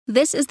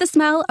This is the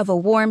smell of a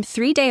warm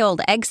 3-day-old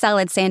egg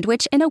salad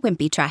sandwich in a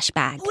wimpy trash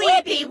bag.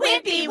 Wimpy,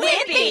 wimpy,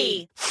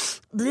 wimpy!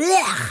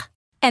 Blech!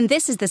 And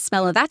this is the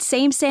smell of that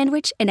same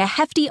sandwich in a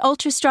hefty,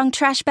 ultra-strong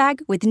trash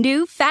bag with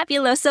new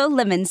Fabuloso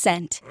lemon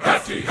scent.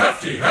 Hefty,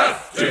 hefty,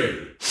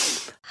 hefty!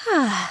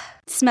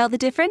 Smell the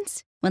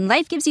difference? When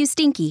life gives you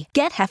stinky,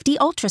 get Hefty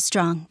Ultra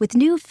Strong with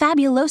new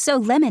Fabuloso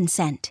lemon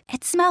scent.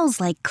 It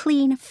smells like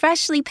clean,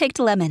 freshly picked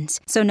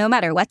lemons. So no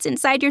matter what's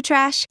inside your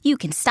trash, you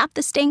can stop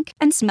the stink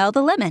and smell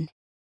the lemon.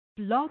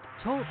 Blog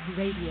Talk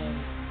Radio.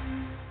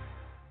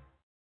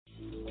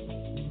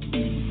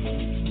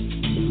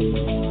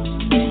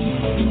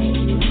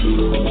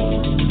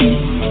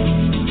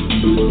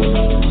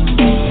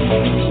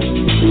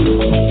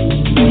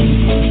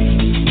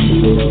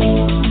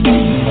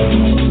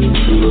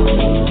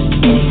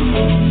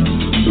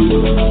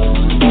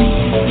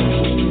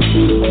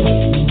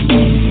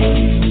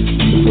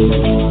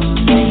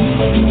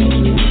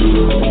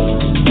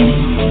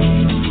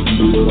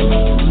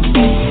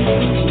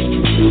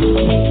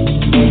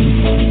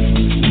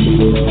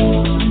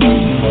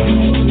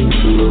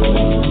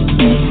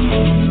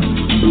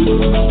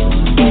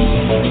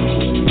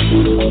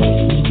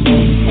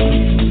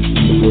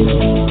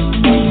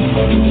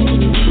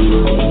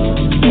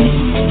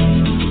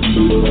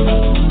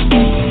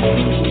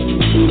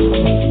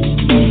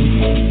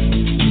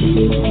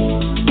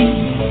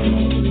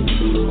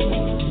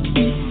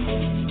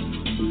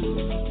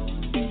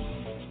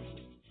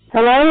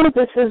 Hello,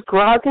 this is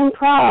Grog in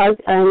Prog.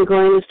 I'm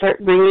going to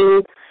start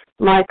bringing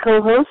my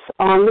co-hosts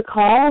on the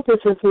call. This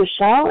is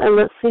Michelle, and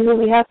let's see who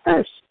we have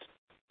first.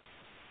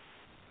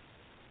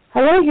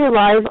 Hello, you're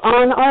live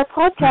on our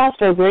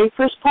podcast, our very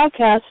first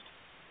podcast.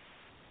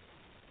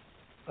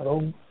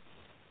 Hello.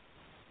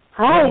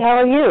 Hi, how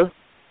are you?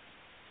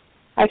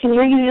 I can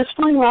hear you just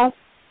fine, Rob.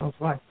 I'm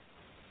fine.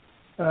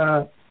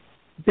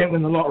 Didn't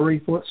win the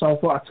lottery, so I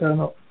thought I'd turn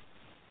up.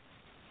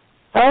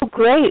 Oh,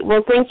 great.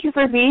 Well, thank you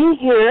for being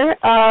here.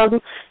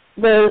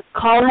 The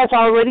call has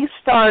already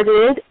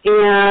started,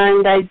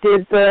 and I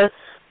did the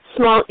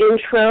small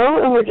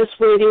intro, and we're just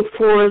waiting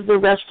for the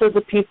rest of the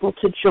people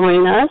to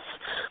join us.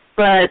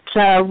 But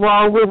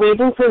while we're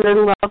waiting for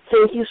them, Rob,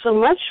 thank you so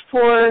much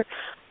for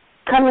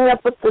coming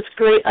up with this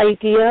great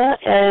idea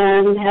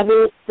and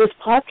having this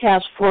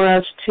podcast for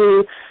us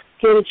to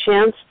get a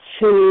chance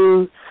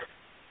to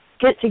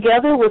get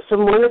together with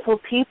some wonderful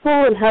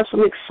people and have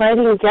some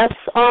exciting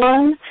guests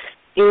on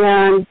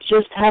and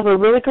just have a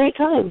really great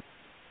time.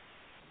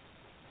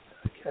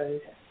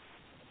 Okay.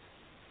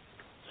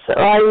 So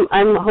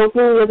I'm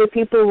hoping other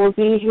people will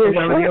be here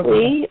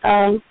shortly.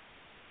 I'm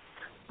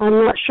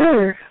not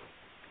sure.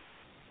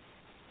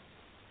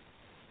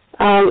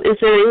 Is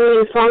there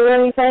any song or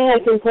anything I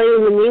can play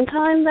in the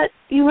meantime that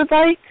you would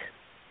like?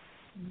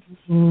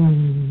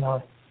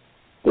 No.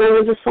 None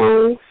of the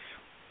songs?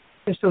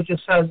 Crystal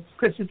just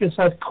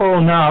says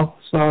call now,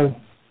 so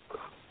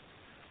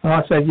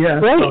I said yeah.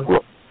 Great. So.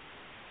 Well,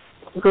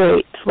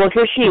 great. Well,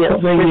 here she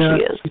is. Here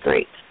she is.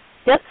 Great.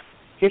 Yep.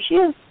 Here she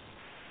is.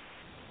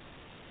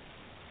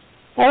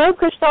 Hello,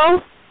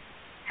 Crystal.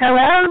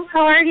 Hello.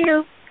 How are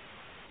you?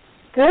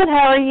 Good.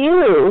 How are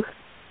you?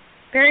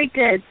 Very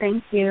good.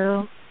 Thank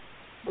you.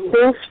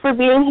 Thanks for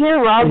being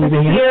here. Rob is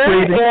here.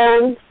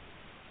 And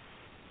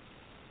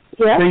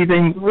yeah.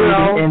 Breathing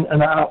in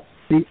and out.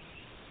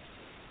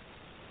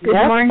 Good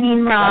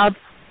morning, Rob.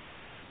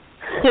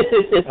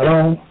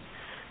 Hello.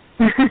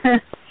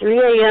 3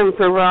 a.m.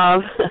 for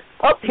Rob.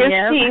 Oh,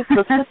 here's Steve.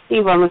 Let's put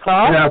Steve on the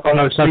call. Yeah, I've got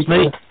no sense.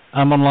 Me.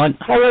 I'm online.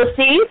 Hello,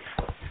 Steve.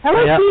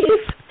 Hello, yeah.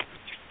 Steve.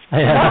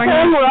 Yeah.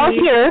 Welcome. We're all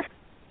here.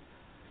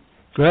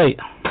 Great.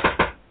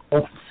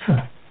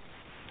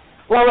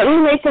 Well, let me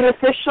make an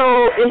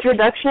official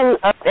introduction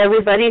of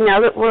everybody now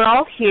that we're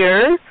all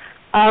here.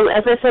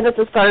 As I said at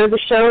the start of the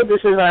show,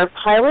 this is our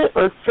pilot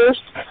or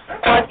first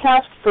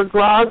podcast for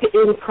Grog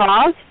in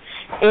Prog.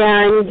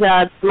 And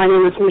my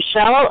name is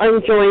Michelle.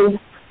 I'm joined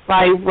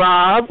by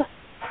Rob,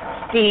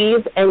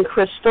 Steve, and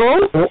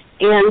Crystal.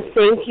 And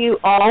thank you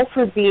all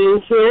for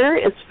being here.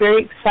 It's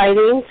very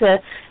exciting to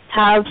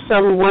have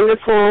some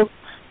wonderful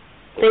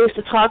things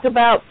to talk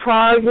about,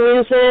 prog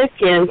music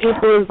and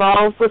people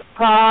involved with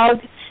prog,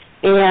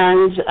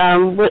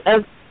 and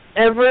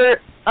whatever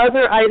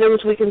other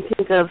items we can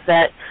think of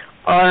that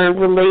are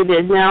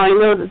related. Now, I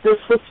know that this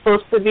was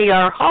supposed to be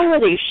our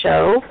holiday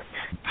show,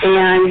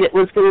 and it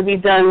was going to be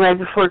done right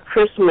before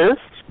Christmas,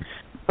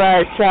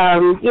 but,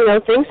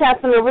 things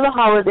happen over the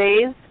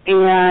holidays,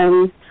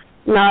 and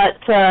not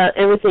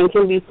everything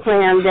can be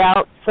planned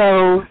out,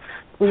 so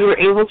we were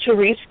able to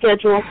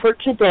reschedule for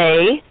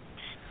today,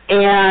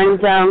 and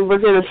we're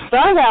going to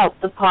start out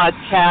the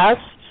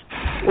podcast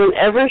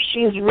whenever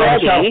she's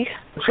ready.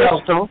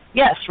 Crystal.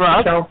 Yes,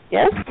 Rob. Michelle.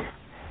 Yes?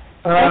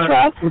 Yes,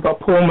 Rob. I've got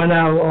Paul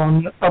Menel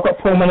on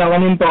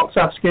inbox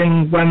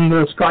asking when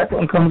the Skype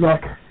button comes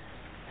up.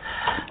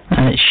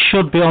 It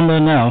should be on there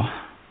now.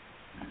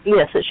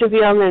 Yes, it should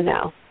be on there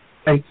now.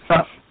 Okay,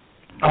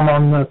 I'm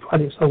on the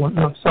credits, so I won't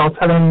know. So I'll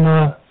tell him,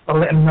 I'll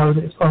let him know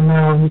that it's on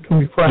now and you can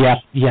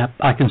refresh. Yeah,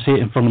 I can see it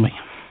in front of me.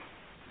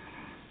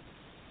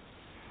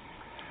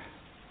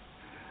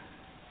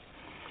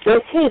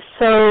 Okay,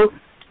 so,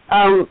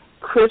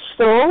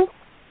 Crystal,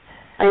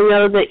 I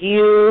know that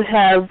you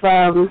have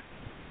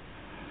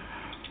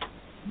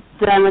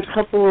done a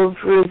couple of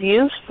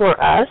reviews for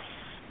us,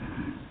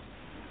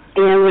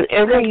 and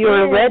whenever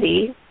you're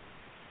ready,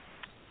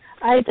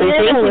 I did thank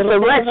a you little so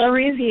bit much. of a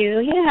review,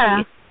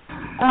 yeah.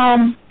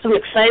 Some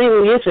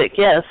exciting music,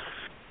 yes.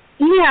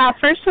 Yeah,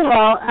 first of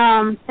all,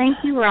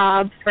 thank you,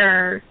 Rob,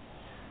 for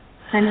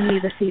sending me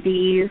the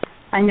CDs.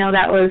 I know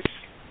that was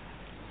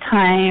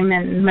time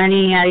and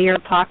money out of your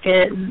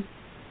pocket, and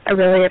I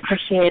really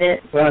appreciate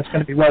it. Well, it's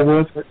going to be well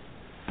worth it.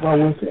 Well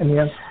worth it in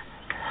the end.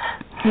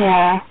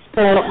 Yeah.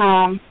 So,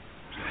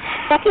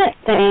 second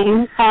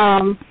thing,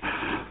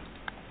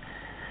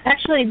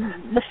 actually,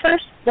 the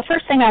first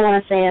thing I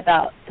want to say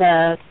about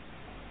the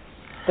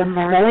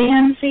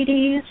Marillion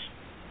CDs,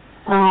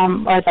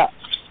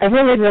 I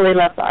really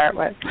love the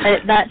artwork.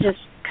 That just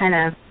kind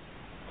of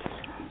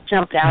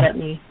jumped out at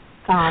me.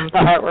 The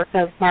artwork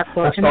of Mark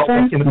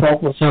Wilkinson.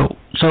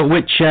 So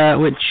which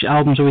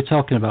albums are we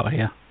talking about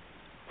here?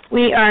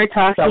 We are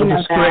talking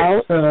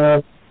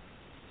about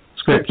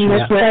Scripts,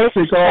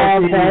 Misplaced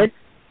Childhood,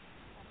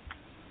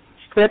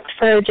 Script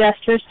for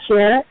Jester's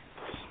Cheer,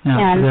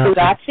 and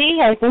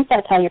Fugazi. I think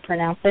that's how you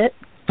pronounce it.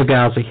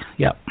 Fugazi,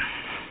 yep.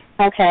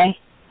 Okay.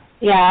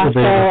 Yeah,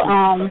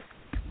 so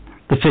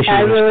the Fisher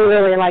I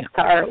really like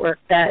the artwork.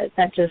 That's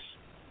that's what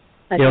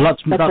I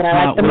like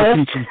Mark the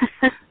Wilkinson.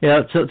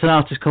 Yeah, it's an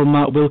artist called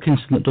Mark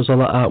Wilkinson that does all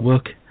that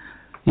artwork.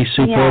 He's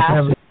superb.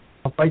 Yeah.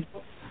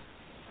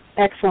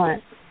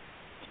 Excellent.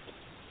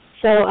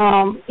 So,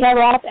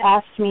 Rob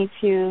asked me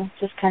to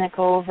just kind of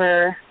go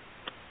over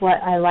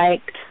what I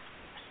liked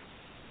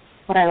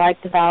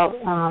about.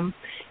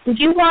 Did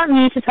you want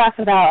me to talk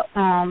about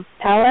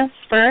Palace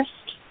first,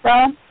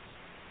 Rob?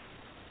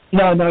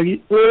 No, you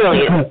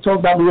talk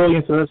about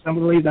Marillion first, and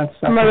we'll leave that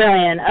second.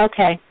 Marillion,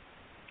 okay.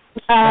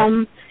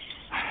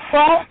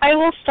 Well, I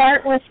will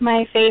start with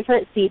my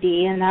favorite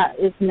CD, and that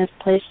is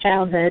Misplaced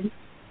Childhood.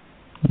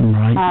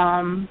 Right.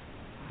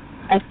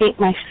 I think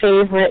my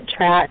favorite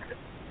track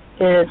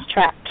is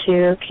track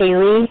 2,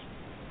 Kaylee.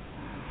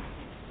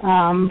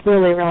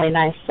 Really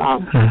nice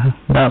song.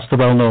 That's the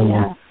well-known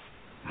one.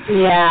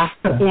 Yeah.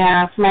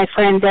 My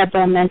friend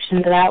Deborah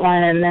mentioned that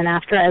one, and then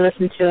after I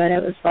listened to it,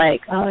 it was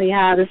like, oh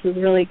yeah, this is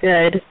really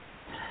good.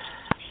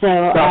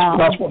 So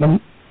that's what the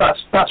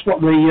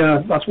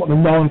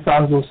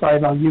non-fans will say.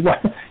 Though you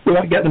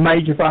won't get the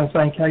major fans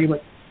saying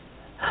Kaylee.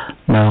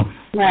 No.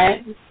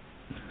 Right.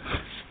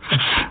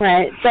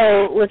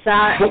 So was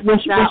that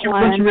once you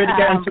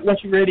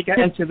really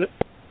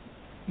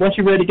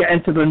get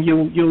into them,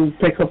 you'll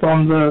pick up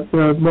on the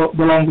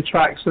longer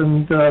tracks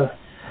and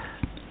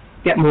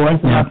get more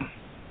into that.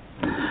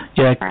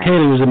 Yeah,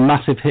 Kaylee was a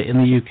massive hit in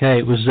the UK.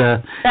 It was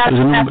a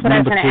number 2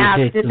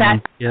 hit.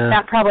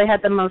 That probably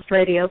had the most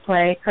radio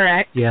play,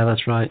 correct? Yeah,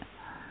 that's right.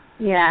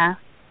 Yeah,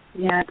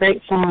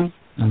 great song.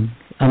 And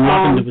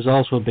Lavender was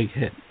also a big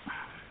hit.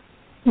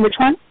 Which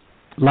one?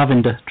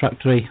 Lavender, track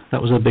 3.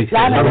 That was a big hit.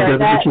 Lavender,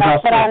 that's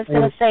what I was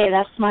going to say.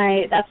 That's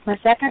my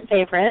second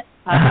favorite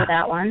after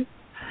that one.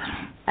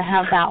 I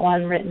have that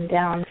one written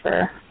down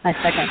for my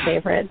second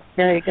favorite.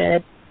 Very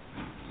good.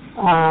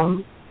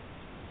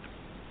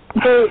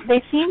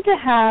 They seem to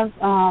have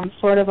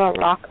sort of a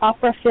rock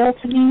opera feel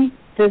to me.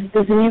 Does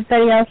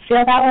anybody else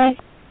feel that way?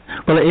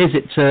 Well, it is.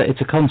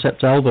 It's a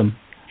concept album.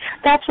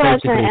 That's what I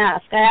was going to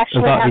ask. I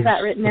actually have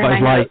that written in my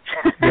notes.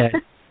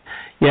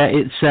 Yeah,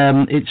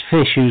 it's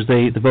Fish who's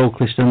the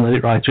vocalist and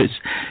lyric writer.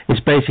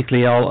 It's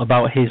basically all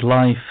about his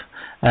life.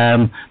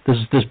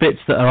 There's bits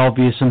that are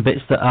obvious and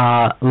bits that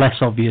are less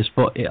obvious,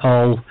 but it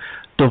all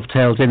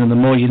dovetails in. And the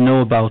more you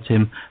know about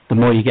him, the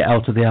more you get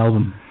out of the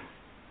album.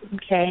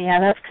 Okay, yeah,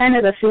 that's kind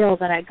of the feel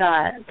that I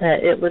got.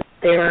 That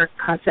they were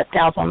concept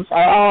albums.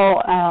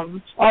 Are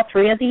all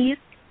 3 of these?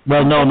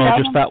 Well, no,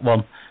 just that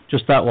one.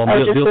 Just that one.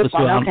 Oh, the other 2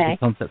 aren't okay.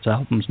 Concept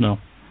albums, no.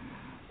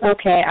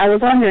 Okay, I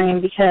was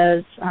wondering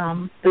because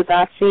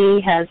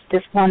Fugazi has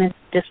disc 1 and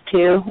disc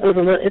 2.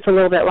 It's a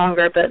little bit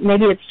longer, but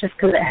maybe it's just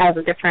because it has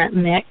a different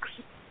mix.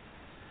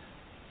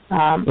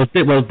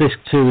 Well, disc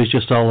 2 is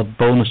just all the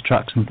bonus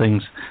tracks and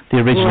things. The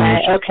original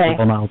is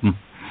one album.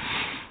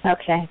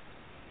 Okay.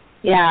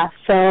 Yeah.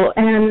 So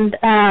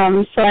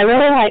I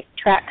really like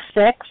track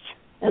 6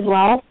 as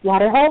well,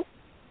 Waterhole.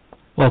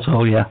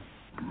 Waterhole, yeah.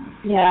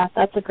 Yeah,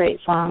 that's a great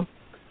song.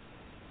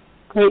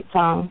 Great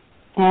song.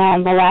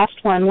 And the last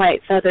one,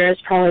 White Feather, is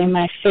probably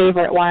my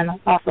favorite one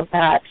off of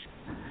that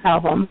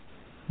album.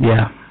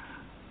 Yeah.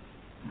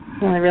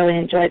 I really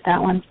enjoyed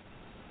that one.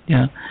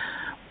 Yeah.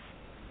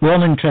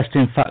 One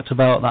interesting fact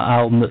about that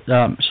album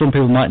that some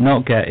people might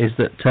not get is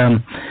that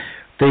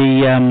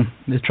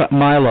the track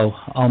Milo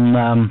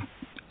on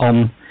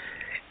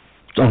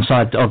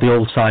side of the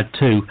old side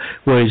 2,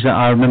 whereas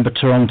I remember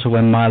Toronto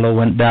when Milo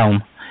went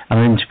down and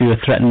an interviewer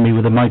threatened me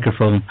with a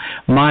microphone.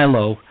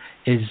 Milo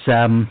is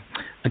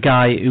a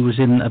guy who was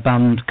in a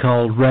band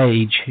called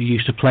Rage, who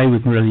used to play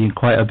with Marillion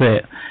quite a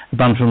bit, a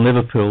band from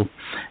Liverpool,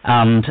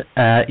 and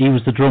he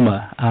was the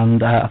drummer,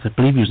 and I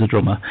believe he was the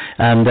drummer,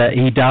 and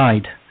he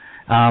died.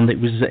 and it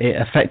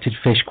affected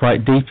Fish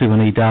quite deeply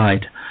when he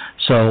died.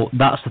 So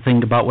that's the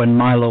thing about when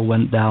Milo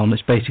went down.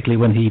 It's basically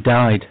when he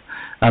died,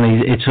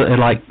 and it's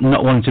like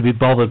not wanting to be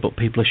bothered, but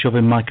people are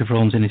shoving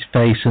microphones in his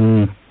face,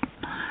 and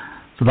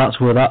so that's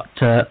where that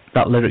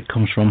lyric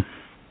comes from.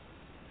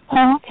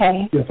 Oh,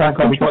 okay. Yeah, thank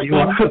God we got you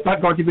on.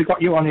 Thank God we got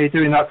you on here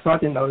doing that, because I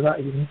didn't know that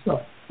even.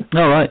 So.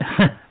 All right.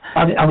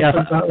 I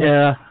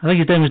think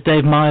his name was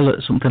Dave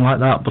Milet, something like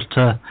that. But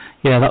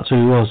yeah, that's who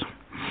he was.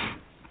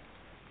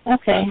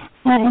 Okay,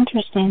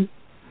 interesting.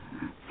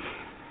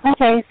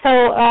 Okay,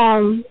 so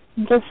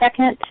the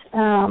second,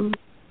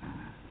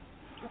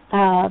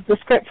 the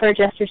script for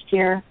Yeaster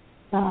Steer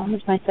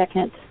is my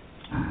second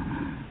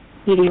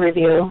CD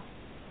review.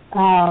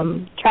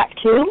 Track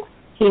 2,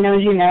 He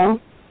Knows You Know.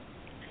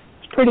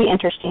 It's a pretty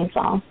interesting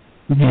song.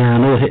 Yeah,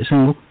 another hit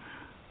single.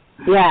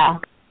 Yeah.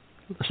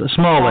 It's a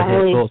smaller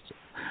hit,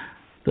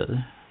 but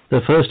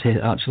the first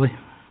hit, actually.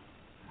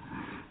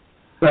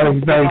 Very,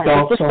 very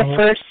dark song. Is this the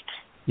first?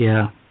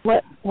 Yeah.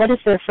 What is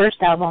their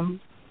first album?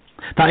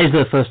 That is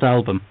their first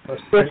album. This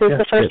is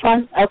the first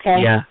one?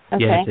 Okay. Yeah,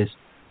 okay. Yeah, it is.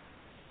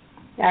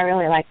 Yeah, I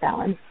really like that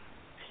one.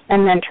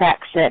 And then track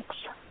 6,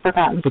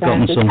 Forgotten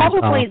Sons. It's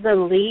probably the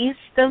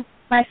least of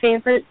my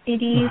favorite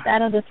CDs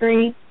out of the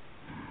 3.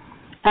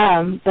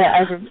 But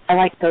I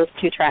like those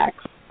 2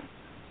 tracks.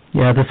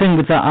 Yeah, the thing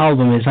with that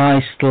album is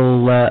I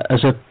still,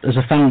 as a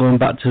fan going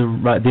back to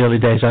the early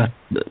days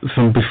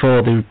from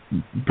before they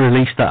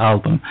released that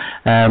album,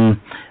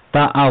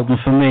 that album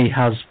for me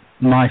has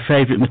my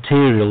favourite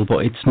material,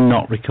 but it's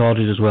not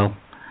recorded as well.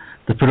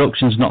 The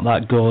production's not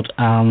that good,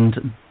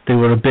 and they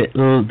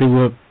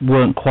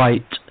weren't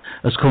quite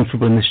as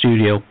comfortable in the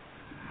studio.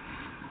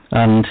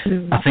 And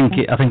I think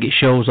it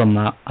shows on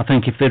that. I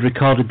think if they'd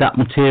recorded that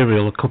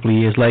material a couple of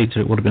years later,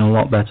 it would have been a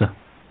lot better.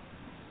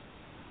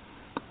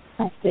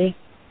 I see.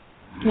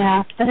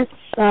 Yeah, but it's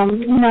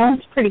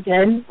it's pretty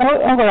good.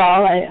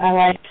 Overall, I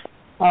liked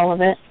all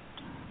of it.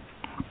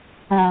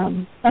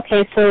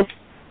 Okay, so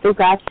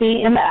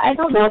Fugazi, and I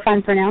don't know if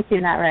I'm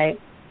pronouncing that right.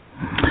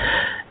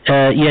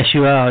 Yes,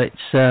 you are. I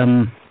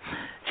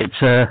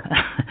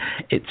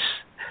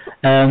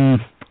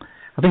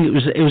think it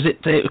was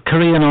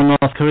Korean or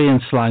North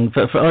Korean slang.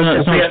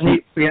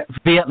 Vietnamese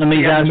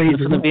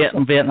for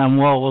the Vietnam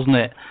War, wasn't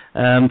it?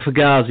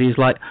 Fugazi is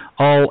like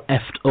all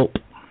effed up.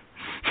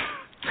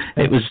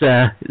 It was.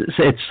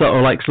 It's sort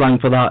of like slang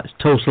for that. It's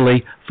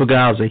totally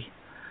Fugazi.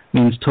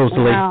 Means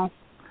totally. Wow.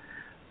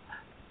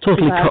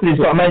 Totally. It's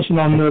got a mention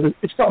on the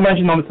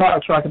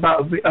title track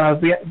about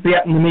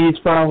Vietnamese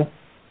file.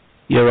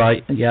 You're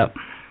right. Yeah.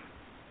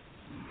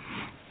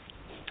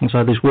 And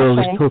so this world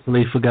is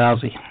totally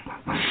Fugazi.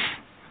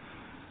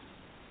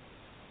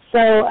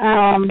 So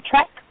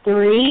track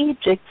 3,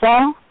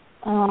 Jigsaw.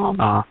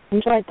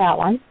 Enjoyed that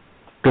one.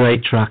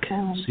 Great track.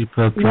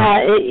 Superb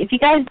track. Yeah, if you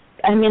guys,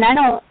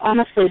 I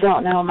honestly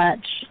don't know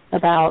much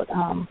about,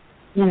 what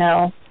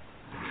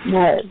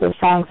the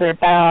songs are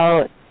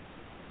about.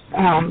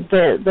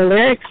 The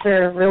lyrics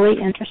are really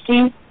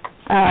interesting.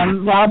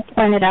 Rob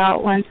pointed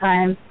out one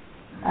time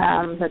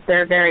that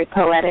they're very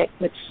poetic,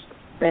 which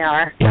they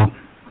are. Yeah.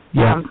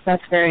 Yeah.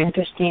 That's very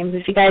interesting.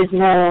 If you guys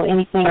know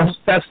anything,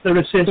 that's the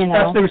lyricist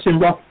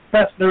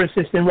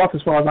in rock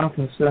as far as I'm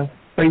concerned.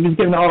 But he was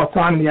given a lot of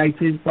time in the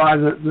 80s by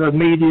the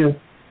media,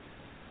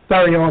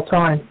 very hard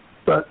time.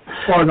 But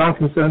as far as I'm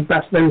concerned,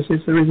 best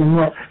lyricist there is in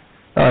rock.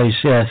 Oh,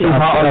 yes,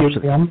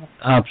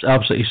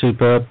 absolutely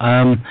superb.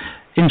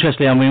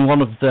 Interestingly,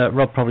 one of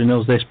Rob probably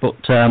knows this, but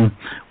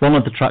one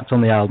of the tracks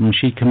on the album,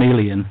 She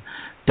Chameleon,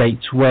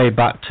 dates way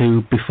back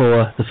to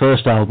before the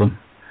first album.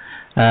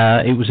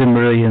 It was in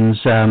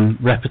Marillions'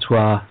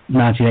 repertoire,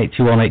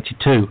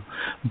 1981-82,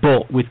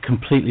 but with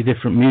completely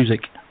different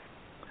music.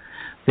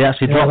 They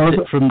actually dropped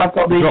it from. I've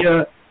got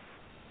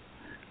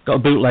got a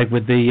bootleg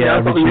with the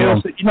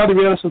original. The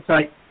rehearsal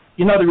tape.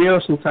 Yeah,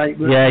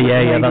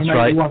 that's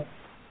right.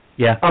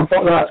 Yeah. I've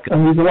got that,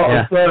 and there's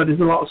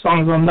a lot of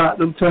songs on that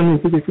that turn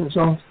into different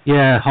songs.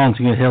 Yeah,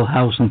 Haunting a Hill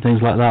House and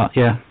things like that.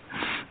 Yeah,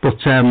 but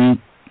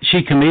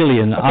She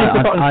Chameleon.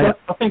 I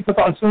think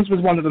Forgotten Sons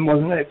was one of them,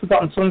 wasn't it?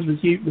 Forgotten Sons was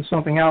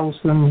something else,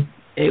 and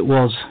it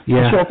was. Yeah.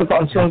 I'm sure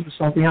Forgotten Sons was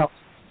something else.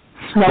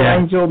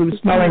 Angel. There was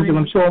Smell Angel.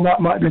 I'm sure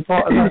that might have been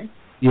part of that.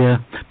 Yeah,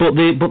 but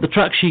the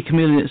track She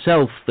Chameleon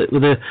itself,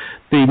 the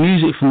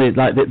music from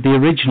the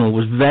original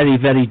was very,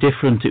 very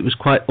different. It was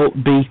quite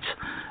upbeat,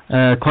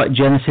 quite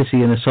Genesis-y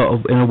in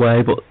a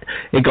way, but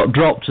it got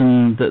dropped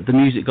and the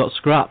music got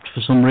scrapped for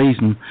some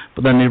reason.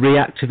 But then they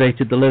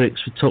reactivated the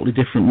lyrics with totally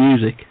different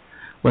music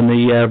when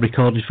they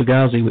recorded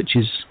Fugazi, which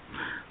is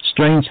a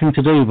strange thing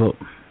to do. But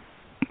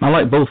I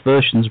like both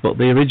versions, but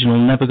the original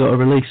never got a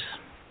release.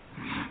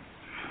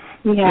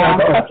 Yeah,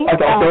 I got a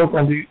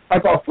girlfriend. I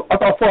got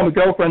a former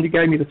girlfriend who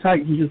gave me the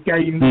tape. She just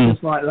gave me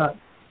just like that.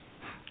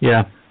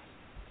 Yeah.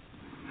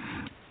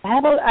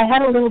 I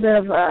had a little bit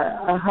of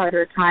a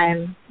harder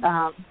time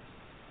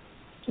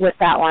with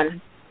that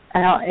one.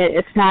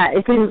 It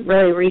didn't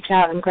really reach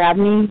out and grab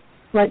me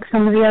like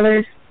some of the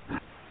others.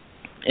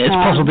 It's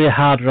possibly a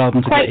harder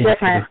album to quite get into.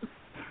 Quite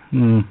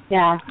different.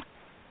 Yeah.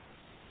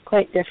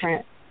 quite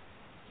different.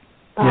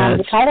 Yeah,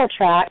 the title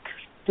track,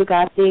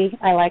 Bugatti,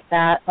 I like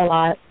that a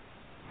lot.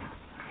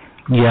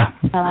 Yeah.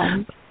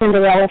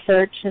 Cinderella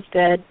Search is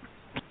good.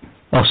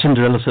 Oh,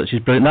 Cinderella Search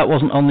is brilliant. That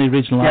wasn't on the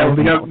original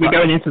album. Yeah, we're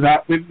going into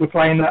that. We're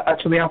playing that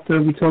actually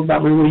after we talk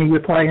about we're going to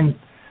play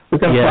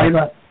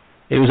that.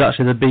 It was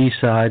actually the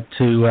B-side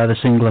to the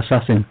single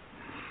Assassin.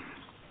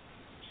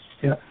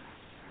 Yeah.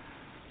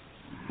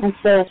 And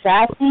so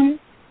Assassin,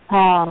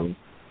 I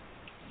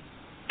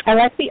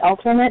like the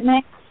alternate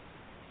mix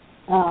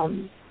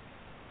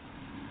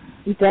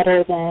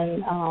better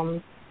than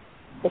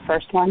the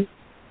first one.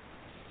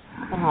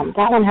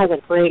 That one has a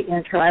great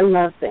intro. I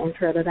love the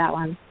intro to that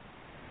one.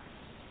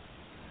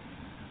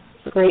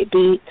 It's a great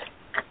beat.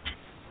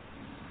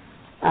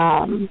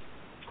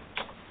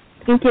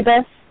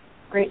 Incubus,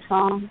 great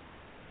song.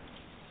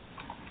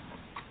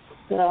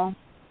 So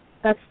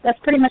that's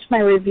pretty much my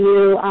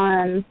review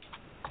on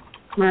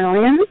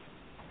Marillion.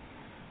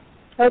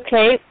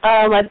 Okay,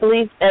 I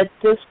believe at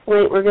this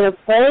point we're going to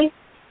play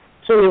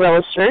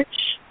Cinderella Search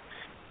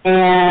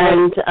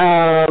and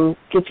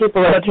give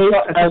people a taste.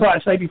 I'd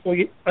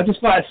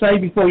just like to say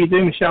before you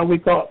do, Michelle, we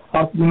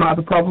might have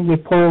a problem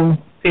with Paul.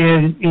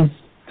 He's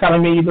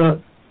telling me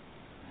that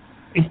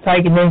he's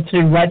taking him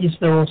to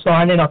register or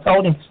sign in. I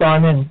told him to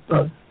sign in,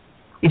 but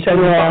he said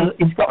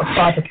he's got a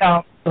Skype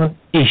account.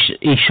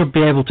 He should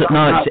be able to.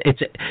 No,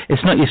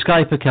 it's not your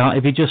Skype account.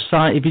 If he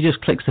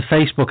just clicks the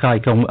Facebook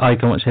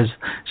icon which says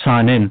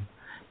sign in,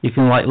 you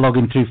can log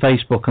in through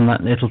Facebook and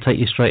it'll take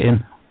you straight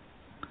in.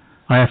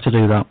 I have to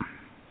do that.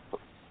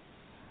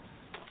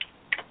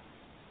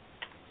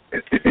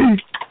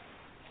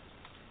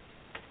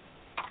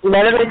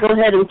 Let me go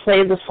ahead and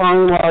play the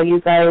song while you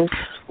guys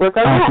work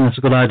on that. I think that's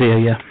a good idea.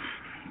 Yeah.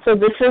 So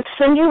this is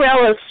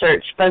Cinderella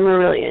Search by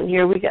Marillion.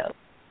 Here we go.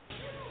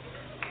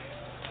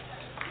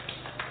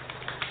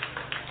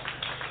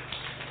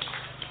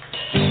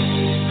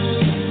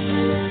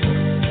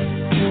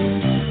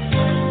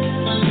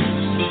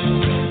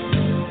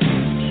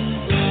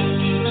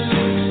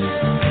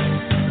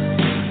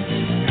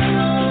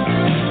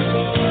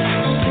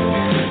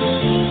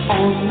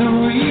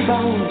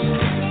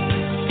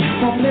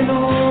 Fumbling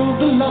all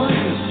the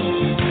lines,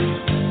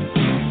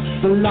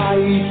 the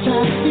light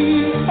at the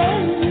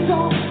end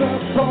of the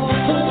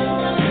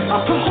bottle,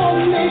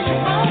 alcoholic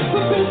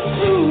alphabet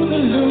through the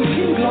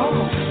looking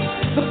glass,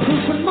 the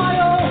proof in my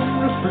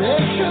own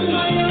reflection,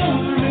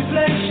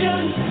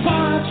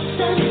 five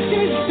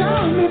senses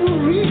down and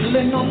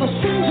reeling on the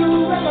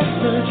Cinderella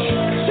Search,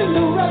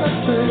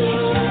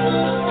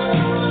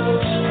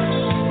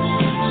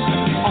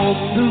 on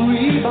the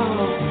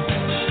rebound.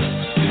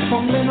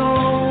 Fumbling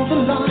all the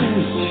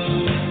lines,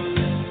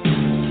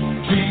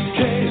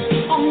 decay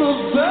on the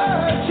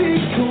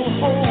vertical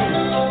hole,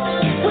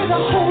 with a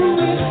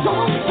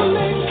horizontal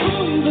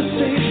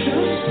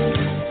conversation,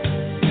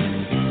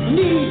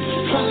 needs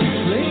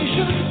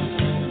translation,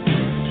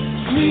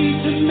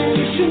 3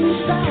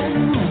 dimensions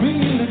down,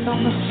 reeling on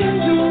the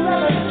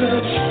Cinderella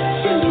Search,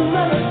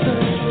 Cinderella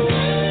Search,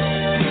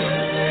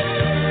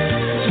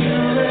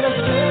 Cinderella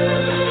Search.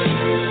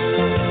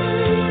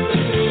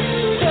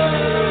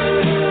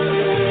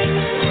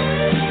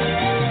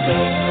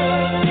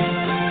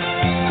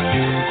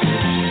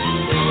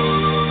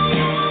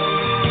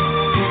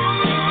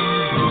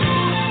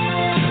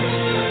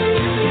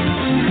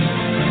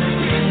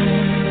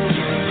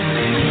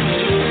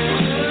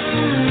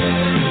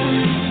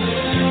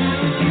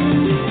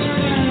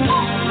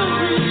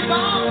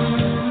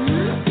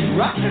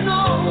 Rocking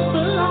all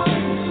the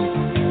lines,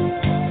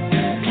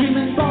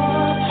 dreaming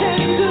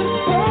bartender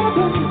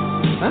bourbon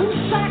and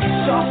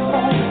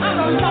saxophone and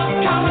a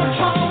knockout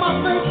charm of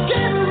the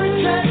game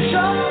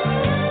rejection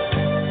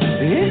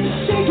in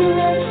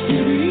Cigarette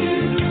City.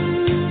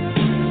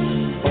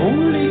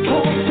 Only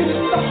caught in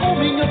the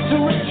homing of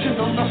direction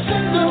on the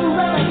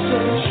Cinderella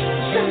Search,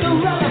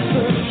 Cinderella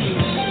Search.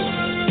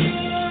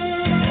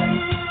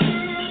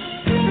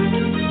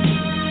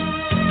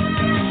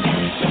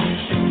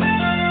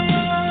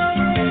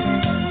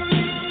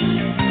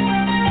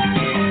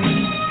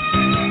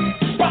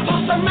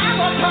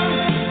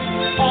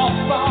 Off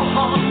the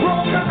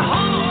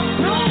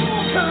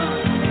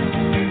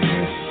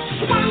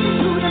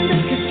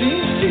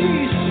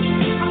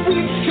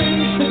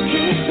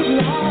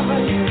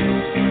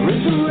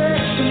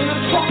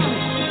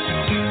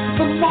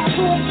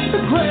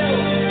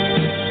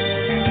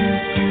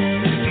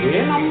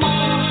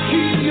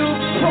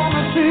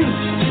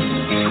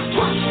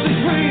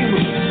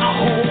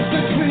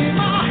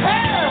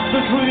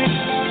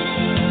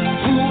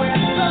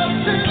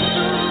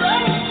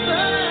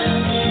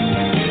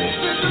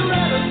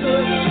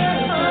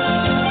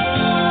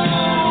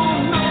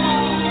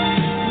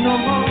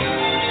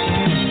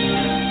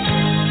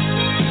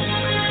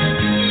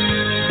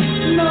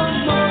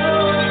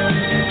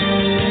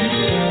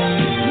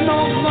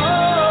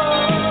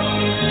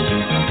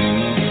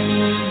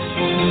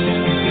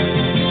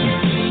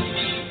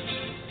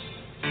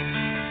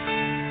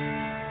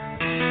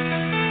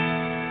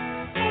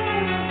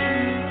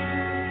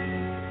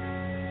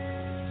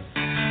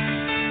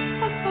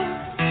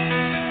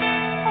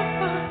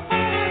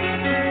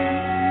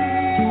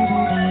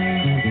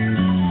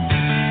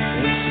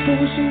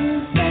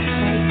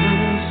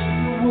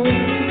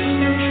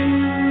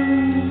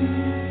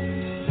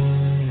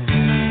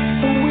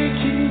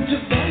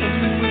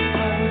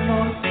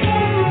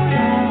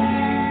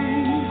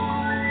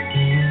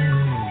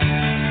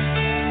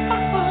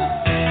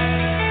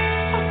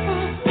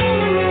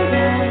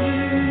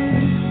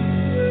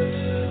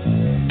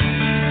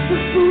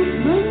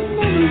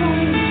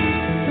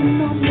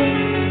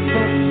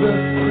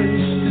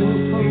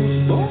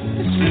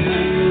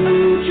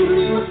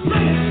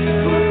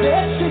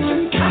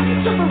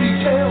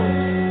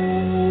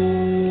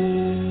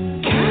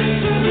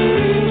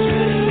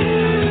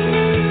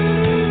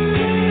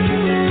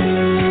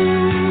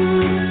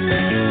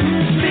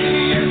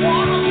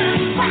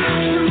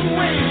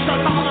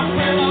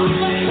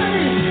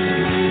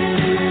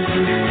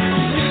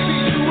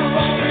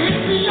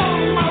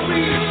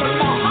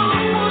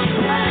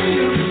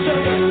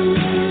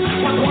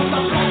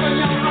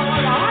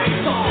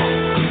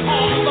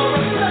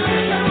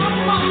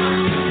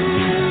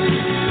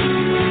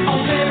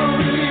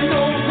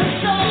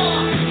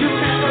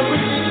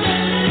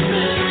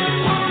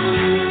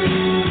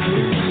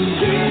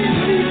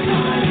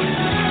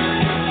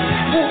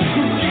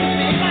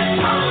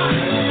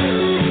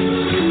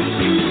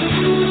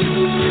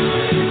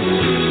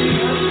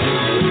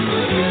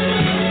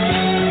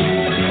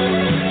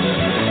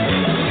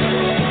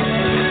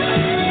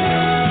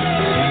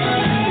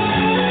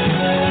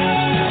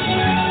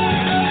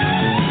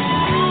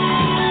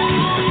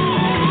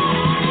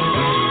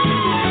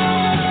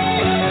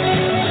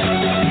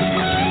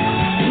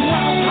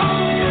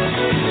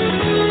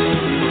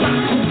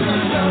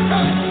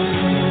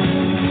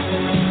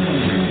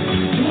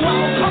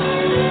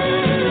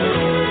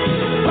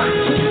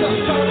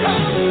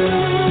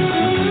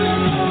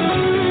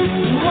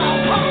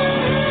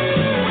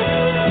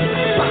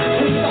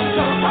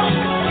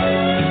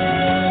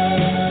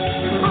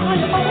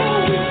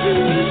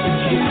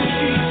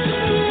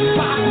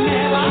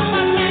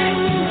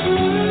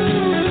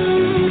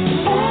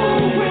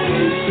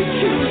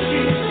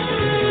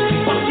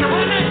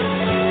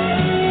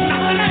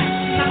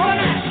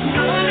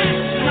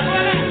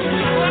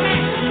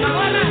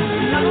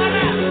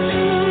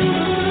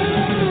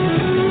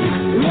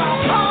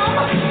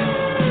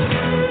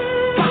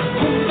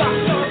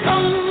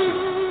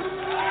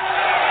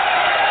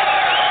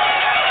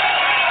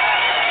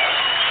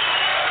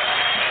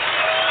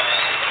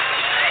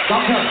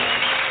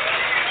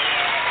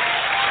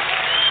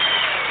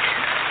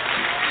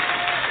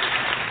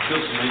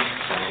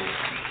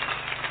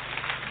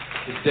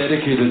It's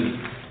dedicated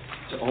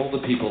to all the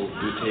people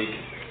who take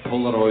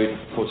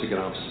Polaroid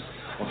photographs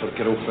of their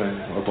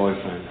girlfriend or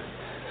boyfriend.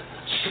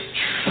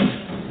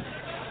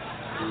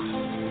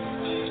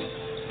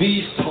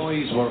 These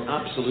toys were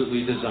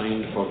absolutely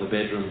designed for the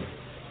bedroom.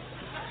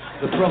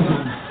 The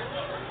problem,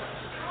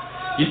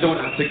 you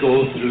don't have to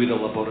go through the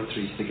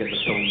laboratories to get the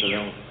film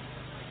developed.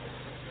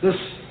 This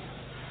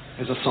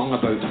is a song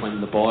about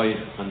when the boy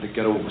and the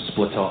girl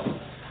split up,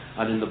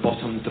 and in the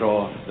bottom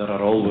drawer there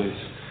are always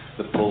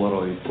the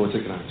Polaroid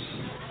photographs.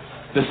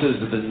 This is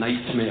the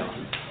nightmare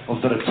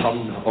of the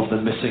return of the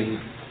missing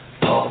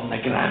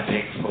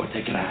pornographic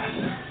photograph.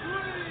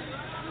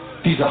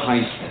 These are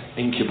heist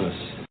incubus.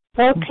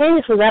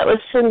 Okay, so that was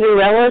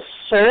Cinderella's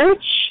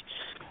Search.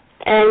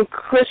 And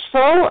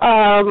Crystal,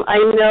 I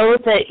know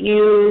that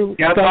you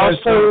I don't know if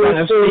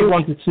Steve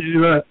wanted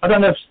to, I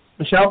don't know if,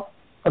 Michelle,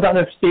 I don't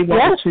know if Steve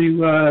wanted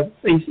to,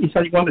 he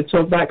said he wanted to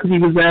talk about because he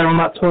was there on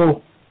that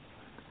tour.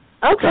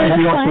 Okay, so if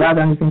he wants to add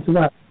anything to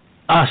that.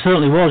 I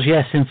certainly was,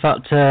 yes. In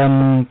fact,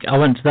 I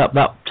went to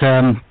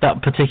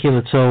that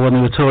particular tour when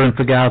they were touring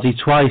for Ghazi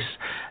twice.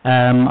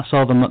 I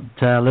saw them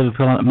at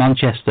Liverpool and at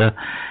Manchester.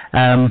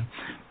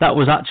 That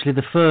was actually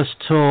the first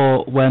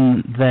tour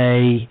when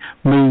they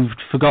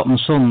moved Forgotten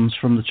Sons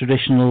from the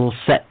traditional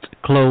set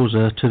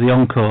closer to the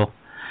encore.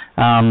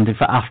 And in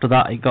fact, after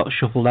that, it got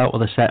shuffled out of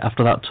the set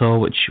after that tour,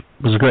 which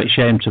was a great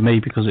shame to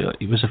me because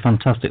it was a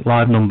fantastic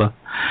live number.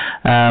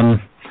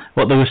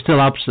 But they were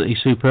still absolutely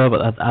superb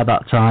at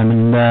that time,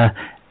 and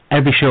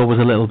every show was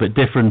a little bit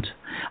different.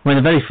 I mean,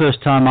 the very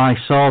first time I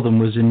saw them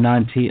was in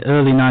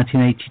early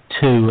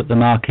 1982 at the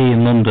Marquee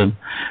in London,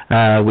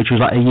 which was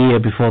like a year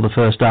before the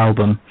first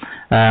album.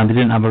 They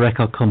didn't have a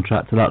record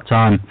contract at that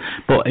time,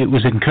 but it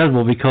was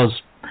incredible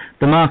because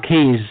the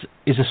Marquee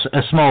is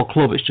a small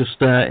club. It's just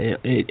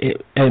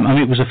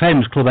it was a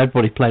famous club.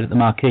 Everybody played at the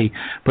Marquee,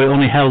 but it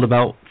only held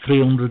about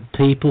 300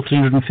 people,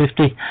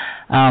 350,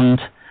 and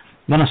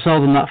when I saw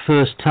them that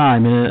first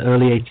time in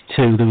early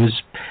 82,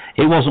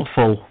 it wasn't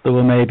full. There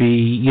were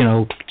maybe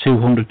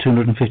 200,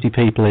 250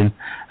 people in,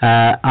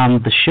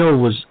 and the show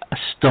was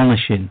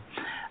astonishing.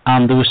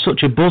 And there was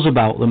such a buzz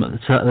about them at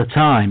the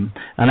time,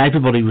 and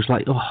everybody was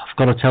like, "Oh, I've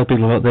got to tell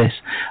people about this."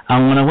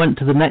 And when I went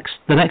to the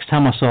next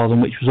time I saw them,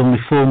 which was only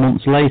 4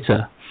 months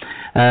later,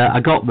 I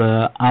got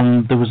there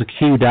and there was a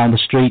queue down the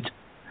street.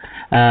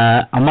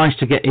 I managed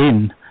to get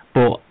in,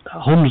 but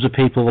hundreds of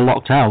people were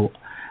locked out.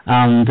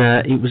 And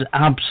it was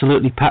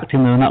absolutely packed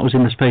in there, and that was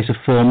in the space of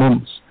 4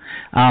 months.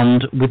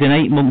 And within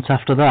 8 months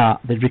after that,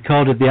 they'd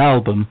recorded the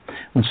album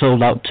and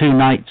sold out 2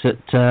 nights at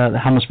the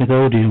Hammersmith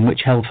Odeon,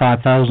 which held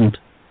 5,000,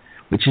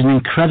 which is an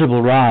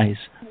incredible rise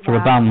for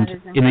a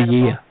band in a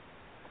year.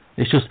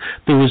 It's just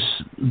there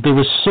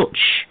was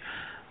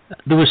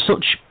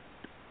such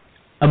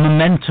a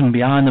momentum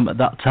behind them at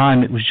that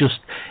time. It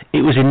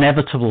was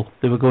inevitable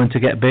they were going to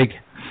get big.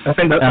 I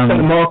think the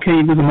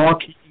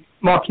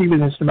Marquee was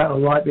instrumental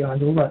right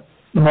behind all that.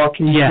 The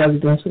Marquee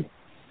residency.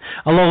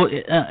 Although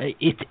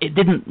it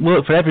didn't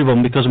work for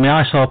everyone, because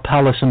I saw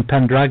Palace and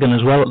Pendragon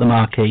as well at the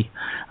Marquee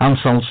and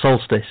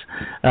Solstice,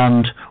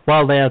 and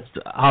while they had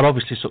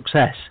obviously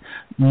success,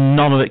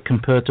 none of it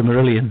compared to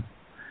Marillion.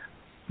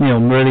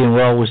 Marillion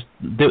were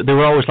they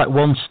were always like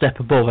one step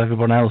above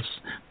everyone else.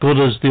 Good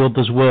as the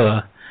others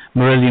were,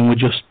 Marillion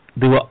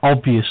they were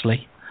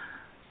obviously,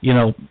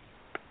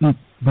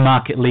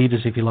 market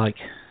leaders, if you like.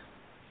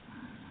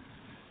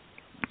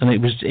 And it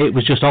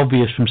was just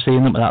obvious from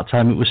seeing them at that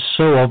time. It was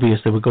so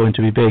obvious they were going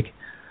to be big.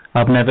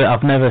 I've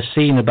never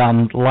seen a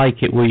band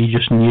like it where you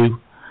just knew.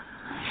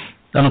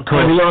 And of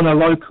course, they were on a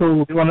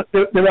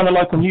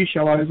local news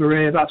show over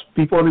here. That's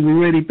before they were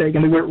really big,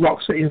 and they were at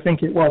Rock City, I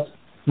think it was.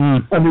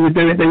 And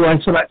they were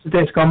on Select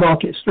Disc on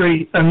Market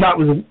Street, and that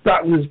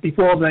was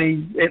before they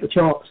hit the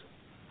charts.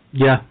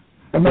 Yeah,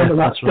 I remember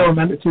that. Still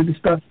remember to this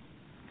day.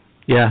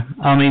 Yeah,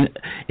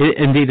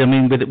 indeed.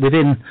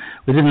 Within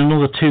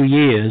another 2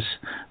 years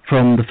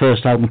from the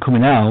first album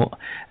coming out,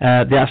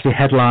 they actually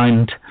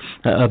headlined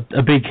a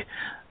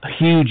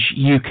huge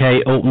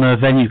UK open-air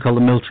venue called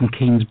the Milton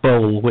Keynes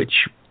Bowl,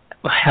 which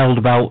held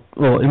it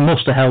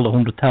must have held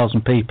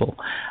 100,000 people,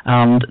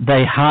 and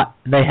they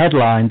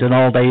headlined an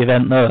all-day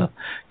event there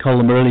called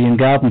the Marillion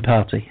Garden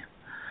Party,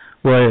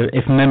 where,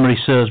 if memory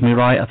serves me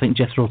right, I think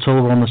Jethro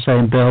Tull were on the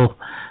same bill.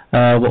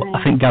 I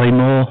think Gary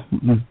Moore,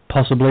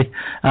 possibly,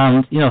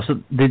 and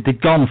so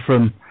they'd gone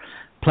from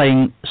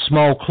playing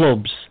small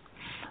clubs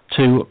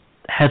to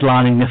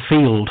headlining a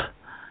field,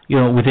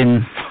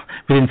 within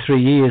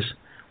 3 years,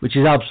 which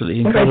is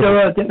absolutely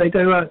incredible. Didn't they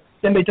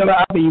do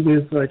Abbey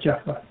with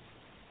Jethro?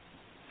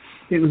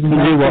 It was an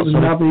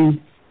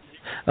Abbey.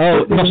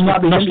 Oh,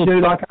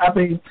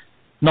 Abbey.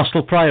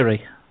 Nostell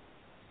Priory.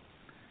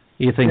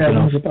 You're thinking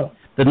of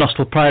the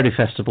Nostell Priory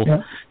Festival.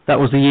 Yeah. That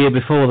was the year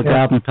before the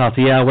Garden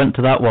Party. Yeah, I went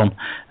to that one.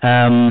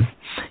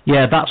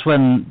 That's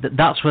when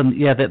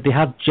they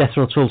had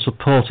Jethro Tull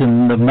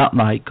supporting them that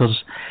night,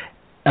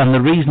 and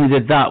the reason they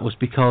did that was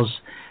because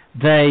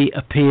they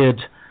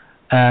appeared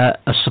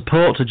as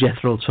support to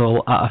Jethro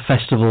Tull at a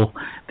festival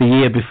the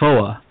year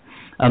before,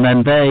 and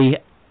then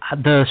they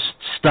the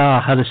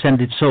star had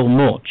ascended so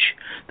much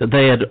that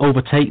they had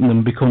overtaken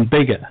them, become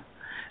bigger,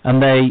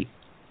 and they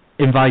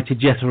invited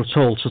Jethro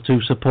Tull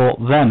to support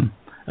them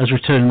as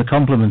returning the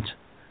compliment,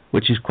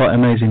 which is quite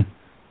amazing.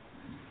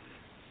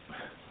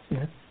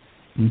 Yeah.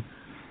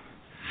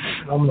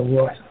 I'm the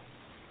worst.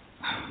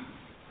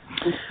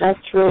 That's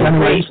really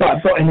anyway, great. I just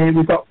like butting here.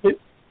 We've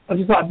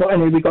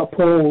got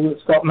Paul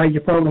that's got major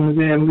problems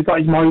with him. We've got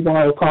his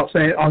mobile. Can't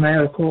say it on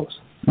air, of course.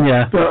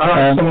 Yeah. But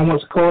someone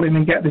wants to call him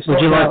and get this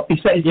sorted out. He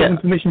said he's given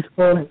permission to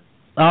call him.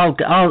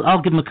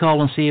 I'll give him a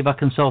call and see if I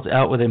can sort it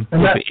out with him.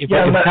 And If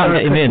I can't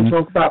get him in,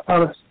 talk about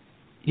Paris.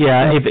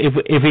 Yeah,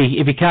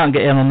 if he can't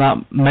get in on that,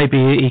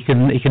 maybe he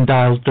can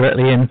dial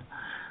directly in.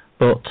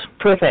 But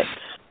perfect.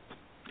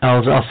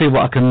 I'll see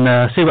what I can do.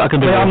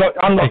 Yeah,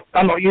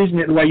 I'm not using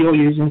it the way you're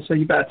using it, so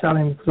you better tell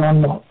him because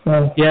I'm not.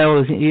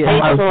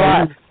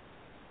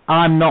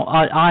 I'm not.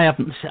 I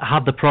haven't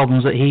had the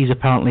problems that he's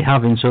apparently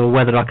having. So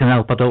whether I can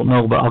help, I don't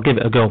know, but I'll give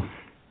it a go.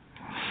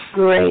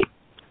 Great.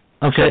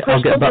 Okay, so,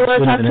 I'll get back to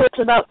you in a minute.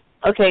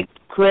 Okay,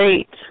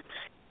 great.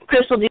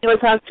 Crystal, do you want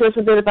to talk to us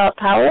a bit about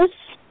Palace?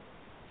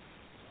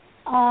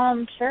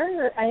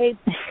 Sure. I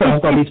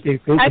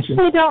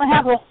actually don't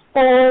have a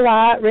whole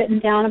lot written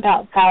down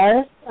about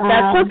Palace.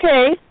 That's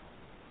okay.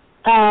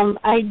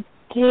 I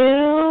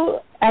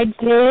did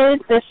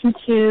listen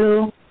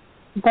to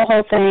the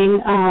whole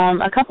thing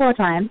a couple of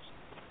times.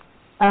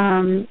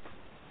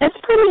 It's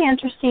a pretty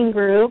interesting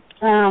group.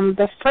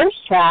 The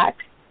first track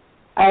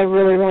I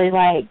really, really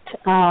liked.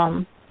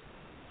 The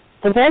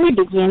very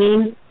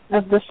beginning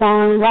of the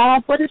song.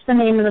 Rob, what is the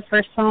name of the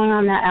first song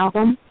on that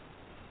album?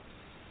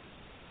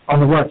 On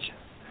the what?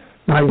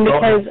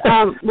 Because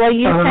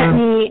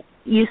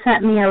you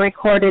sent me a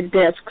recorded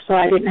disc, so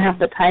I didn't have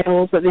the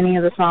titles of any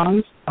of the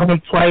songs. I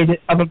haven't played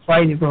it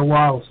for a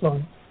while,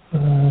 so.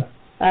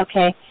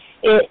 Okay,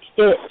 it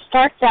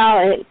starts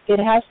out. It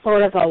has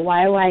sort of a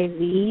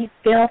YYZ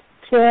feel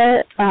to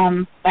it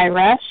by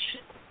Rush,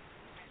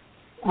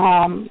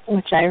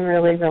 which I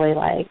really, really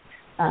like.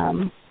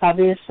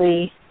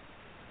 Obviously,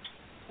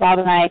 Rob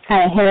and I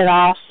kind of hit it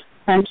off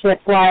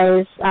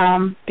friendship-wise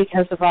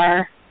because of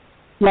our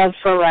love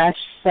for Rush,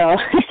 so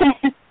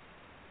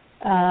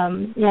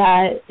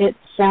yeah, it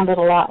sounded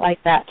a lot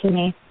like that to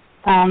me.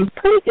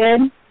 Pretty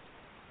good.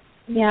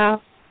 Yeah,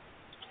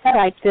 I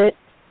liked it.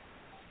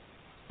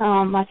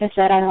 Like I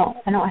said, I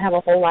don't have a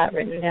whole lot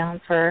written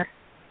down for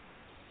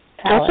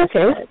Palace. That's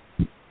okay.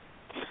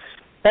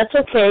 That's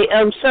okay.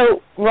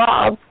 So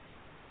Rob.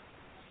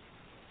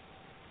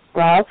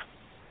 So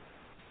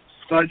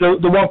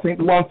the one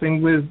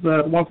thing with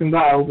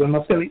that album,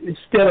 it's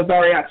still a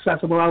very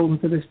accessible album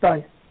to this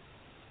day.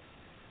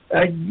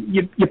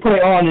 You put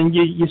it on and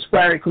you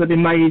swear it could have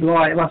been made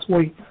like last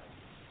week.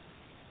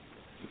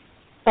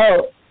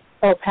 Palace.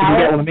 You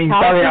get what I mean?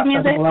 Very accessible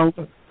music?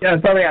 album. Yeah,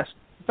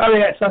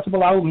 very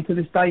accessible album to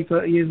this day,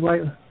 30 years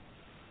later.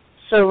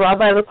 So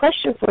Rob, I have a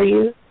question for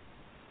you.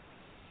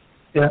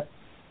 Yeah.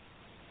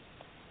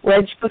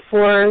 Wedge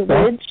Before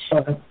Wedge.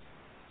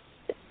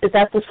 Is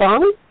that the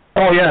song?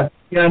 Oh yeah.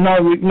 We'll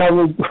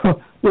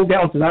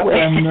get onto that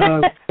when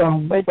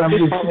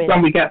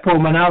we get Paul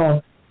Menel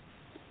on.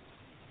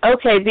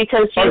 Okay,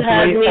 because you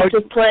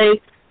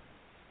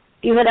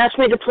had asked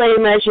me to play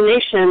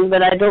Imagination,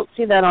 but I don't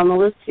see that on the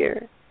list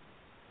here.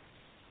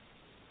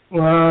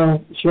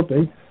 Well, it should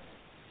be.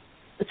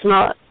 It's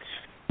not.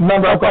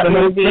 Remember, I've got them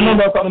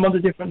under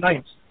different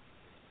names.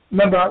 I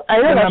know, that's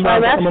why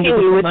I'm asking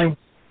you.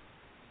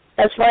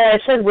 That's why I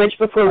said Wedge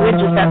Before Wedge.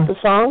 Is that the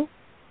song?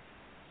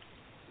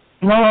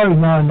 No. Hang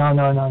on.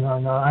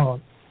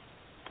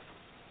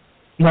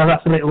 No,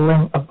 that's a little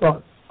link I've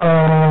got.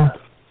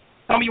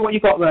 Tell me what you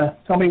got there.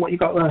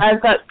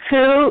 I've got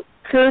Coup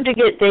to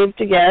get Dave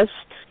to guest.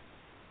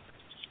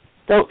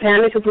 Don't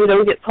panic if we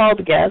don't get Paul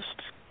to guest.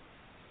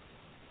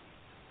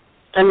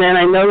 And then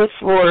I know it's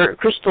for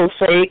Crystal's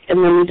sake,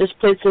 and then we just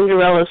played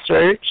Cinderella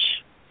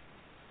Search.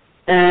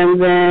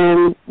 And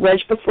then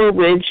Wedge Before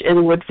Wedge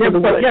and Wood for the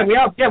Wood. Yeah,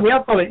 we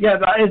have got it. Yeah,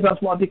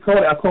 that's what I did call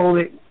it. I called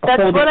it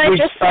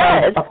just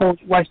said. I called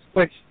it Wedge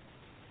Switch.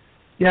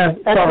 Yeah.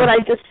 That's what I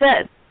just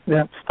said.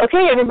 Yeah.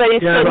 Okay,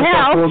 everybody, so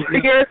now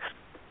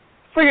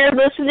for your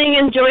listening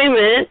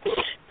enjoyment,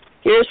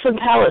 here's some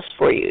Palace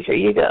for you. Here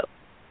you go.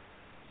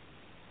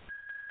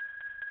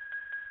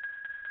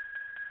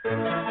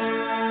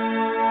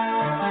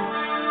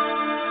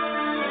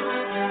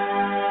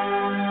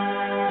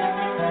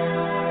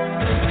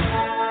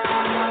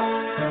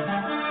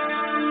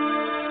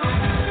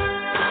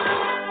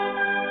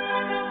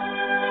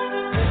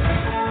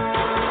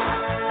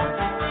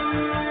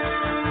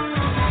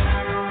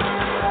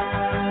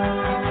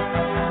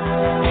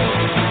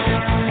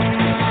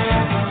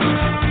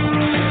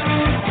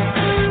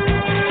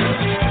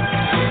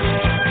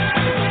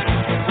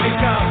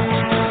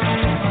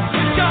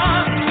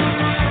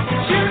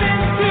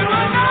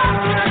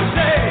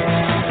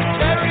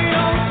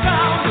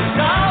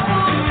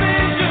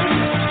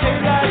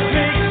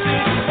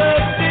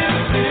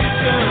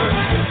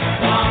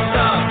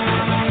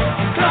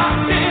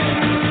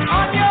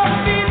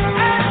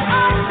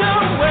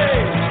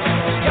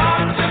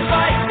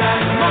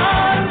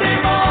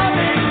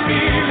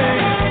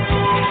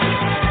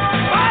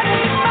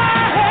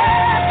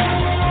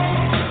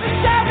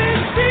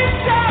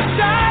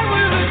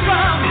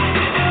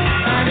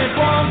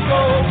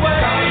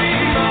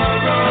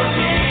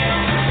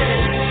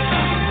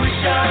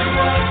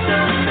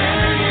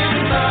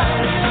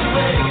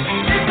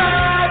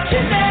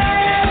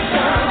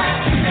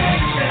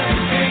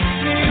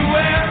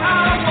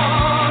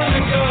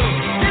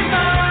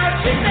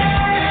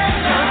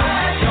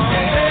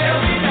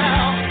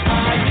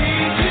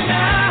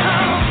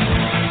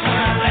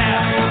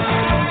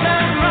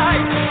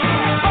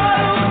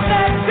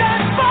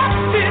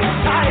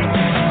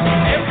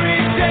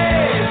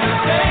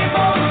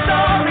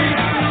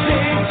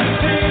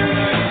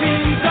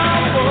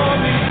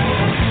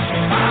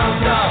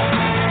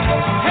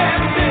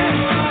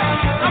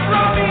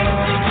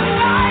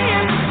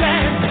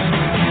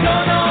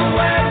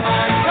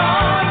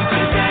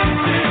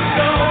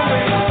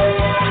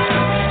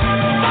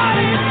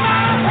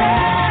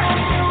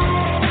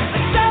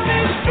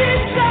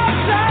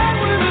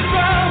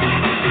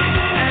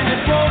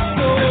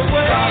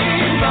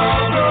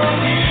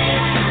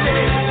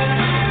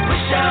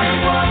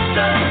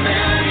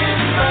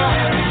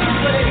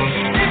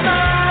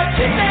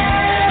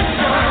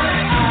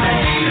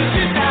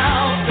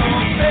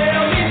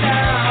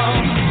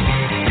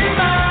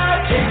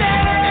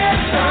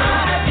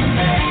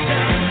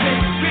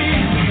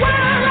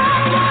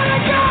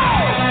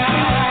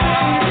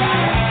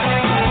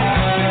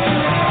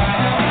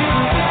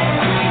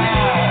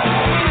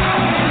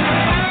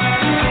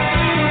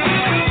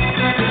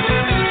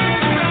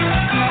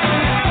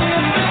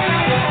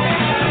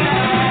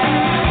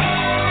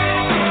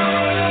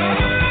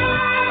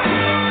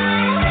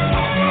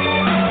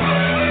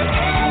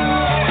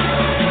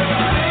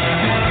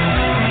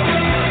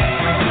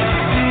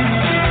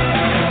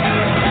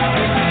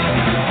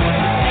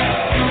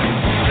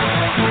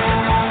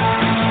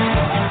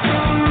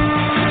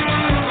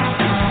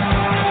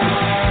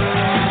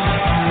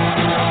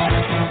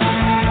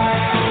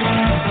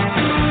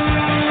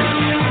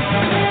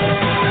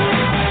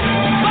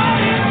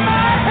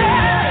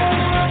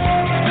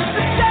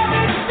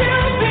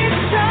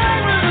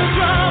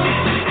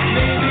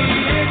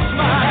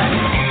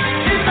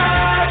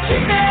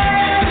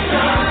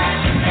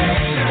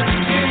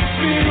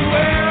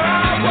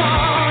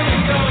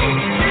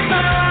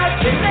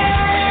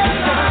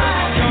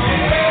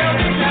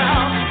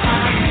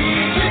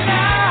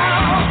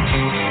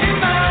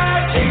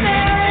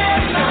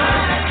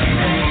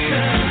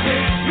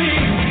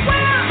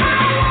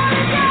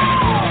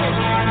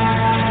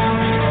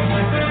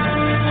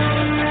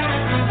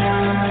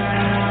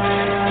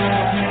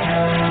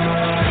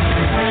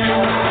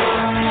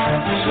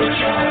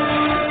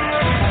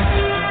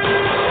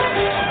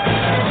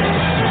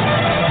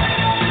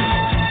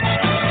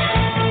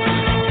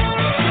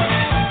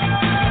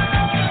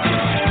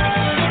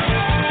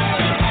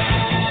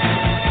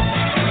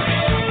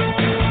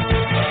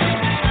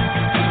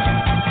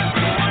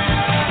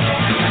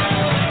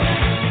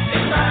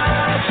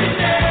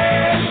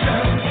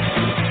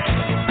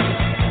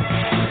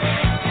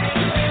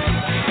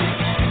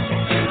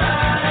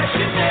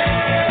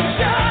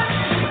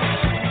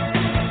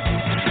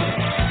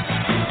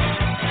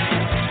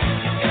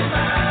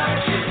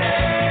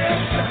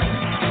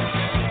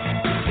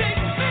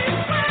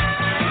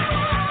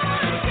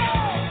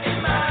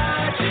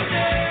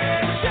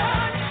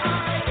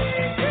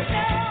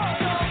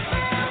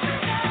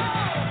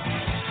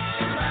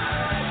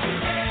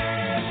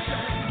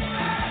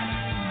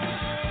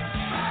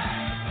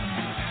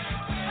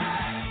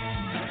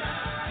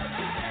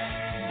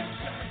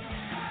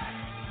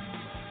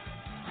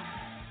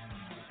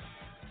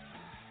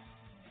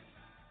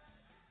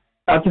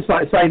 I'd just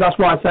like to say that's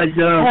why I said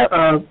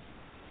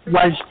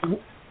Wedge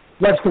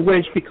to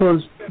Wedge,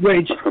 because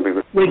Wedge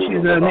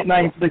is a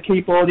nickname for the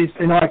keyboardist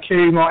in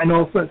IQ, Martin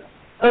Orford.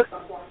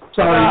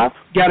 So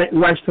get it,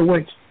 Wedge to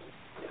Wedge.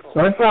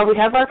 Sorry? Well, we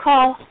have our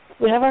call.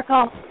 Yeah.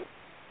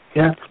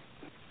 Hey,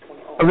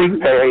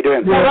 how you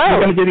doing? We're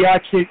going to do the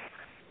IQ.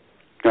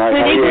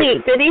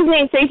 Good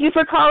evening. Thank you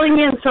for calling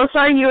in. So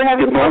sorry you were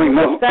having problems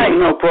with Skype.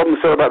 No problem.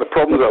 Sorry about the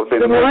problems I've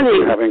been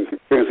having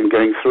experiencing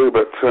getting through.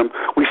 But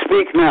we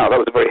speak now. That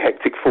was a very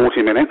hectic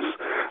 40 minutes.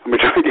 And we're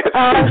trying to get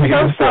I'm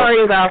so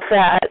sorry about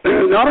that.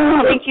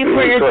 No. Thank you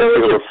for your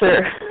diligence,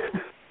 sir.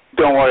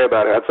 Don't worry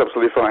about it. That's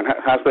absolutely fine.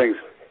 How's things?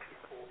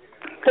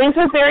 Things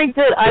are very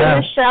good. I'm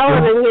Michelle,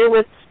 and I'm here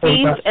with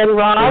Steve and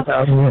Rob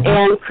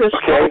and Chris.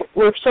 Okay.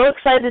 We're so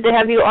excited to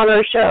have you on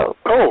our show.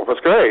 Oh,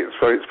 that's great. It's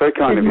very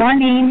kind of you. Good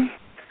morning.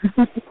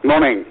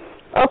 Morning.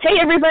 Okay,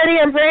 everybody,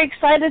 I'm very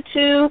excited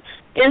to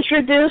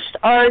introduce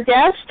our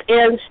guest,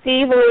 and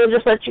Steve, and we'll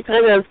just let you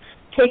kind of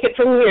take it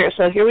from here.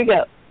 So here we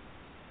go.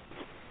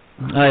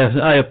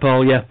 Hiya,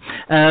 Paul.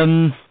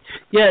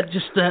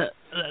 Just a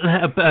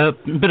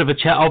bit of a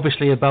chat,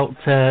 obviously, about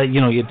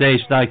your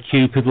days with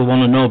IQ. People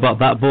want to know about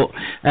that, but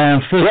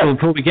first of all,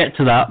 before we get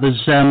to that,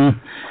 there's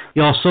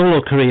your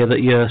solo career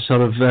that you're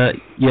sort of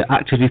you're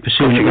actively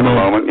pursuing at the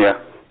moment.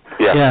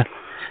 Yeah.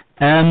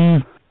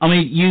 I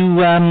mean,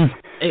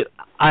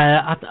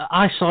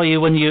 I saw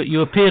you when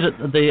you appeared at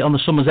on the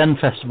Summer's End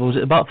Festival. Was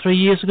it about 3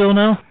 years ago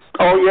now?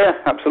 Oh yeah,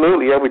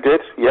 absolutely. Yeah, we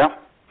did. Yeah.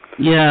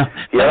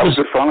 That was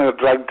good fun. I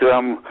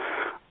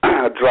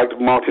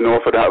dragged Martin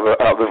Orford out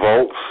of the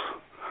vaults.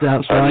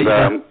 That's right.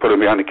 And put him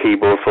behind the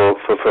keyboard for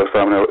the first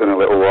time in a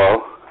little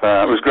while.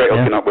 It was great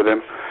hooking up with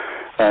him.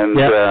 And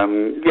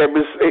it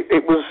was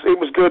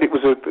good. It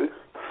was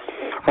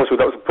obviously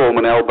that was the Paul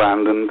Menel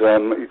band, and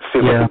it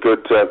seemed like a good.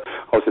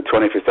 Obviously, the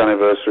 25th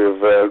anniversary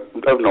of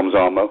Nom's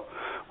Armo,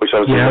 which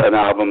was an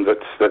album that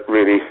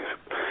really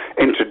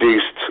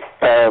introduced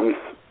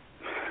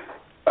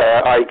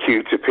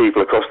IQ to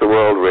people across the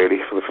world.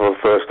 Really, for the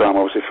first time,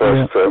 obviously,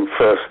 first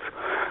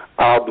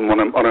album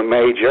on a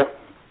major.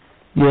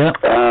 Yeah.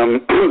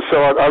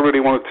 So I really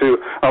wanted to.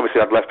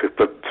 Obviously, I'd left it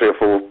 3 or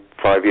 4,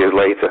 5 years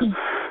later,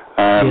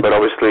 but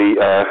obviously.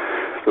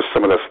 There's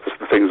some of the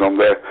things on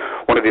there.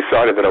 When I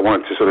decided that I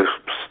wanted to sort of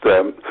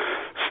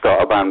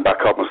start a band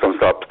back up and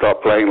start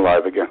playing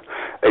live again,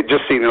 it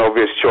just seemed an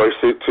obvious choice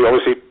to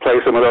obviously play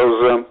some of those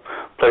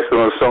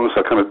songs. So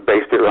I kind of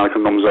based it around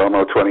Nom's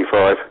Armo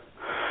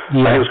 25,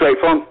 and it was great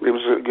fun. It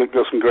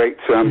got some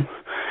great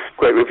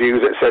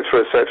reviews,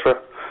 etc.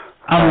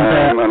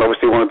 And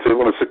obviously wanted to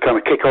kind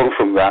of kick on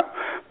from that,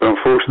 but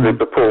unfortunately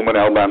the Paul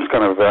Menel band's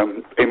kind of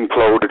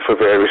imploded for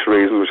various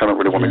reasons, which I don't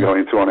really want to go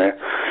into on here.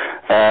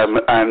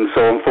 And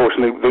so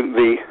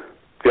unfortunately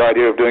the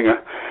idea of doing a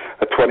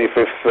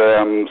 25th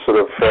sort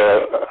of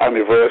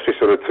anniversary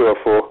sort of tour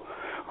for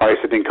Ice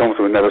Didn't Come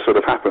Through never sort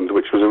of happened,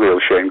 which was a real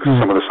shame because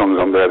some of the songs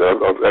on there,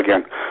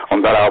 again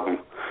on that album.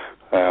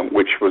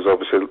 Which was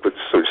obviously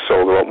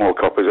sold a lot more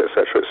copies,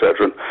 etc. It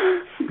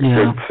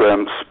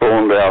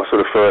spawned our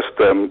sort of first,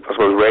 I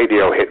suppose,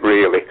 radio hit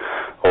really,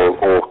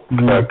 or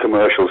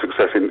commercial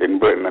success in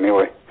Britain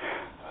anyway.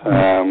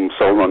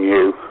 Sold on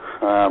You.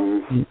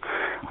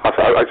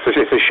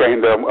 It's a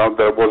shame that I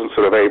wasn't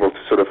sort of able to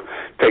sort of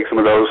take some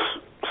of those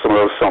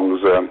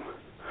songs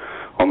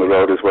on the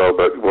road as well,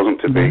 but it wasn't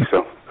to be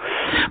so.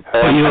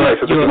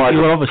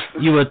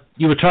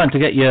 You were trying to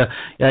get your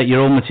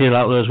own material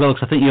out there as well,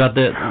 because I think you had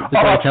the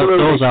Great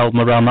Outdoors album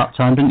around that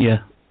time, didn't you?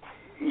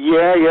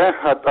 Yeah,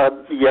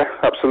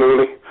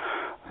 absolutely.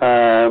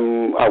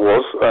 I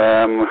was,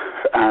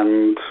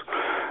 and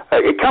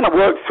it kind of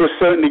worked to a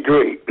certain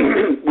degree.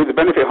 With the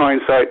benefit of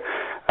hindsight,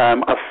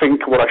 I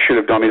think what I should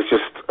have done is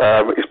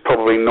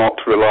probably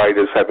not relied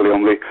as heavily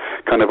on the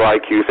kind of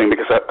IQ thing,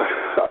 because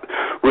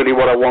really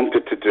what I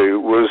wanted to do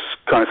was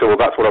kind of say, well,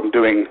 that's what I'm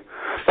doing.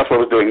 That's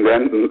what I was doing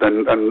then,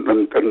 and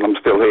I'm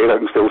still here. I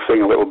can still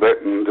sing a little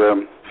bit and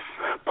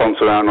ponce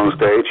around on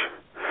stage.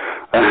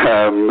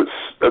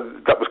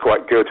 That was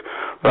quite good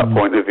from that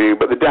point of view.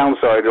 But the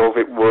downside of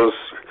it was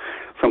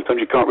sometimes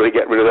you can't really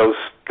get rid of those.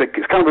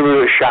 It's kind of a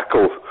real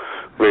shackle,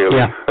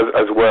 really,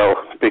 as well,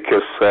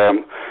 because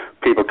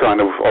people kind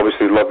of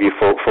obviously love you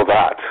for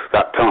that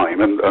time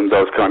and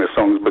those kind of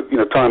songs. But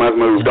time has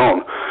moved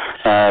on,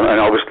 and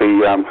obviously.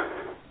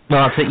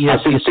 Well, I think your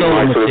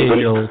solo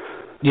material.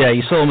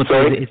 Your solo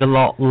material is a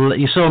lot.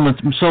 Your solo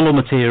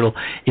material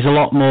is a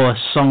lot more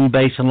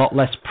song-based and a lot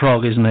less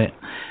prog, isn't it?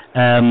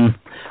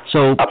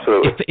 So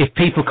if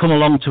people come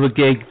along to a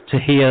gig to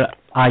hear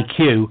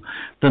IQ,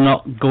 they're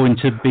not going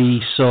to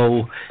be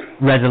so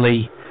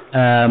readily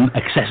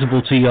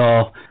accessible to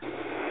your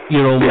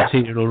own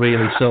material,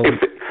 really. So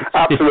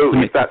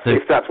absolutely,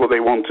 if that's what they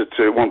want to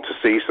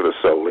see, sort of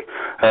solely,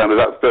 and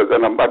I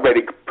made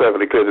it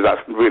perfectly clear that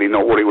that's really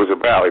not what it was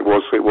about. It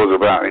was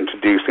about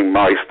introducing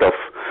my stuff.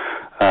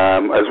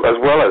 As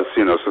well as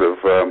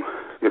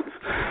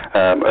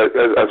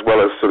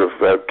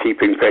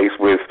keeping pace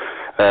with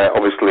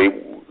obviously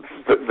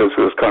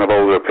those kind of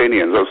older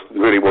opinions. That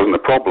really wasn't a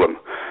problem.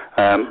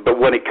 But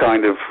when it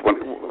kind of,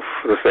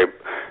 let's say,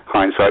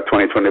 hindsight,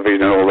 20/20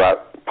 vision and all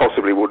that,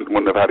 possibly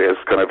wouldn't have had it as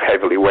kind of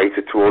heavily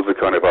weighted towards the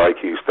kind of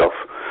IQ stuff.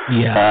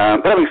 Yeah.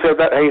 But having said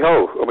that, hey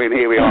ho! I mean,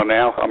 here we are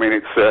now. I mean,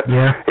 it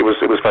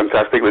was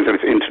fantastic.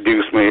 It's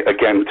introduced me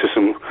again to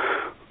some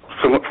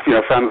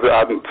fans that I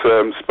hadn't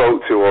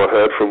spoke to or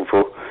heard from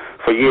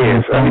for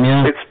years.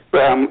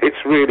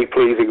 It's really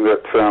pleasing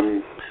that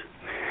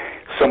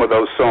some of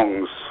those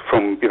songs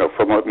from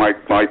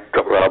my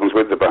couple of albums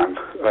with the band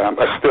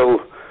are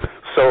still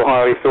so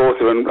highly thought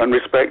of and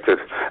respected,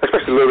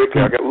 especially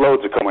lyrically. I get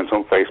loads of comments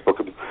on Facebook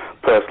and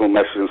personal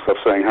messages and stuff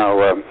saying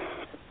how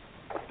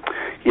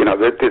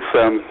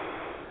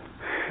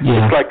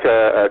it's like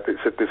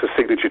it's a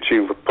signature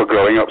tune for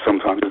growing up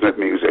sometimes, isn't it,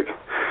 music?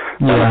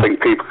 Yeah. And I think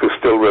people can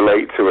still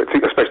relate to it,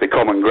 especially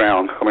Common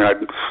Ground. I mean, I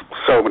had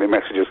so many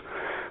messages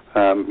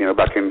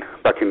back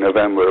in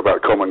November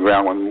about Common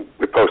Ground when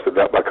we posted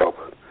that back up.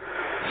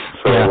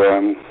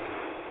 So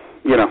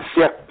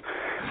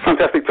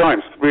fantastic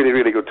times, really,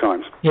 really good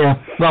times. Yeah,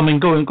 well, I mean,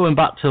 going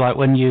back to like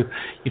when you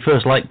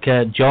first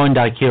joined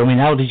IQ. I mean,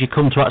 how did you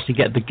come to actually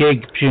get the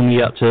gig? Presumably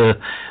you had to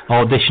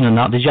audition and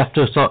that. Did you have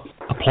to sort of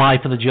apply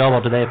for the job,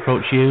 or did they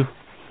approach you?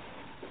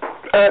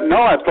 No,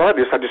 I applied.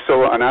 I just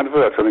saw an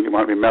advert. I think it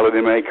might be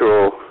Melody Maker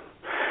or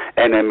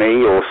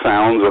NME or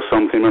Sounds or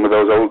something. Remember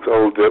those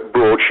old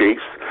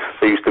broadsheets?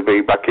 They used to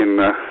be back in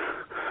the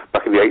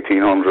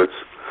 1800s.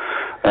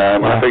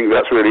 I think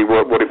that's really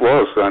what it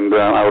was, and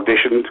I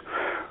auditioned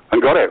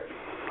and got it.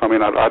 I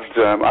mean,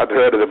 I'd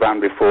heard of the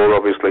band before,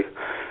 obviously.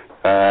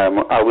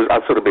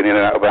 I'd sort of been in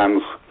and out of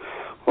bands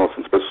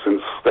since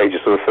the age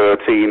of sort of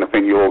 13 up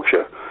in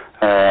Yorkshire,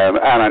 and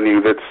I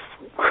knew that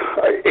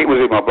it was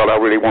in my blood. I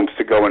really wanted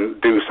to go and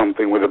do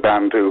something with a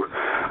band who,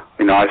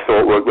 I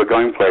thought were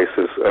going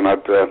places, and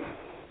I'd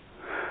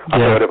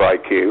heard of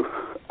IQ.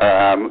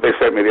 They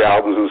sent me the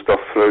albums and stuff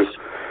through.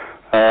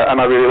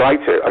 And I really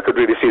liked it. I could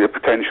really see the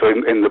potential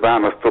in the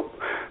band. I thought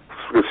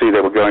could see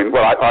they were going.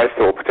 Well, I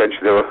thought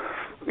potentially they were,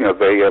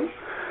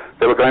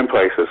 they were going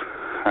places.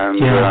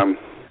 And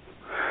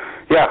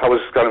I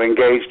was kind of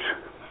engaged.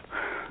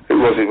 It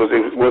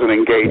was an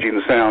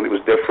engaging sound. It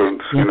was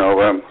different.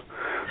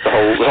 The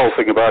whole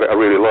thing about it I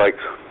really liked.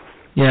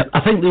 Yeah,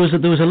 I think there was a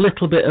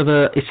little bit of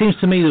a. It seems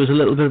to me there was a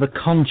little bit of a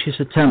conscious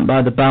attempt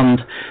by the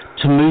band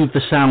to move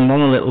the sound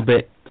on a little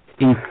bit,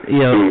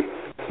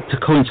 to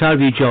coincide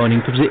with you joining,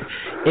 because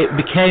it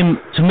became,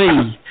 to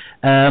me,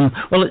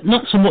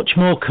 not so much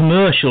more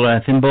commercial or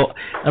anything, but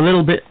a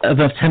little bit of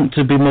an attempt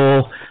to be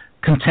more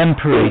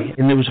contemporary,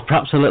 and there was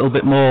perhaps a little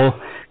bit more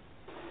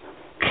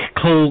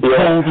cold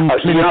and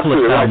clinical.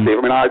 Absolutely right, Steve.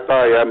 I mean, I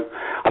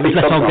think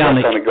sometimes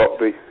I kind of got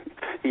the.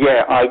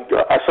 Yeah,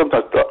 I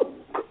sometimes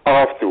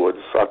afterwards.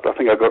 I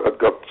think I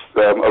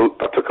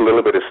took a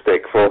little bit of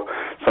stick for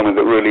something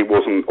that really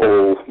wasn't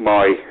all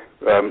my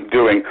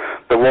doing.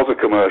 There was a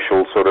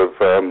commercial sort of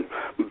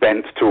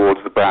bent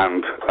towards the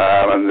band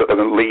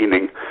and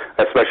leaning,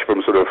 especially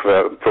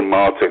from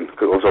Martin,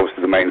 because it was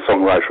obviously the main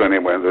songwriter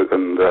anyway, and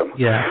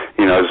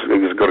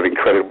he's got an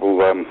incredible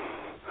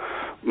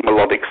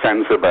melodic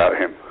sense about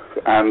him,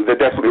 and there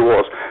definitely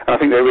was. And I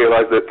think they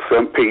realised that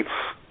Pete's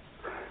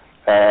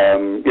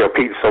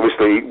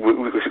obviously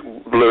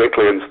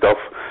lyrically and stuff,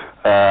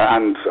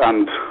 and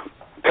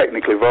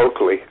technically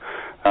vocally.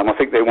 I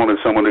think they wanted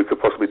someone who could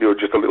possibly do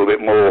just a little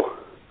bit more.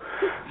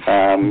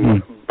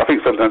 I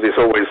think sometimes it's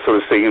always sort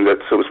of seen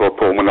that sort of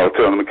Paul Menel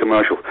tournament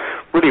commercial.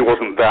 Really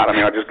wasn't that. I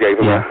mean, I just gave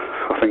him it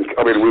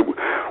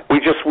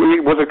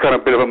was a kind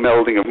of bit of a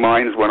melding of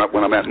minds when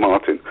I met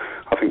Martin.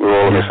 I think we were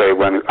all on the same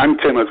wavelength. And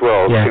Tim as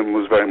well. Yeah. Tim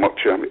was very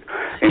much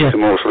into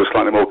more sort of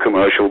slightly more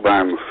commercial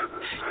bands.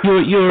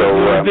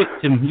 You're a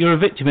victim. You're a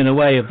victim in a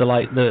way of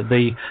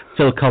the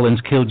Phil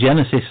Collins Kill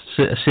Genesis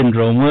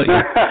syndrome, weren't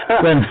you?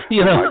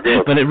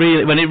 when it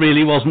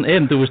really wasn't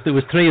him. There was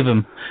three of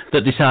them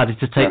that decided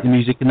to take the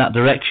music in that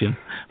direction,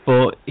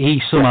 but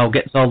he somehow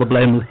gets all the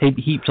blame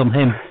heaped on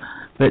him.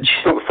 Which,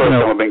 not the first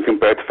time I've been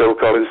compared to Phil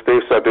Collins,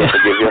 Steve, so I do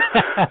forgive you.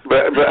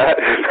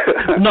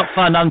 but not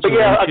financially. But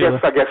yeah,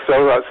 I guess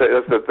so. That's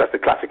the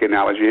classic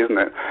analogy,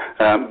 isn't it?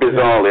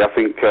 Bizarrely, I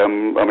think.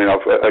 I've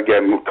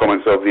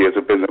comments over the years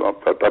have been that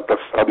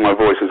my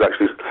voice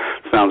actually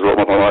sounds a lot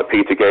more like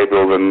Peter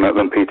Gabriel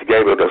than Peter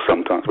Gabriel does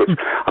sometimes, which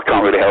I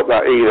can't really help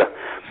that either.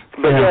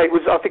 But it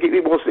was. I think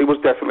it was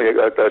definitely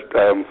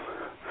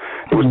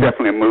it was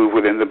definitely a move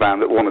within the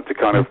band that wanted to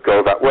kind of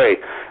go that way.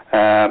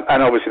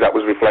 And obviously that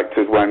was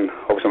reflected when,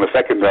 obviously on the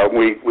second album,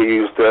 we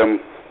used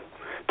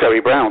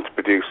Terry Brown to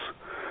produce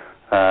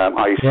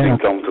I Used to Sing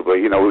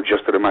Comfortably. We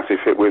just did a massive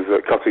hit with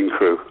Cutting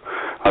Crew.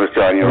 I Was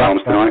Tying Your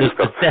Arms Tonight and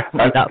stuff. There's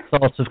definitely that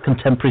sort of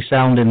contemporary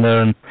sound in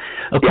there. And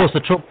of course the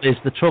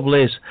trouble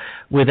is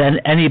with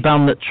any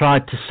band that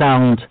tried to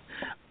sound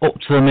up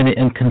to the minute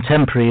and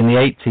contemporary in the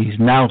 80s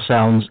now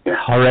sounds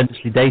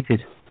horrendously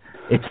dated.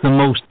 It's the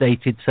most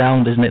dated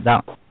sound, isn't it,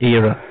 that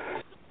era?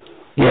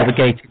 The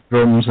gated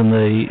drums and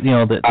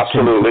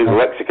absolutely, the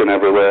lexicon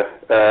everywhere.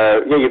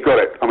 You've got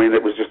it. I mean,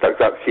 it was just like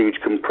that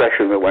huge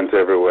compression that went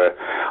everywhere.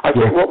 I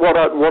think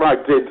what I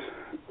did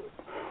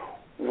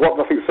what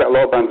I think set a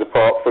lot of bands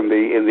apart from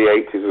in the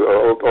 80s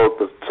or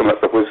some of that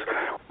stuff was,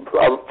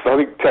 I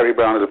think Terry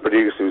Brown as a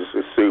producer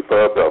is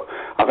superb though.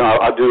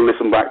 I do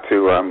listen back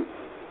to, and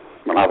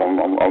I've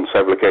on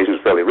several occasions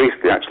fairly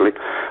recently actually,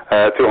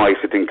 to I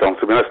Sit in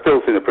Concert, and I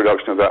still think the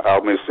production of that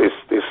album is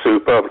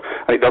superb,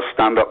 and it does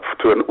stand up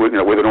to with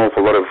an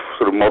awful lot of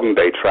sort of modern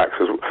day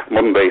tracks,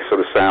 modern day sort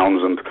of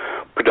sounds and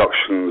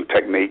production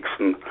techniques,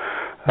 and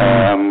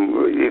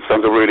it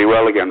sounds really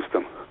well against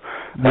them.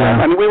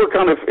 Yeah. And we were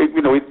kind of, it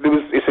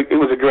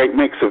was a great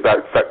mix of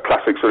that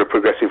classic sort of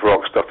progressive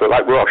rock stuff,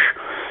 like Rush,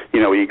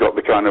 you got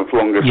the kind of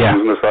longer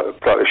songs and the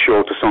slightly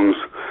shorter songs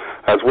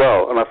as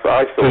well. And I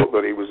thought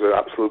that it was an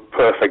absolute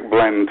perfect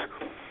blend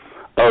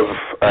of,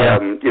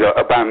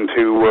 a band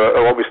who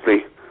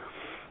obviously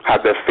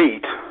had their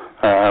feet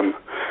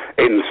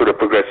in sort of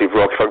progressive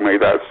rock, if I may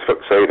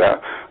say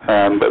that,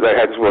 but their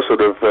heads were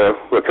sort of,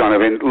 were kind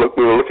of in,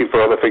 we were looking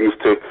for other things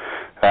to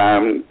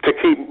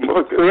keep.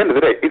 At the end of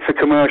the day, it's got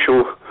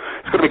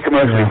to be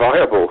commercially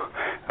viable.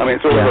 I mean,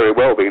 it's all very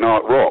well being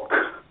art rock,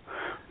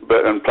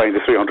 and playing to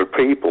 300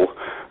 people,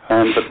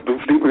 but we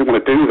didn't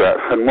want to do that.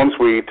 And once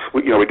we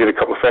did a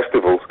couple of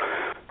festivals,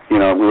 we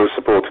were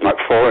supporting like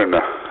Foreigner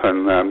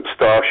and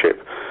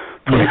Starship,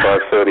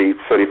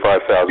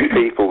 35,000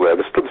 people there.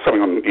 There's still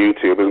something on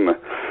YouTube, isn't there?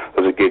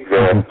 There's a gig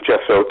there.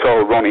 Jeff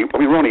told Ronnie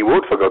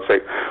Wood, for God's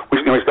sake, we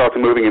started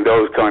moving in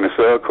those kind of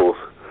circles,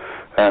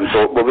 and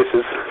thought, well,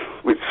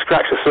 we've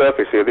scratched the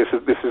surface here. This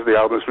is the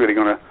album that's really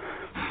going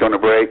to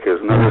break us.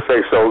 And as I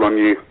say, Sold on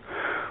You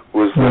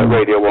was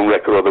Radio 1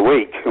 Record of the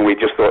Week, and we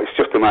just thought it's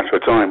just a matter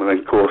of time. And then,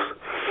 of course,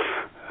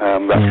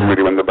 that's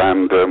really when the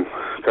band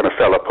kind of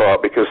fell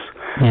apart, because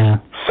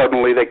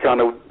suddenly they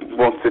kind of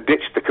wanted to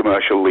ditch the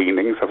commercial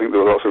leanings. I think there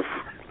were lots of,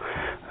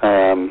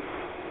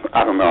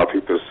 I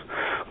think there's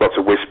lots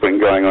of whispering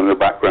going on in the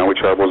background,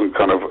 which I wasn't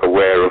kind of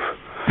aware of,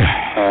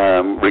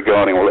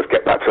 regarding, well, let's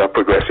get back to our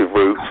progressive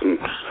roots and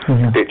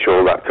ditch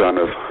all that kind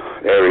of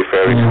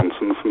airy-fairy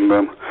nonsense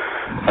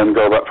and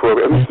go back to where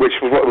which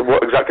was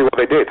exactly what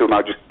they did. And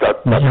I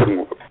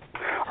couldn't.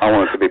 I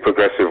wanted to be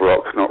progressive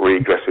rock, not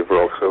regressive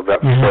rock. So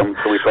that's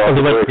so we thought.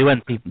 Well, they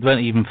went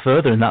even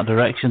further in that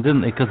direction,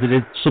 didn't they? Because they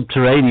did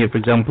Subterranea, for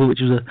example, which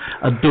was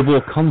a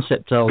double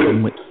concept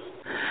album, which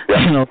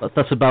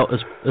that's about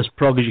as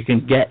prog as you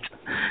can get.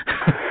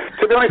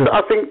 To be honest,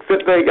 I think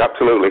that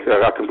absolutely,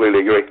 I completely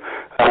agree.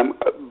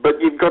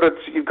 But you've got to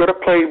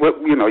play.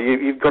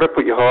 You've got to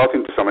put your heart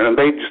into something, and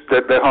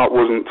their heart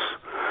wasn't,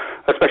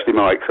 especially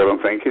Mike's. I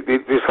don't think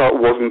his heart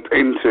wasn't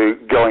into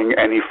going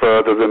any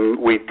further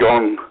than we'd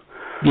gone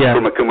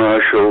from a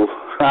commercial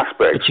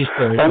aspect.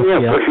 And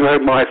you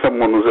admire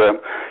someone's,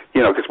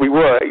 because we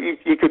were,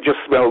 you could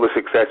just smell the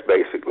success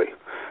basically.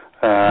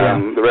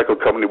 The record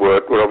company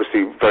were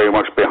obviously very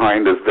much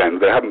behind us then.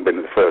 They hadn't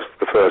been the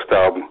first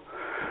album.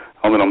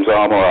 On the Noms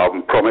Armour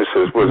album,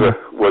 Promises was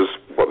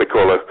what they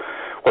call it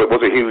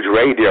was a huge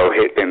radio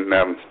hit in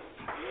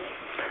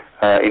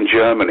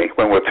Germany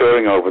when we were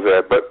touring over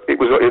there. But it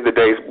was in the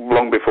days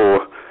long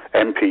before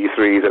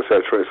MP3s,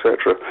 etc.,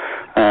 etc.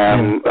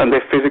 And they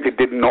physically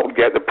did not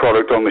get the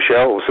product on the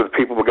shelves, so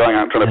people were going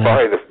out trying to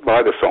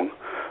buy the song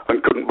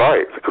and couldn't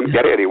buy it. They couldn't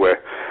get it anywhere,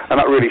 and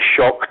that really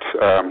shocked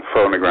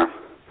Phonogram.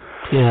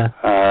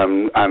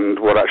 And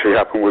what actually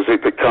happened was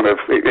it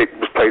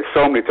was played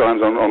so many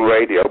times on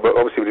radio, but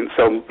obviously we didn't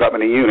sell that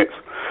many units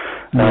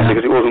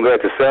because it wasn't there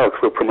to sell,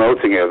 because we were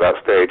promoting it at that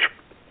stage.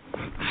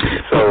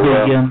 So,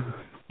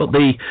 but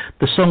the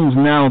songs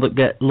now that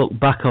get looked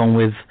back on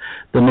with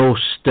the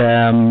most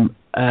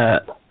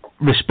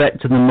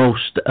respect and the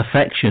most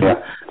affection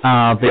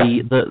are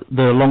the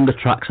longer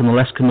tracks and the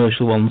less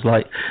commercial ones,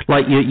 like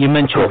you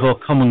mentioned before,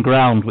 Common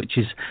Ground,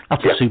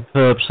 that's a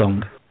superb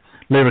song,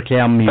 lyrically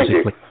and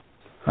musically.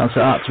 That's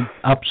an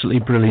absolutely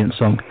brilliant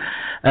song.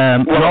 I've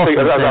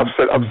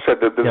said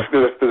that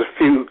there's a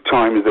few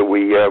times that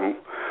we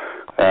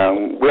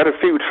had a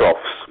few troughs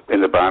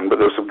in the band, but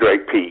there were some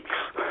great peaks,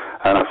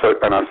 and I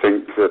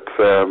think that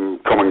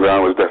Common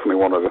Ground was definitely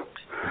one of the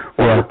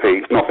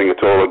peaks. Nothing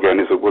at All Again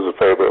was a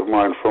favourite of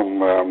mine from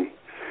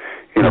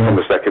from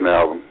the second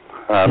album,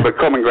 but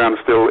Common Ground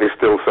is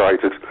still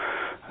cited,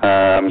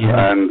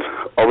 and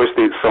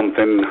obviously it's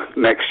something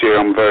next year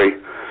I'm very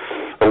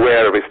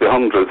aware of. It's the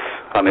 100th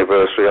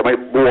anniversary. I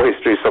mean, war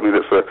history is something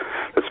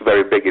that's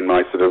very big in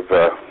my sort of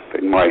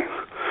in my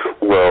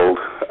world,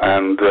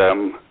 and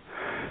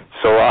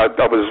so I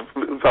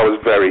was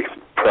very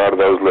proud of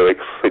those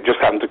lyrics. It just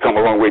happened to come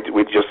along. We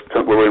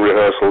were in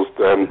rehearsals,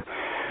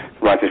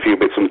 writing a few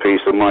bits and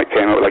pieces, and Mike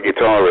came up with a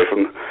guitar riff,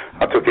 and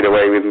I took it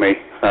away with me,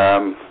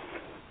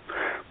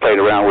 played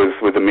around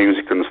with the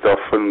music and stuff,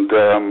 and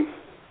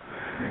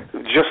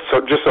just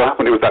so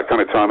happened it was that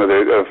kind of time of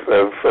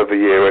the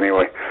year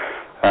anyway.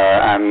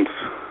 And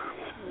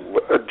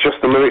just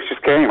the lyrics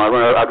just came.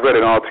 I'd read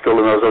an article,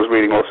 and I was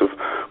reading lots of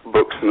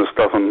books and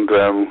stuff, and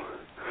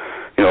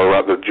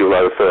about the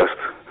July the 1st,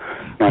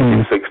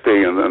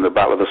 1916, and the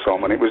Battle of the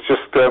Somme, and it was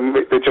just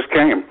it just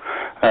came,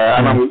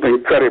 and I'm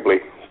incredibly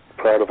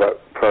proud of that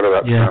proud of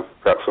that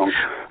that song.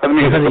 And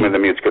the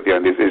music at the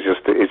end is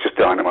just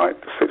dynamite.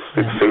 It's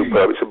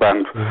superb. It's a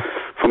band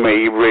for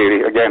me,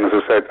 really. Again, as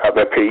I said, at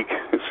their peak,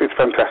 it's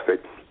fantastic.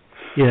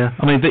 Yeah,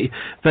 I mean,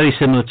 very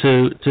similar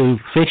to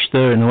Fish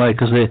there in a way,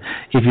 because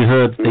if you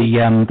heard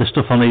the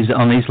stuff on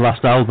his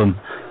last album,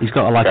 he's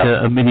got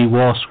a mini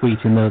war suite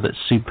in there that's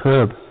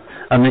superb,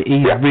 and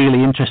he's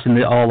really interested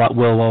in all that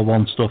World War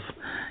I stuff.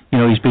 You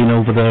know, he's been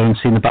over there and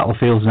seen the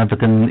battlefields and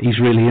everything. He's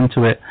really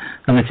into it,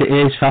 and it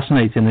is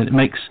fascinating. And it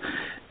makes,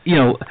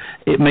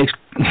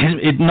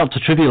 it not to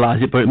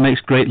trivialise it, but it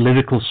makes great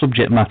lyrical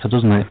subject matter,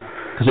 doesn't it?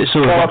 Because it's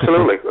so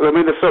absolutely. I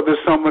mean, there's so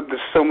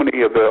many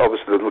of the,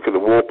 obviously, look at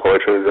the war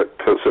poetry that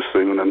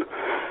Sassoon and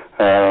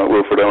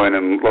Wilfred Owen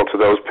and lots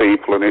of those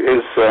people, and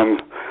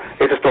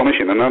it's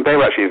astonishing. And they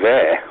were actually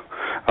there.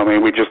 I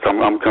mean,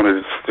 I'm kind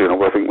of just,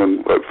 I think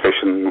when Fish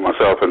and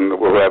myself and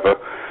whoever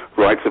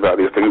writes about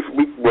these things,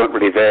 we weren't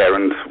really there,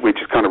 and we're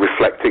just kind of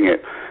reflecting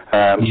it.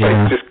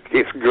 But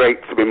it's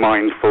great to be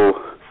mindful,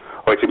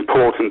 or it's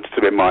important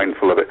to be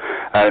mindful of it.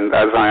 And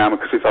as I am,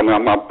 because I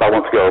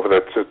want to go over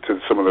there to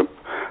some of the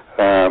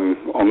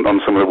on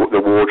some of the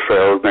war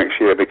trails next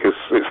year, because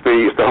it's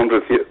the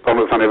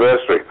 100th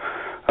anniversary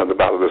of the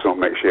Battle of the Somme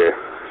next year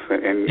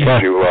in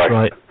July. That's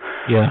right.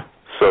 Yeah.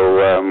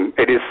 So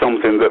it is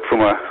something that,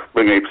 from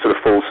bringing it sort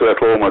of full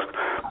circle, almost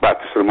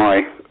back to sort of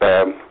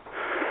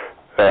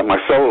my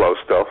solo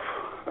stuff,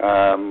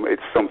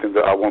 it's something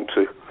that I want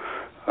to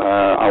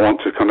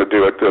kind of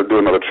do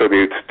another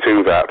tribute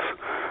to that,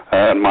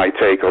 and my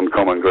take on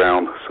Common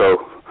Ground.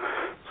 So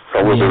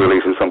I will be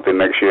releasing something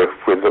next year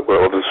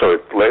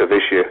later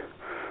this year,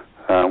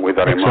 with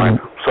that in mind.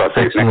 So I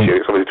say it's next year.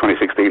 It's obviously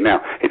 2016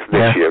 now. It's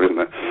this year, isn't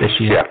it? This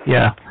year.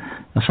 Yeah.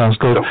 That sounds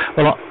good.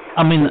 Well,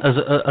 I mean, as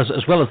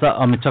well as that,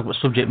 I mean, talk about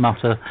subject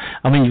matter.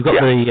 I mean, you've got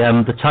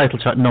the title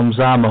track "Non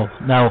Zamo."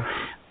 Now,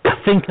 I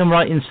think I'm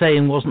right in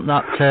saying, wasn't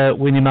that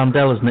Winnie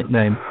Mandela's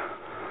nickname?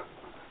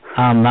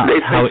 And that's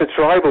it's a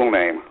tribal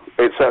name.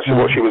 It's actually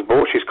what she was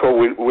born. She's called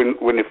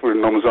Winifred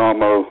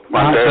Nomzamo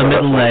Mandela. That's her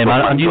middle name.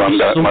 I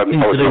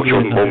was not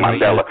sure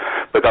Mandela,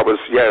 but that was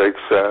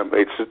it's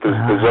the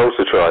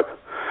Xhosa tribe.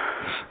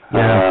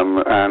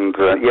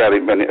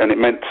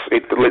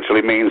 It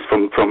literally means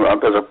from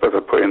as I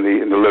put in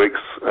the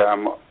lyrics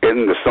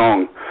in the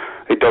song,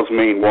 it does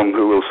mean one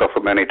who will suffer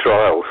many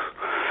trials.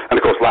 And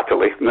of course,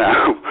 latterly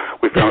now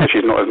we found that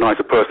she's not as nice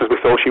a person as we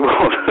thought she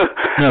was.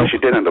 No. She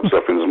did end up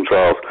suffering some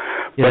trials.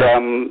 But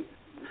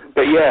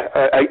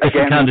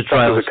again, that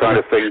was the kind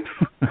of thing.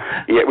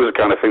 It was the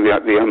kind of thing. The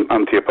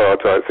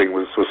anti-apartheid thing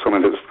was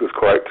something that was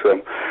quite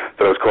that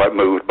I was quite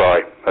moved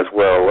by as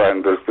well.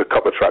 And there's a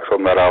couple of tracks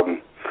on that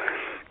album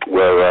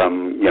were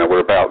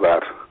about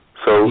that.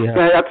 So it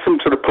had some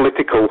sort of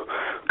political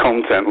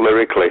content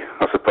lyrically,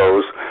 I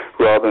suppose,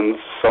 rather than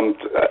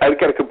I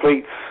get a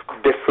complete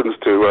difference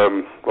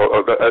to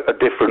a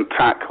different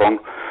tack on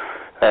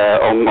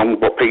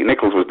what Pete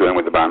Nichols was doing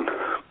with the band.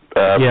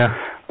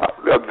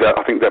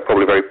 I think they're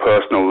probably very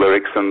personal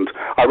lyrics, and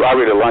I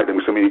really like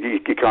them. So I mean,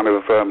 you kind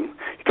of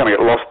get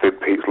lost in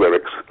Pete's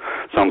lyrics.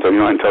 Sometimes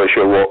you're not entirely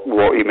sure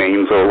what he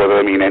means, or whether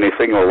they mean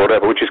anything or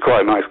whatever, which is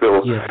quite a nice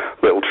little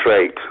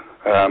trait.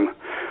 I'm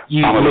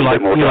a little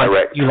bit more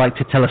direct. You like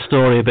to tell a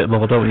story a bit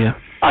more, don't you?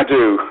 I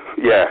do.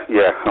 Yeah.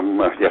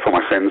 For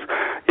my sins.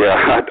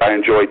 Yeah, I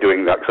enjoy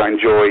doing that, because I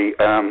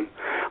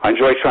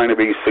enjoy trying to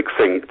be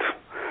succinct,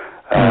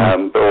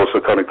 but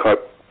also kind of quite,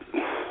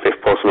 if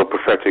possible,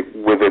 prophetic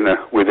within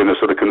a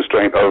sort of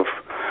constraint of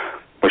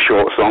a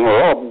short song,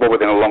 or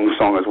within a long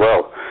song as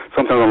well.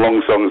 Sometimes on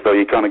long songs, though,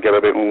 you kind of get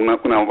a bit, I'm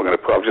not going to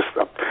put.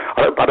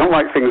 I don't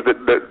like things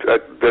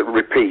that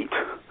repeat.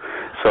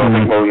 So I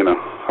think,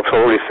 I've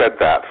already said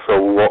that.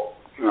 So what?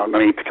 I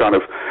need to kind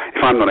of,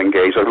 if I'm not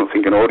engaged, I don't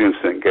think an audience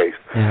is engaged.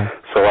 Yeah.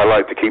 So I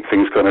like to keep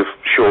things kind of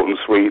short and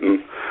sweet,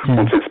 and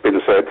once it's been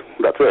said,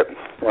 that's it.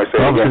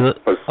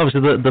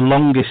 Obviously, the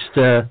longest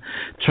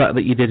track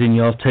that you did in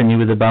your tenure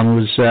with the band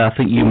was, I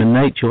think, Human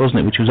Nature, wasn't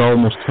it? Which was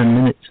almost 10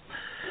 minutes.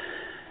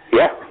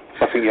 Yeah,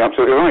 I think you're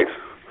absolutely right.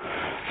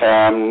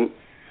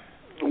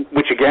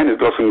 Which again has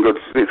got some good.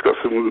 It's got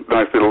some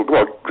nice little.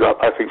 Well,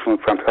 I think some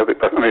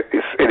fantastic. I mean,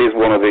 it is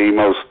one of the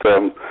most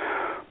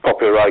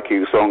popular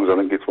IQ songs. I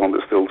think it's one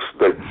that still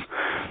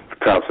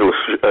crowd still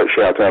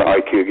shout out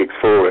IQ gigs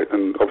for it.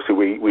 And obviously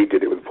we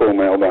did it with Paul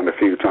Menel band a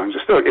few times.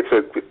 It's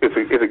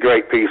a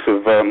great piece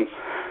of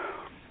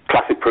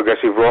classic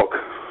progressive rock.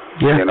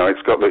 Yeah.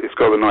 It's got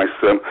the nice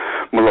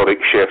melodic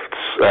shifts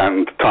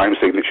and time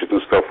signatures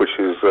and stuff, which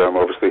is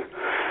obviously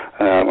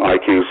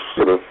IQ's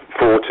sort of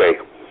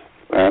forte.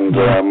 And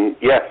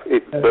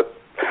but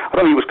I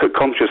don't think it was a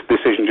conscious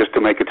decision just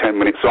to make a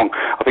 10-minute song.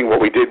 I think what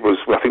we did was,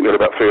 I think we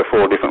had about 3 or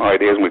 4 different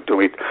ideas, and we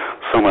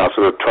somehow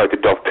sort of tried to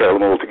dovetail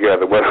them all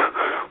together. Whether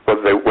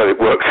it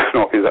works or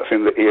not, that's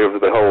in the ear of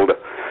the beholder.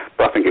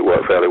 But I think it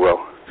worked fairly well.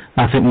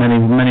 I think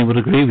many would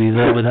agree with you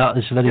there. With that,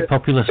 it's a very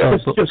popular song.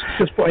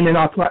 Just putting in,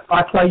 I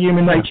play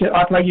Human Nature.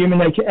 I play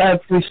Human Nature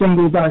every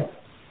single day.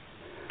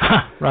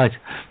 Right.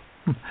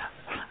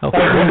 Okay.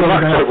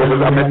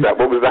 I missed that.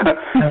 What was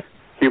that?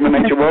 Human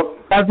Nature what?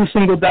 Every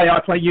single day I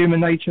play Human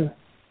Nature.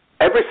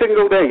 Every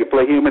single day you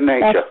play Human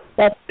Nature?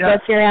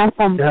 That's your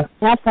anthem. Yeah.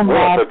 Anthem,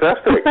 well, Rob.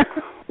 fantastic.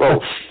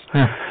 Well,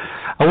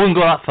 I wouldn't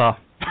go that far.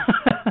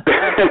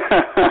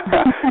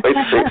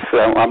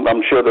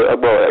 I'm sure that,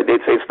 well,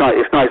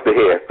 it's nice to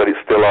hear that it's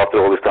still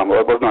after all this time. Well,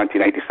 it was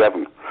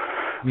 1987.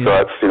 Yeah. So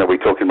that's, we're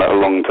talking about a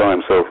long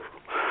time. So,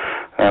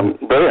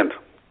 brilliant.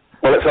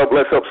 Well, let's hope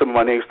some of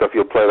my new stuff,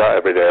 you'll play that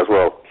every day as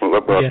well.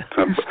 Yeah.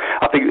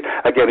 I think,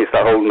 again, it's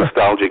that whole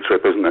nostalgic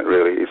trip, isn't it,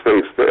 really?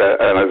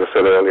 And as I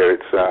said earlier,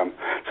 it's a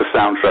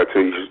soundtrack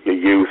to your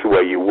youth,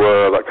 where you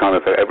were, that kind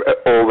of thing.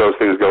 All those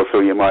things go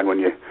through your mind when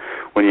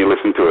you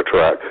listen to a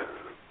track.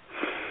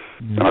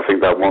 And I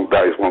think that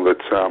is one that,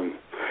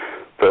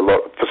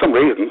 for some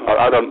reason,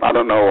 I don't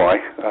know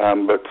why,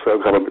 but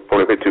I'm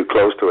probably a bit too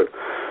close to it.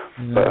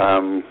 Yeah.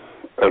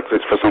 But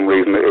it's for some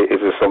reason it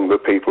is a song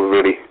that people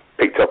really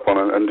picked up on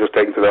and just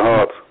taken to their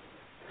hearts.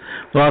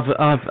 Well,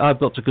 I've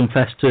got to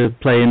confess to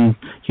playing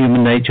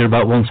Human Nature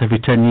about once every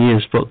 10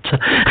 years, but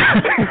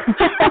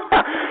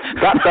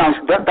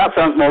that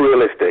sounds more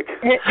realistic.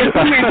 It's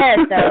in your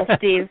head, though,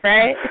 Steve,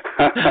 right?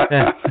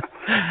 Yeah.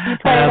 You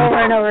play it over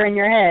and over in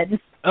your head.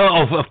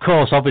 Oh, of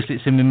course. Obviously,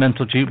 it's in my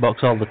mental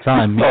jukebox all the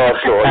time. Oh,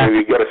 sure.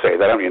 You've got to say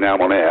that, haven't you, now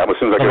I'm on air? As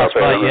soon as I get up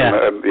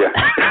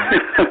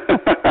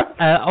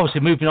there.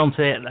 Obviously, moving on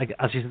to,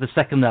 as you said, the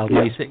second album,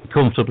 you sit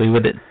comfortably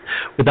with it,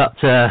 with that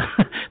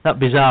that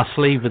bizarre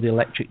sleeve with the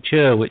electric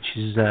chair, which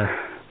is...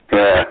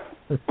 Yeah,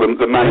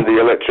 the man in the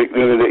electric...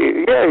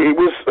 Yeah, it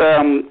was,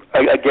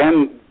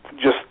 again,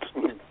 just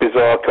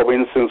bizarre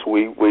coincidence.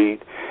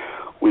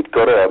 We'd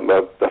got a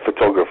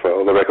photographer,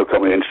 or the record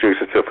company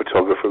introduced us to a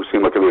photographer who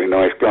seemed like a really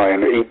nice guy,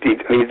 and he'd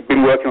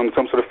been working on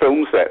some sort of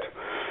film set.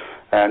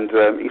 And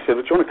he said,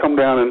 do you want to come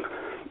down and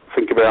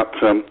think about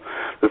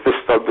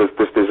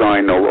this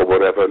design or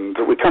whatever? And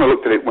we kind of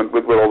looked at it with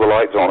all the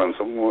lights on and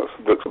said, well, this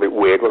looks a bit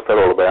weird, what's that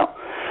all about?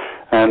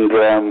 And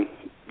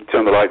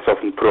turned the lights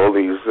off and put all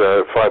these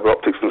fibre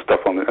optics and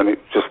stuff on it, and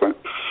it just went,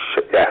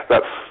 yeah,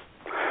 that's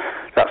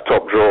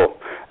top draw.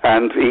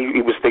 And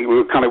he was thinking,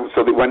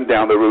 so they went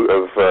down the route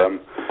of,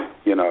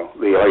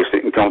 the I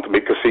Sitting Comfortably,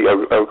 because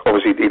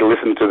obviously he'd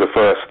listened to the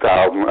first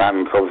album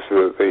and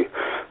obviously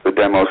the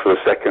demos for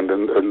the second,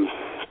 and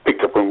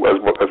picked up on,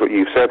 as what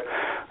you've said.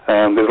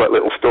 There's like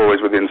little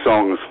stories within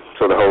songs.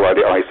 So the whole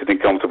idea, I Sitting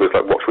Comfortably, is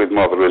like Watch With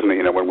Mother, isn't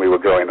it? When we were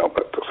growing up,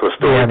 sort of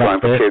story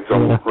time for kids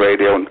on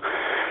radio,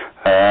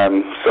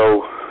 and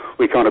so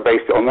we kind of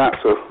based it on that.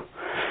 So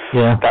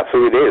that's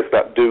who it is.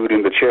 That dude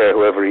in the chair,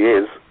 whoever he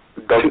is.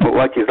 Doesn't look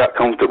like he's that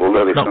comfortable,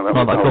 does he? Not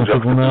that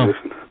comfortable, no.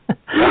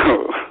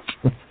 No.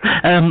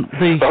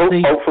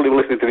 Hopefully,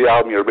 listening to the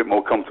album, you're a bit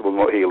more comfortable than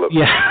what he looks.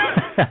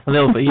 Yeah, a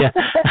little bit. Yeah.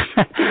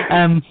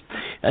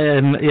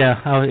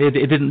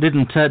 It didn't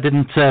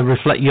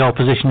reflect your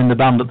position in the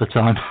band at the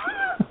time.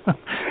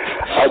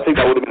 I think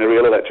that would have been a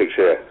real electric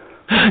chair.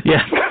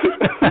 Yeah.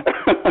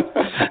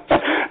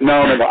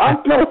 No. I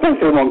think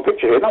the wrong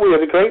picture here. No, we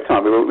had a great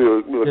time. We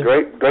were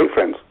great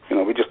friends.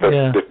 We just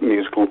had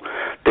musical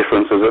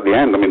differences at the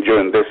end. I mean,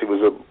 during this, it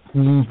was the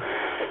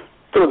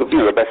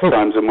best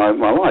times of my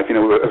life. As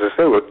I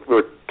say, we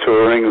were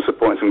touring and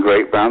supporting some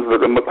great bands. But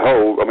the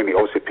whole, it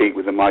obviously peaked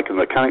with the Mike and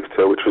the Mechanics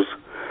tour, which was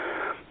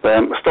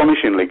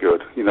astonishingly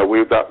good.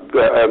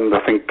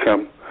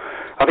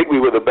 I think we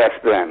were the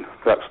best then.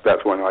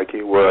 That's when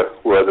were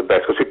the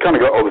best, because we kind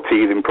of got all the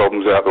teething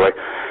problems out of the way.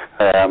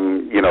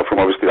 From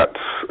obviously that.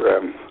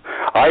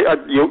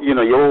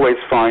 You always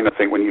find, I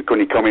think, when you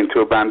come into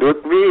a band,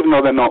 even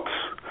though they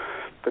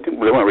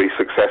weren't really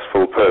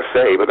successful per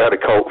se, but they had a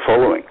cult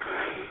following.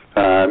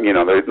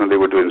 They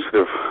were doing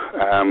sort of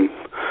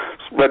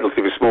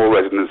relatively small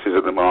residencies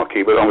at the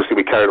Marquee, but obviously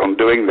we carried on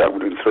doing that. We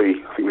did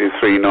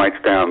 3 nights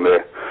down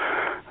there.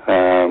 I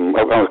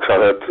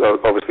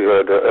obviously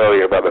heard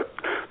earlier about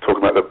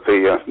talking about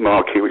the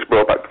Marquee, which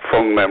brought back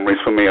fond memories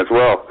for me as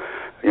well.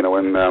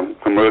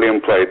 When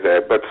William played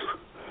there, but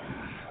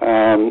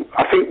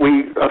I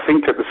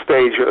think at the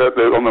stage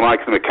on the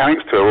Mike and the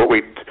Mechanics tour,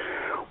 we'd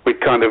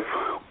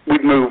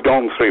moved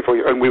on 3 or 4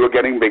 years, and we were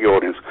getting big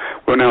audience.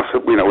 We're now,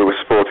 we were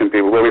supporting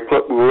people where we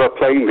were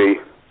playing the,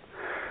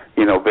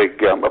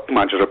 big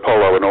Manchester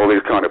Apollo and all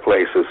these kind of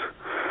places.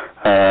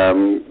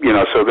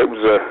 So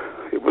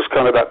it was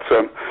kind of that,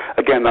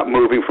 again, that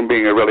moving from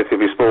being a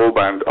relatively small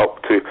band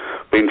up to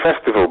being a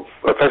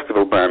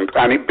festival band,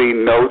 and it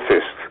being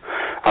noticed.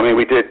 I mean,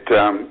 we did,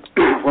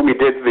 when we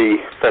did the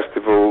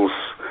festivals,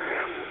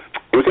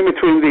 it was in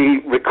between the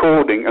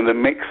recording and the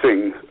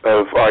mixing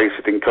of I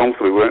Sitting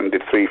Comfortably. We went and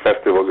did 3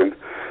 festivals in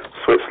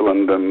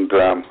Switzerland and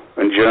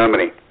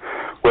Germany,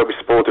 where we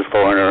supported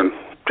Foreigner and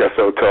Jeff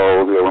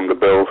O'Toole, on the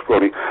bills,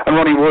 Ronnie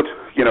Wood.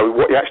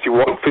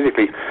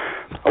 Physically,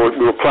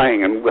 we were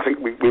playing, and I think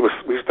we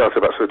started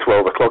about sort of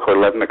 12 o'clock or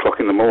 11 o'clock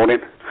in the morning,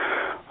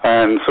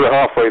 and sort of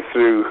halfway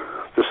through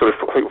the sort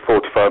of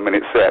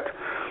 45-minute set,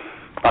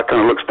 I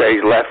kind of looked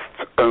stage left,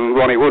 and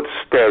Ronnie Wood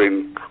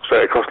staring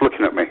straight across,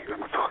 looking at me. I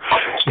thought,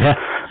 shit,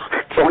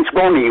 it's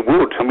Ronnie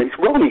Wood. I mean, it's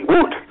Ronnie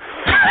Wood.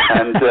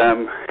 And,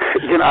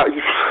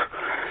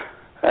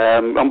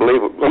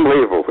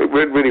 Unbelievable. It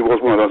really was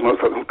one of those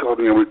moments. Oh God,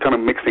 we're kind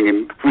of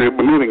we're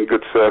moving in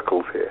good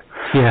circles here.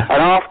 Yeah.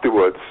 And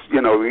afterwards, we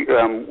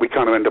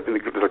kind of end up in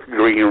like a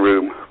green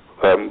room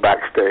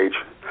backstage.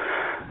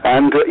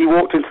 And he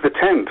walked into the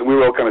tent, and we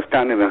were all kind of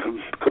standing there.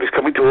 God, he's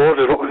coming towards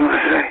us. What was going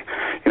to say?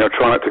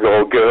 Try not to go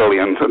all girly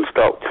and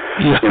start,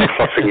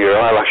 fluttering your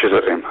eyelashes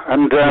at him.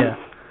 And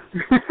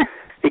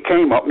he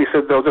came up and he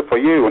said, "Those are for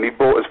you." And he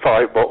bought us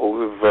 5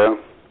 bottles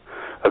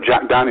of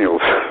Jack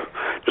Daniels,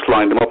 just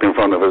lined them up in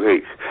front of us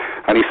each.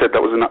 And he said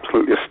that was an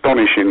absolutely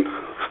astonishing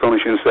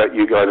set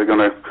you guys are going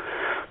to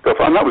go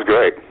for. And that was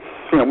great.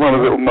 One of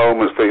the little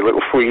moments, the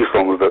little free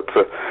songs that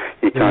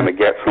you kind of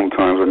get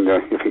sometimes, and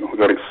you think, oh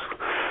God,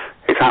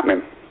 it's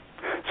happening.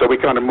 So we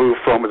kind of moved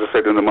from, as I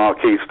said, doing the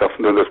marquee stuff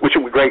and doing this, which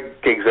were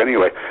great gigs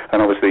anyway.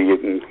 And obviously, you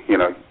can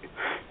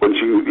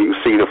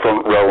see the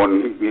front row,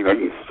 and you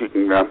can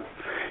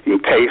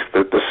taste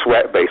the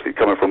sweat basically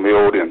coming from the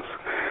audience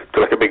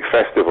to like a big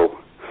festival.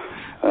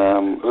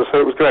 As I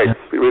said, it was great.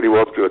 It really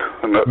was good.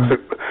 And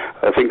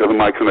I think on the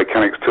Michael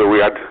Mechanics tour, we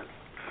had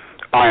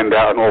ironed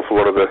out an awful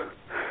lot of the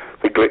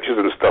glitches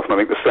and stuff, and I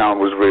think the sound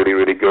was really,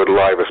 really good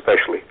live,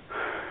 especially.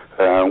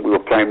 We were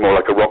playing more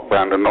like a rock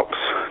band and not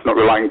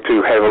relying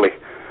too heavily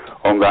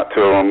on that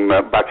tour, on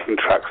backing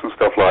tracks and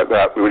stuff like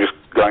that. We were just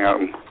going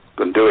out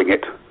and doing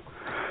it.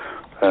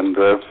 And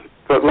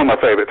but one of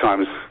my favourite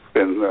times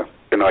in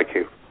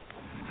IQ.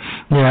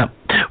 Yeah.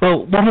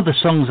 Well, one of the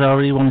songs I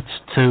really wanted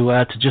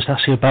to just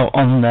ask you about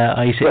on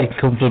I Sit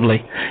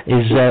Comfortably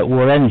is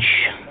Orange,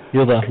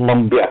 the other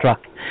long track.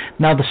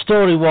 Now, the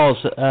story was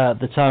at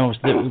the time was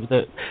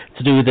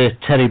to do with the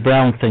Terry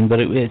Brown thing, but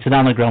it's an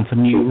anagram for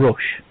New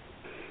Rush.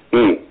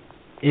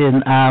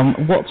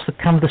 What's the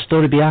kind of the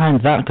story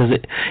behind that? Because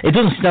it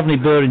doesn't seem to have any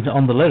bearing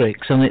on the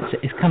lyrics, and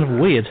it's kind of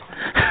weird.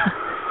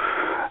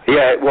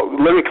 Yeah, well,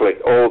 lyrically,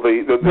 or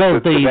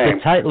the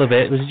title of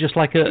it was just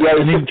like an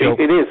in-joke.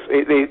 It is.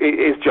 It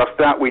is just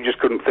that. We just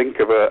couldn't think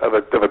of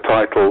a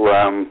title.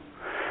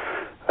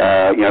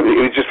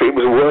 It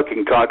was a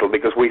working title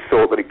because we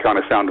thought that it kind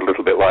of sounded a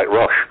little bit like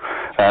Rush.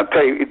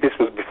 This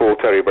was before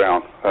Terry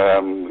Brown.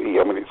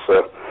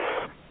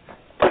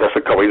 That's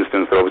a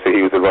coincidence that obviously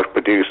he was the Rush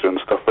producer and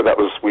stuff. But that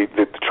was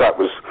the track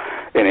was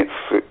in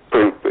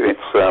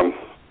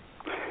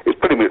it's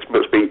pretty much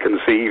being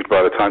conceived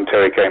by the time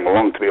Terry came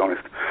along, to be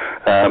honest.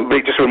 But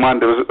it just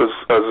reminded us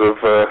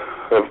of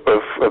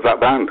that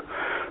band.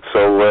 So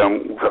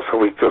that's how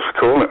we just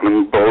call it.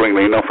 And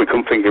boringly enough, we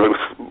couldn't think of it.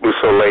 We were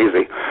so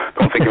lazy,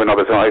 couldn't think of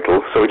another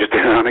title, so we just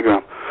did an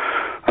anagram.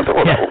 I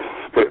thought,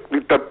 but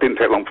that didn't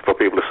take long for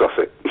people to suss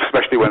it,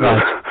 especially when they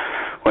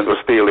were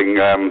stealing,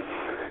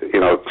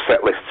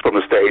 set lists from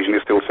the stage, and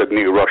it still said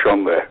New Rush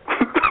on there.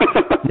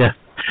 Yeah.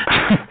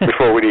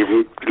 Before we'd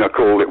even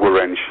called it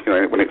Orange,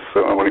 when it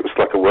was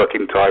like a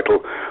working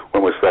title,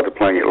 when we started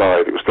playing it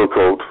live, it was still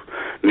called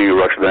New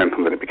Rush then,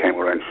 and then it became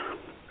Orange.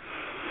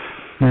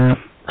 Yeah.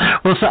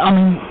 Well, so I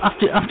mean,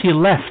 after you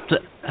left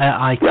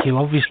IQ,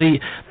 obviously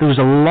there was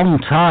a long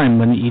time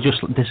when you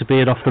just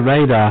disappeared off the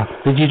radar.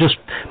 Did you just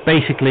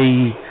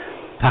basically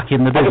pack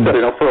in the business? I just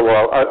had enough for a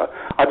while.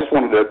 I just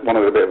wanted a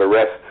bit of a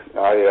rest.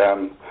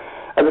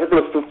 And there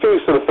were a few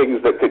sort of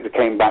things that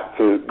came back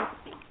to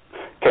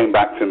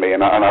me,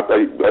 and it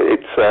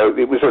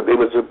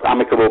was an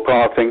amicable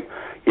parting.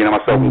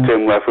 Myself and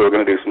Tim left. We were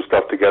going to do some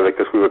stuff together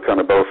because we were kind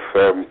of both.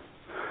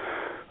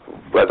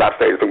 At that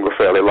stage, I think we were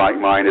fairly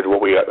like-minded.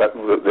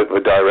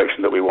 The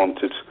direction that we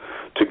wanted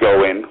to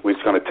go in, we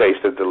kind of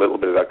tasted a little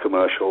bit of that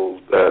commercial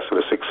sort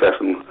of success,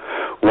 and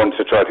wanted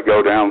to try to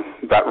go down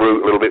that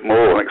route a little bit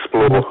more and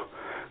explore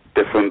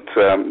different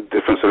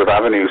sort of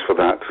avenues for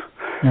that.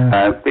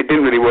 It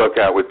didn't really work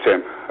out with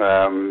Tim.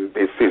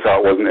 His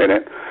heart wasn't in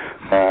it.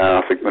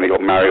 I think when he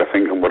got married,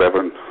 and whatever,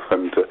 and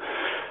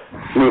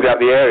moved out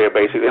the area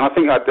basically. And I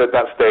think at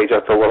that stage I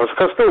thought, well, I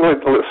was still, I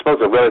suppose,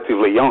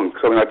 relatively young.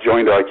 Because I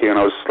joined IQ and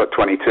I was like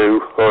 22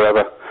 or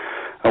whatever,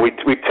 and we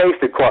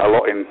tasted quite a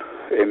lot in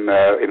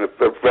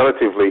a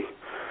relatively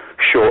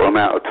short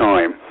amount of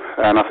time.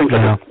 And I think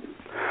I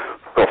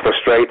got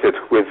frustrated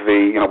with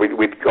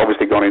we'd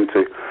obviously gone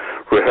into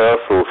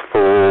rehearsals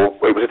for,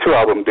 it was a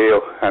 2-album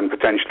deal, and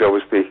potentially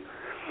obviously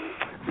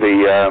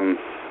the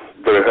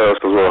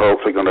rehearsals were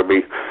hopefully going to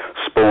be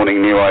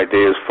spawning new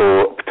ideas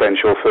for a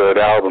potential 3rd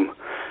album.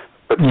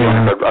 But to be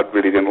honest, I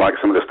really didn't like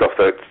some of the stuff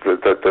that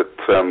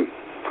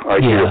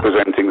IQ were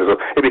presenting.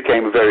 It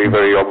became very,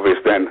 very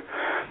obvious then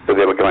that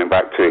they were going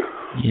back to,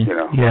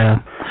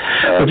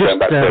 going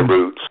back to their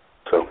roots.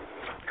 So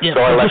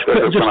I left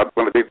it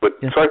when I did. But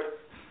sorry.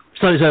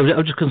 Sorry, I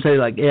was just going to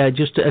say,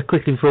 just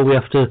quickly before we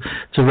have to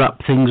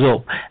wrap things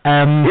up.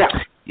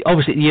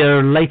 Obviously,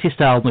 your latest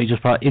album, you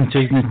just brought Into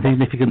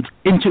Insignificance,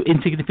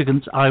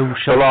 I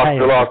Shall Pay.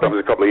 The last time was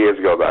a couple of years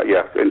ago,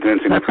 Into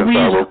Insignificance,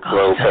 I Will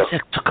Pass.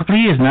 It's a couple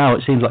of years now,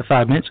 it seems like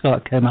 5 minutes ago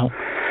that came out.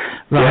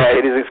 Right. Yeah,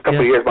 it is. It's a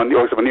couple of years. My new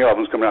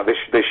album's coming out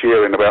this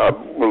year in about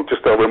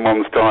just over a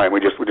month's time.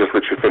 We're just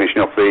literally finishing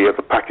off the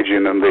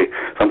packaging, and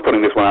I'm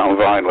putting this one out on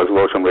vinyl as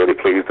well, which I'm really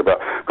pleased about.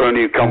 Got a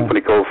new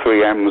company called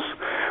 3M's,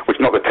 which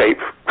is not the tape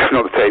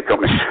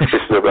company. This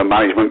is a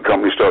management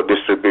company, started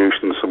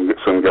distribution.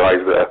 Some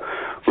guys there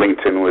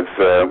linked in with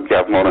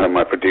Gav Monaghan,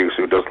 my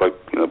producer, who does like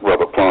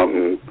Robert Plant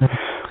and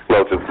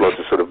loads of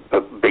sort of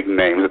big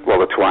names,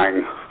 Robert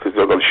Twang, because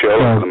they've got a show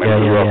for them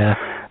as well.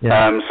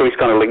 Yeah. So he's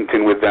kind of linked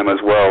in with them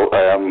as well,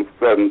 and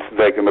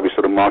they're going to be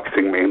sort of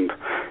marketing me and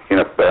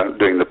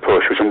doing the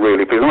push, which I'm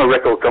really pleased. I'm a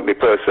record company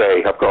per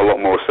se. I've got a lot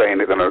more say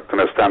in it than a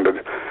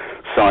standard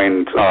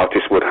signed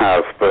artist would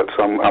have, but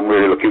I'm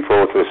really looking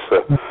forward to this.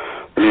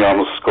 The new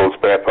album is called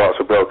Spare Parts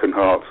of Broken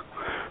Hearts.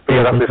 But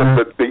yeah,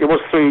 it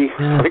was 3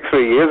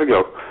 years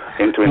ago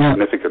into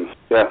Insignificance.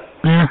 Yeah.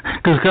 Yeah,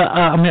 because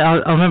I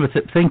remember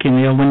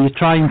thinking, when you're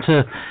trying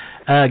to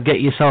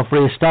get yourself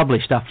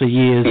re-established after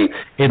years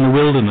in the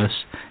wilderness,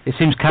 it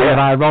seems kind of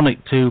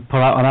ironic to put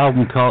out an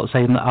album called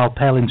saying that I'll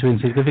pale into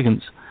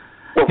insignificance.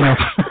 Well,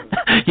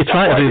 you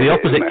try to do the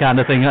opposite kind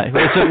of thing. It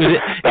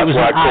was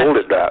why I called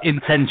it that.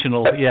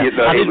 Intentional. Yeah,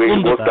 I did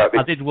wonder that.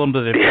 I did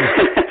wonder if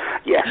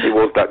yeah, it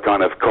was that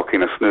kind of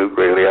cockiness snoot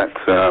really at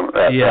them.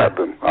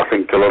 I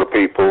think a lot of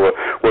people were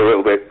a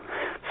little bit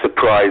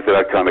surprised that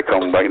I'd kind of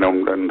come back, and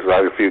I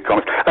had a few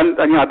comments. And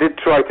I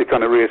did try to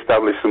kind of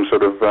re-establish some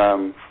sort of.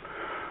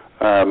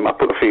 I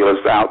put the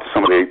feelers out to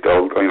some of the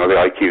old, the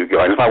IQ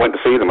guys. I went to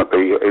see them at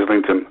the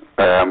Islington,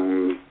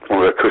 one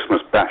of their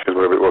Christmas bashes,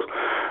 whatever it was.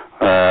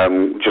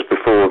 Just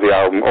before the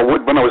album, or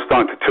when I was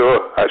starting to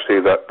tour, actually,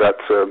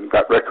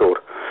 that record,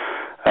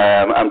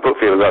 and put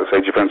feelers out to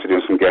say, do you fancy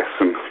doing some guests?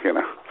 And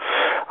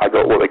I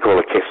got what they call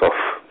a kiss off.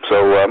 So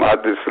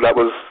that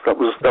was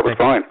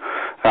fine.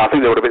 I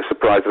think they were a bit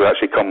surprised that I'd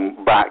actually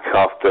come back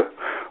after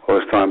all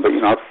this time. But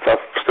I've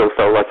still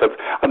felt like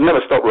I've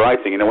never stopped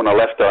writing. When I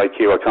left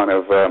IQ, I kind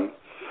of,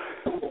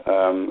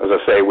 as I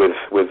say, with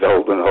the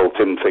whole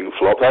Tim thing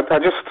flopped. I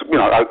just,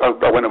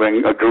 I went away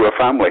and I grew a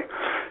family.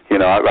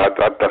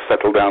 I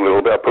settled down a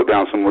little bit. I put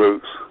down some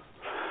roots.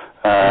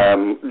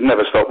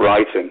 Never stopped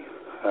writing.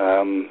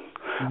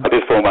 I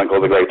did form a band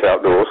called The Great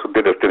Outdoors. I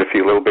did a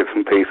few little bits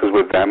and pieces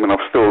with them, and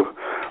I'm still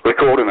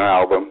recording an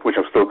album, which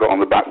I've still got on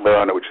the back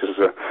burner, which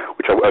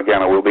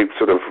I will be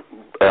sort of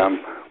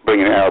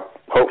bringing it out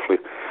hopefully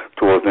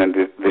towards the end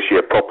of this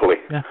year properly,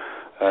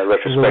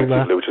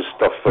 retrospectively, which is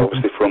stuff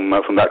obviously from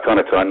that kind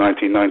of time,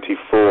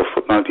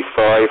 1994,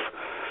 95.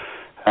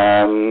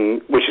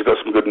 Which has got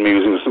some good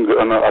music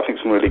and I think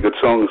some really good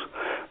songs.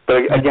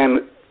 But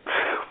again,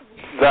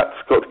 that's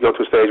got to go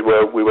to a stage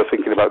where we were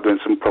thinking about doing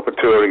some proper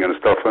touring and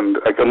stuff, and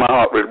again, my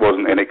heart really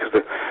wasn't in it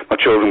because my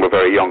children were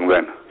very young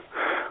then.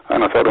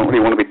 And I thought, I don't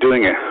really want to be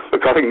doing it.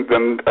 But I think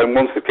then, and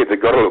once the kids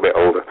had got a little bit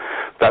older,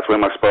 that's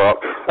when my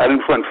spark,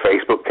 and when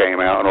Facebook came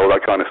out and all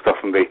that kind of stuff,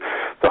 and the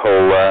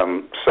whole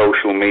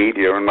social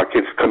media, and my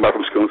kids come back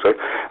from school and say,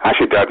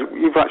 actually, Dad,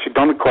 you've actually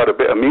done quite a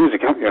bit of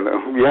music, haven't you?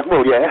 Yeah,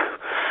 well, yeah.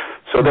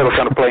 So they were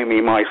kind of playing me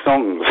my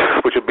songs,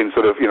 which had been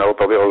sort of,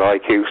 probably all the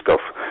IQ stuff,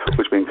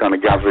 which had been kind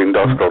of gathering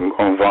dust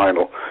on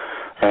vinyl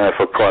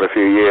for quite a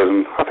few years.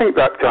 And I think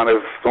that kind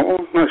of,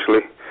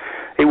 actually,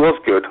 it was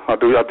good. I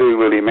do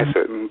really miss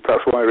it, and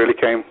that's why I really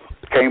came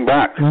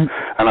back. And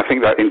I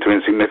think that Into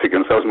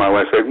Insignificance, that was my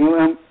way of saying, well,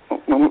 I'm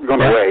not gone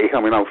away. I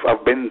mean,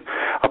 I've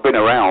been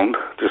around,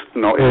 just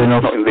not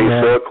in these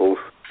circles.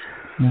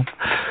 Yeah.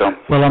 So.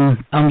 Well,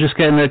 I'm just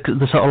getting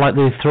the sort of like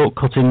the throat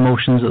cutting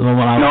motions at the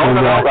moment.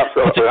 That's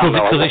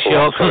because it's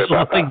short,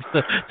 because things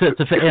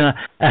to fit in.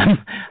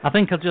 I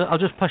think I'll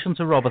just push on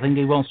to Rob. I think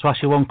he wants to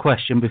ask you one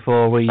question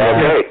before we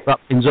wrap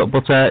things up.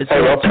 But it's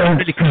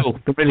really cool,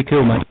 really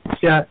cool, mate.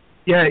 Yeah.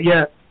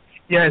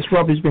 It's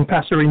Rob who's been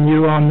pestering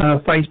you on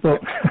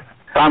Facebook.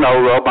 I know,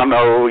 Rob. I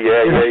know.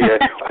 Yeah.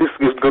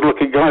 This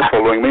good-looking guy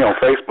following me on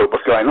Facebook.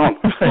 What's going on?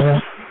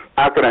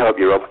 How can I help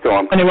you, Rob? Go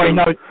on.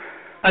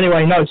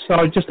 Anyway, no.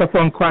 So just a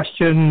fun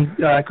question,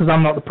 because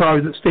I'm not the pro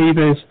that Steve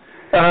is.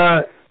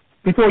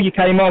 Before you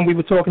came on, we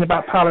were talking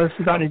about Palace.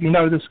 I don't know if you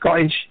know the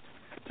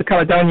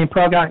Caledonian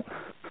Prog act.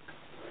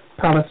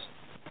 Palace.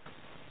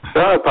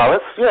 Oh,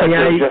 Palace. Yeah.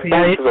 Jeff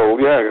Banks is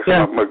old.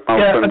 Yeah. My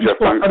friend Jeff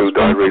Banks who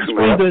died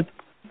recently.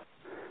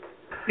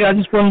 I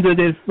just wondered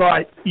if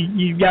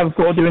you ever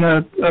thought of doing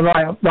a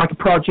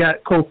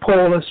project called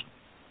Paulus,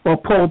 or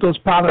Paul Does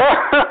Palace.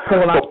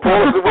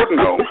 Paulus the Wooden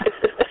Home.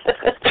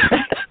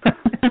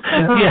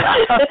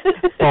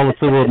 Paulus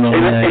the Wooden Home.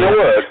 In a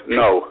word,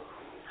 no.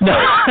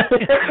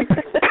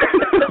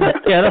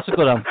 Yeah, that's a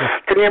good answer.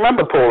 Can you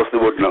remember Paulus the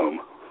Wooden Home?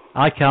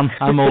 I can.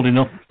 I'm old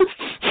enough.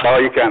 Oh,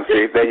 you can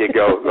see. There you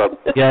go.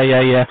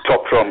 Yeah.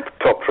 Top trump.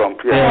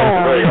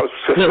 Yeah.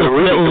 It's a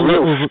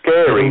real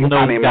scary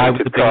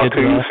animated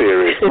cartoon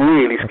series.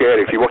 Really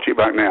scary. If you watch it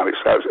back now, it's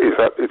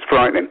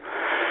frightening.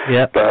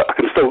 Yeah. But I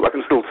can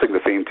still sing the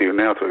theme tune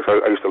now too.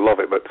 So I used to love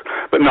it. But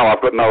no,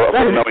 I've got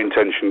no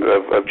intention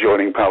of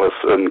joining Palace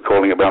and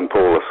calling a band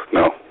Paulus.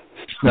 No.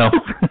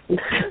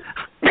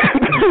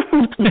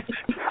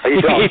 Are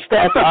you done?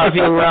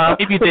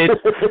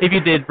 If you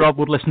did, Rob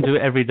would listen to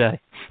it every day.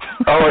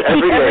 Oh,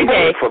 every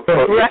day.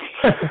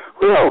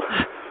 Well,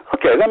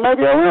 okay, then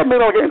maybe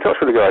I'll get in touch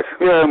with the guys.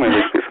 Yeah, maybe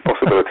it's a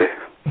possibility.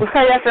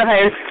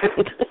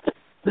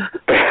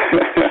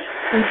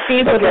 And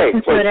Steve would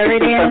listen to it every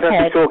day in his head.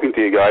 Fantastic talking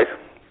to you guys.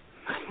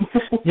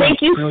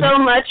 Thank you so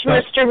much,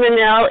 Mr.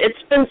 Menel.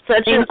 It's been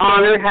such an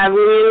honor having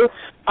you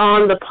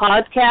on the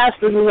podcast.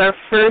 This is our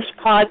first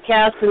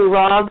podcast, and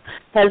Rob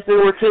has been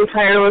working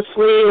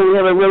tirelessly, and we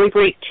have a really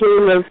great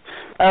team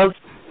of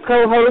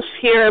co-hosts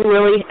here. I'm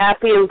really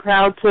happy and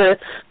proud to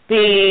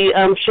be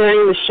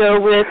sharing the show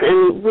with,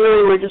 and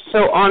really we're just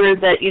so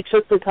honored that you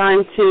took the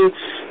time to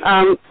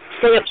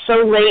stay up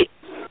so late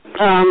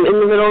in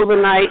the middle of the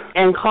night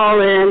and call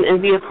in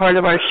and be a part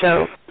of our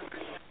show.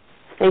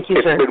 Thank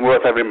you, sir. It's been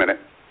worth every minute.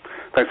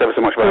 Thanks ever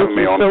so much for having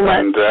me on,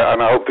 and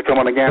I hope to come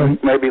on again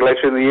maybe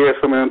later in the year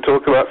and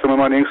talk about some of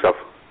my new stuff.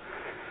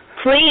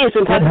 Please,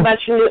 and talk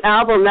about your new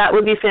album. That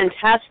would be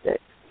fantastic.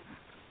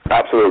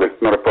 Absolutely,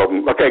 not a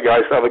problem. Okay,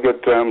 guys, have a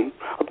good...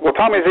 what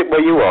time is it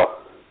where you are?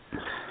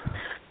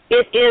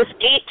 It is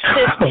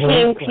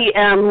 8:15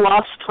 p.m.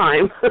 lost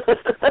time.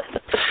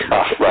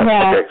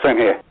 Right, okay, same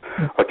here.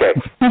 Okay,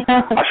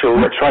 I shall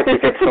try to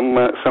get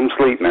some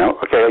sleep now.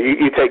 Okay,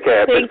 you take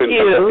care. It's been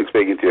fantastic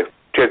speaking to you.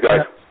 Cheers, guys.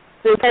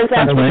 It's been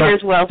fantastic here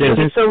as well. Thank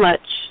you so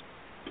much.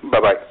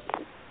 Bye-bye.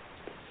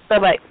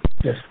 Bye-bye.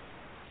 Yes.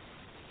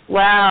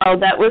 Wow,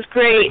 that was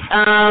great.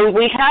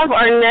 We have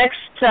our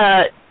next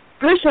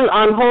person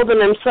on hold,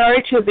 and I'm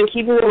sorry to have been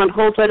keeping them on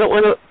hold, so I don't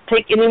want to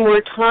take any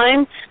more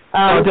time.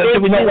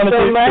 Did we not want to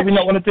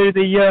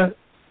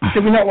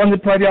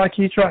play the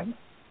IQ track?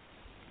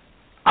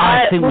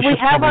 I think we should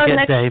have our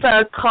next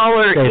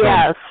caller. Dave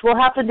yes, we'll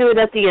have to do it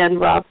at the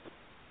end, Rob.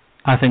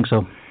 I think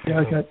so.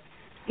 Yeah, okay.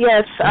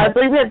 Yes, I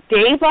believe we have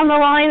Dave on the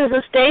line. Is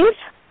this Dave?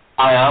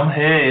 I am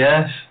here,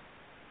 yes.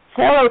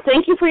 Hello,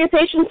 thank you for your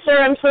patience, sir.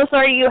 I'm so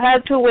sorry you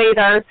had to wait.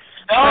 Our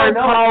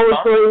call was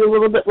going a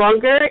little bit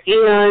longer,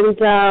 and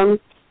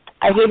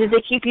I hated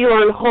to keep you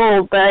on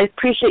hold, but I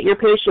appreciate your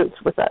patience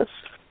with us.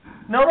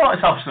 No,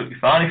 it's absolutely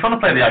fine. If you want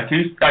to play the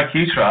IQ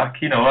track,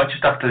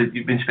 just after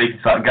you've been speaking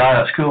to that guy,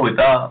 that's cool with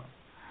that.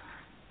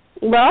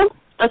 Well,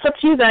 that's up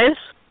to you guys.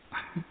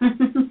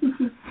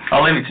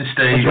 I'll leave it to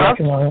Steve.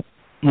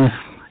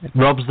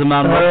 Rob's the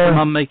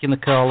man making the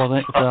call on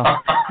it. So.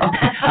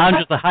 I'm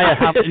just a higher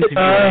half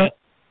interviewer.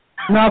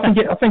 No, I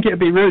think it'd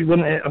be rude,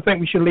 wouldn't it? I think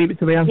we should leave it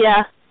to the end.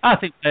 Yeah. I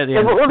think at the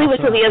end. We'll leave it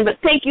to the end, but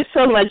thank you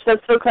so much.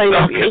 That's so kind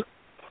of you.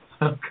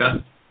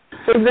 Okay.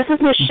 So this is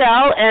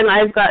Michelle, and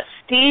I've got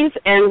Steve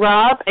and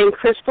Rob and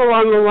Crystal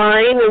on the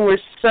line, and we're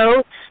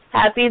so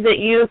happy that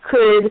you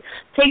could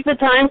take the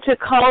time to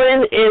call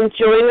in and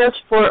join us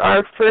for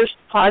our first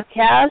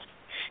podcast.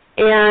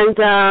 And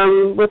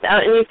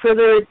without any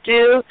further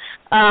ado,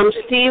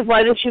 Steve,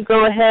 why don't you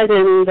go ahead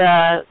and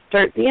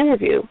start the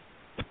interview?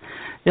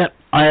 Yep.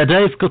 Hiya,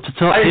 Dave. Good to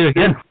talk to you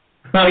again.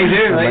 How you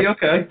doing? Are you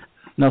okay?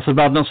 Not so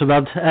bad, not so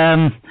bad.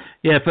 For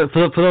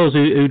those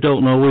who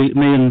don't know, me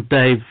and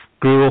Dave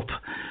grew up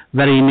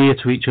very near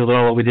to each other,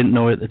 although we didn't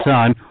know it at the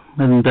time,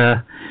 and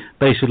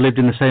basically lived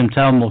in the same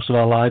town most of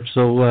our lives.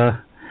 So,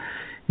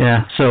 we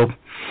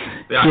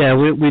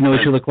know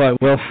each other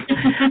quite well.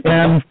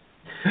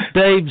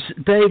 Dave's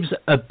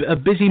a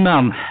busy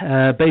man.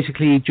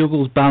 Basically, he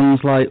juggles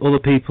bands like other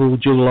people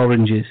juggle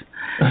oranges.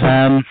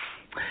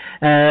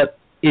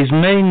 His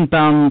main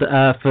band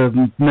for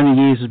many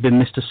years has been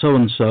Mr.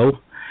 So-and-so.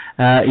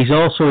 He's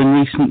also in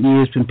recent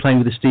years been playing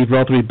with the Steve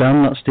Rothery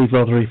band. That's Steve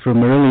Rothery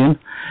from Marillion.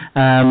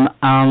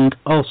 And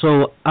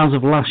also, as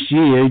of last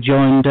year,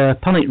 joined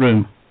Panic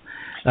Room,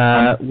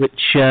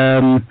 which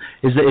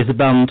is the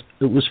band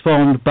that was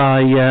formed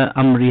by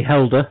Anne-Marie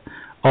Helder,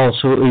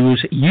 also who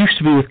used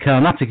to be with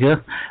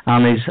Carnatica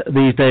and is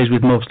these days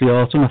with Mostly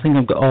Autumn. I think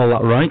I've got all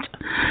that right.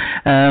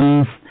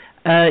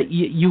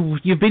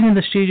 You've been in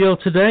the studio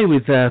today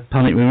with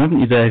Panic Room, haven't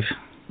you, Dave?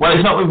 Well,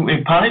 it's not with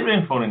Panic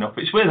Room, funny enough.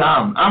 It's with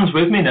Anne. Anne's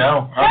with me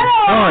now.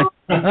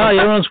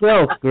 You're on as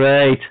well.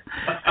 Great.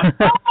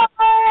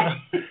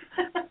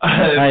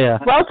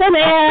 Welcome,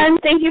 Anne.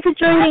 Thank you for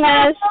joining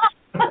us.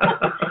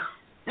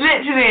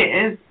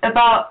 Literally,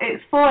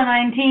 it's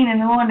 4:19 in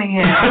the morning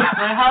here. So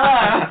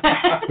hello.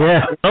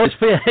 Yeah. Oh, it's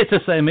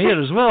the same here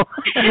as well.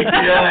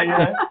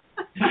 Yeah.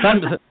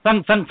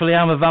 Thankfully,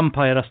 I'm a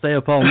vampire. I stay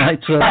up all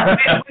night. So. We're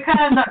kind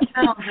of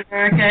nocturnal, so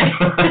we're okay.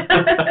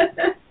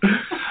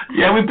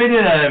 Yeah, we've been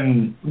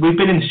in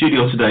the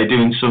studio today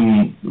doing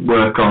some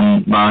work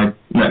on my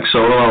next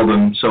solo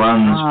album. So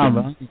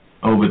Anne's been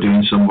over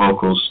doing some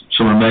vocals,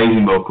 some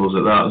amazing vocals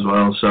at that as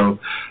well. So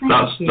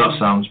that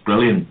sounds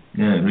brilliant.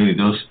 Yeah, it really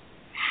does.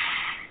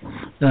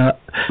 I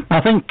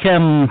think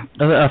the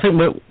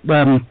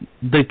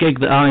gig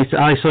that I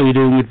saw you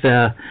doing with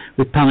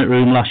Panic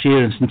Room last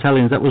year in St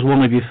Helens, that was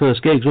one of your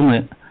first gigs, wasn't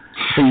it?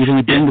 I think you'd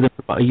only been with them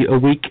for about a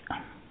week.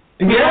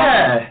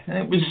 Yeah,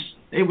 it was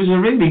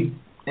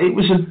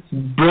a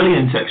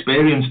brilliant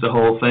experience, the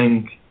whole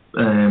thing.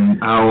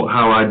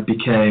 How I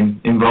became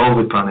involved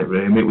with Panic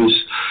Room. It was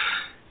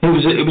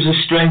a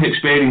strange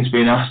experience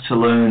being asked to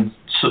learn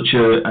such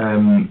a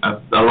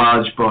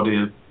large body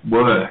of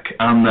work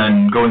and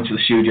then go into the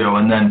studio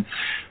and then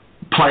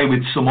play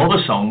with some other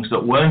songs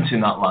that weren't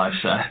in that live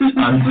set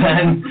and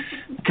then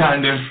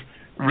kind of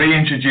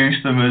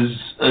reintroduce them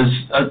as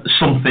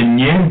something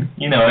new.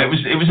 You know, it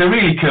was a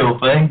really cool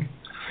thing.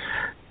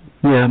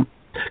 Yeah,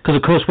 because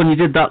of course when you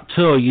did that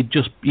tour, you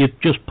just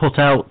put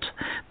out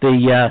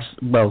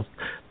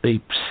the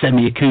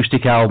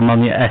semi-acoustic album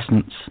on your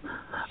Essence,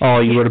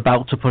 or you were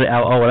about to put it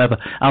out, or whatever.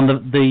 And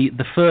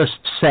the first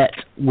set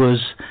was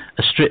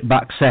a stripped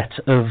back set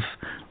of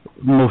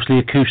mostly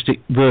acoustic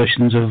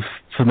versions of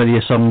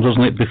familiar songs,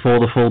 wasn't it? Before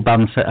the full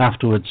band set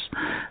afterwards.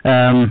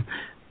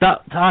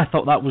 That I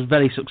thought that was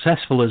very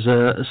successful as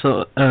a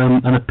sort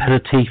of an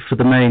aperitif for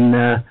the main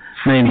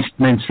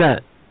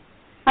set.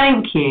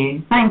 Thank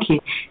you. No,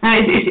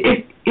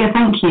 it's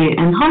thank you,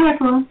 and hi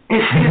everyone.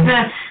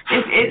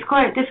 It's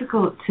quite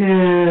difficult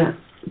to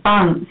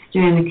balance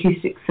doing an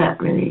acoustic set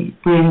really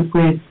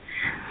with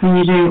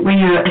when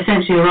you're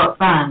essentially a rock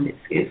band.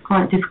 It's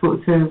quite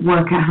difficult to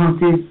work out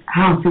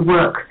how to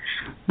work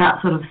that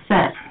sort of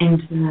set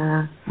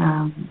into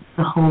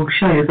the whole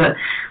show. But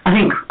I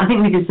think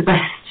we did the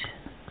best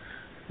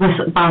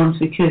balance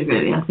we could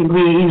really. I think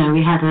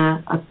we had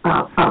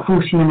about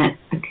 40-minute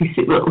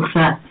acoustic little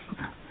set.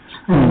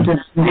 And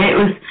it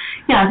was,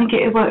 I think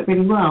it worked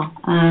really well,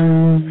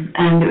 and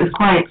it was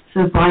quite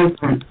sort of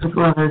vibrant as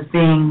well as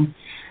being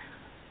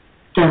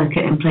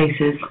delicate in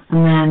places.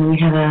 And then we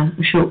had a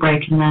short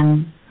break, and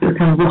then it was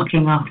kind of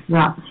rocking after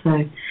that.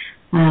 So,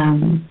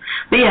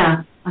 but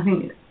yeah, I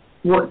think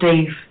what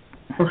Dave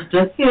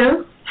Foster,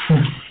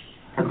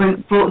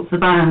 brought to the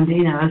band,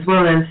 as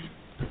well as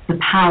the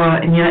power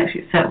in the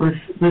electric set was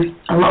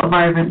a lot of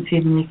vibrancy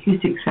in the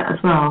acoustic set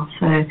as well.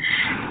 So,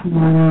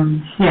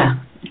 yeah.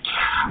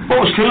 What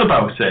was cool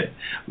about it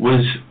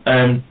was,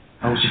 thank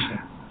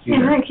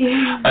you.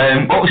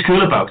 What was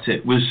cool about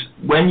it was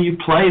when you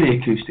play the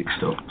acoustic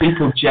stuff,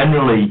 people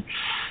generally,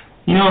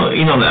 you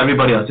know that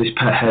everybody has this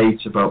pet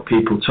hate about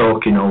people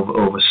talking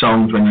over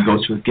songs when you go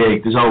to a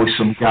gig. There's always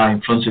some guy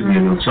in front of you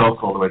who'll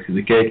talk all the way through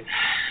the gig,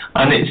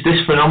 and it's this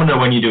phenomenon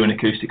when you do an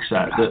acoustic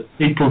set that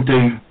people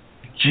do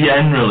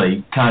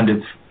generally kind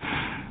of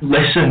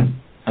listen,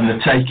 and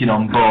they're taking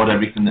on board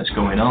everything that's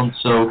going on.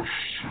 So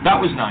that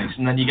was nice.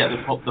 And then you get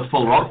the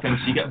full rock thing,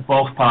 so you get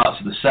both parts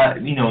of the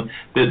set.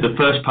 The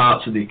first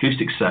parts of the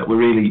acoustic set were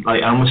really,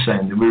 like Anne was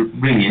saying, they were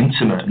really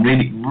intimate and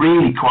really,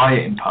 really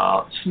quiet in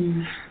parts.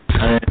 And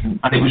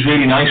it was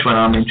really nice when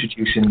I'm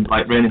introducing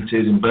like Rain and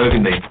Tears in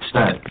Burgundy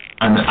instead,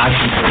 and I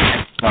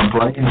can I'm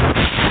playing.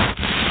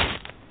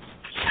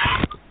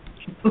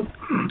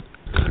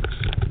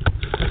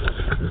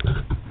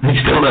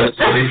 He's still there,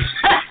 sorry.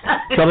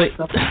 Sorry,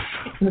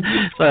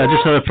 I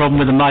just had a problem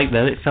with the mic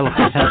there. It fell off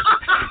his head.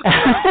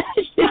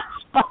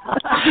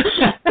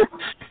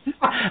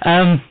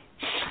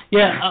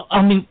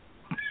 I mean,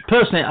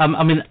 personally,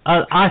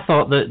 I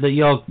thought that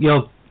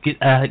your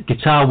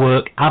guitar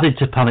work added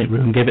to Panic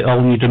Room, gave it a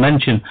whole new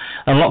dimension.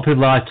 And a lot of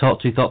people I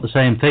talked to thought the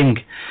same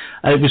thing.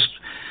 It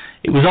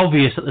was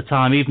obvious at the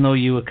time, even though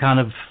you were kind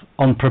of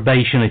on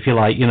probation, if you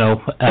like.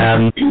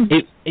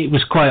 It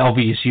was quite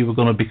obvious you were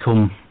going to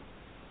become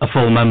a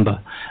full member,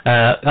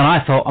 and I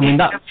thought,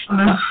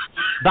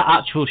 that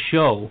actual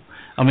show,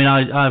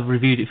 I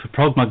reviewed it for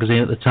Prog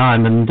magazine at the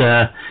time, and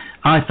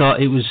I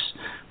thought it was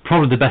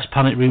probably the best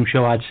Panic Room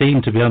show I'd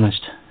seen, to be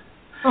honest.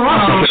 Oh,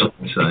 wow.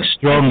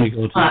 Extremely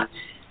good.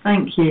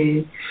 Thank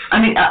you.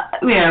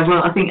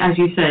 I think, as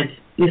you said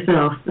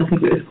yourself, I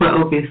think it was quite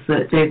obvious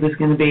that Dave was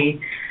going to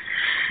be.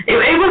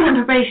 It wasn't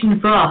probation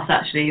for us,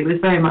 actually. It was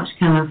very much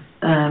kind of.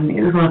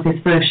 It was one of his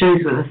first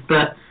shows with us,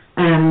 but.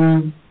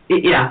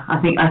 I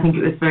think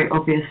it was very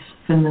obvious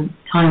from the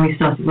time we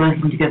started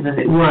working together that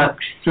it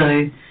worked.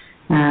 So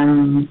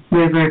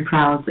we're very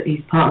proud that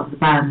he's part of the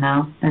band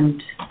now.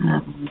 And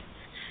I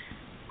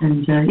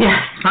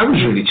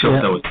was really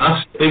chuffed out with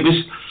that. It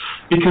was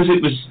because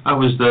I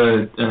was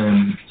there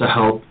to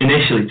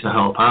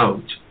help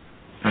out.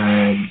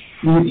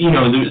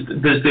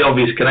 There's the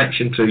obvious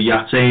connection to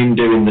Yatin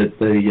doing the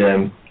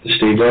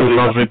Steve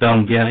Lowry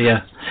band,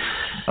 yeah.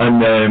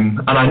 And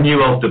I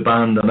knew of the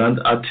band, and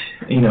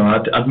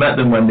I'd met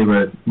them when they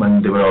were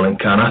all in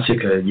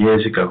Karnataka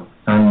years ago.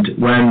 And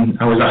when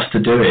I was asked to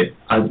do it,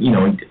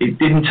 it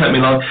didn't take me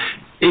long.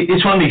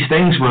 It's one of these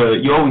things where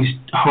you always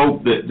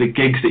hope that the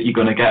gigs that you're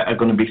going to get are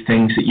going to be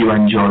things that you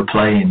enjoy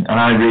playing. And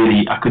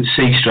I could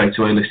see straight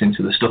away listening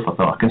to the stuff. I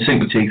thought I can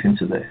sink my teeth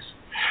into this,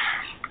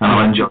 and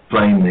I enjoy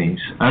playing these.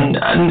 And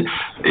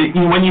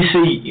when you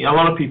see, a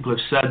lot of people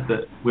have said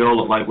that we all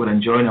look like we're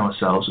enjoying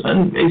ourselves,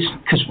 and it's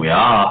because we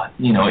are.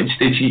 You don't.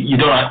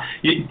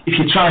 If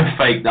you try and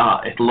fake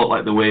that, it'll look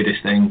like the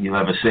weirdest thing you've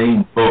ever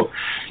seen. But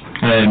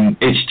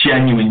it's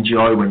genuine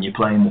joy when you're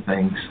playing the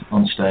things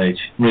on stage.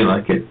 Really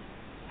like it.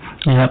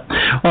 Yeah,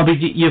 well,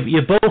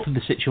 you're both in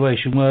the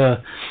situation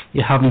where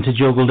you're having to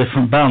juggle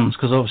different bands,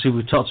 because obviously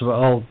we've talked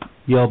about all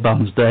your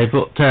bands, Dave,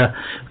 but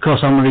of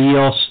course,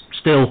 you're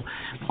still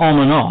on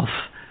and off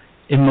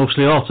in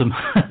Mostly Autumn,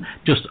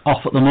 just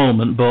off at the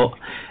moment, but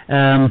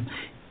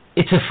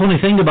it's a funny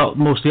thing about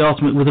Mostly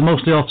Autumn, with the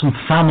Mostly Autumn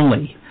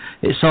family,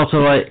 it's sort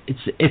of like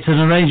it's an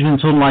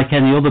arrangement unlike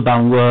any other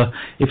band where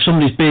if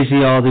somebody's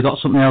busy or they've got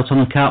something else on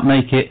and can't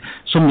make it,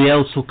 somebody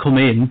else will come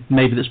in,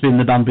 maybe that's been in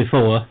the band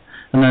before,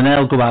 and then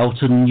they'll go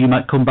out and you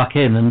might come back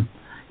in, and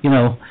you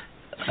know.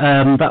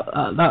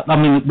 That I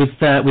mean,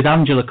 with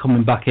Angela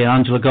coming back in,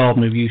 Angela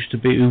Gordon,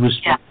 who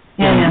was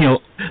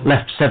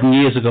left 7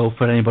 years ago.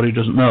 For anybody who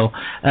doesn't know,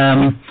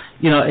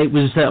 it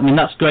was. I mean,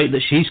 that's great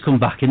that she's come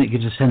back in. It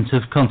gives a sense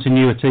of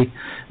continuity,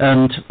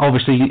 and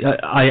obviously,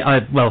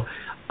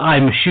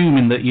 I'm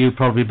assuming that you're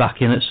probably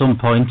back in at some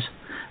point.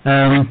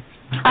 Are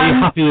you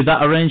happy with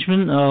that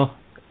arrangement, or?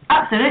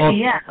 Absolutely,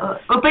 yeah.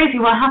 Well,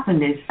 basically, what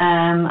happened is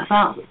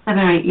about 7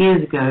 or 8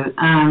 years ago,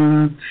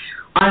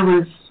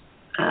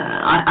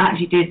 I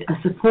actually did a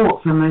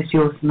support for Most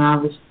Yours, and I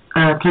was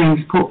playing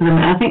support for them.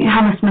 I think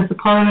Hammersmith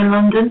Apollo in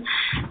London,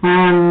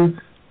 and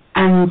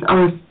I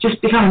was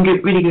just becoming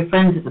really good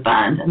friends with the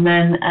band. And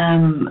then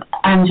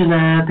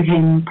Angela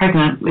became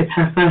pregnant with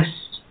her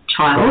first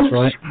child.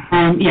 That's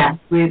right.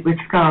 With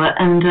Scarlett,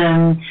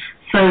 and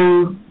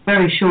so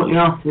very shortly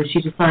afterwards,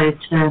 she decided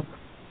to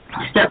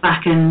step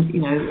back and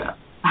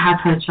have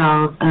her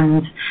child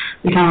and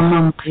become a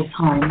mum full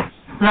time.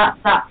 So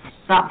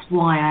that's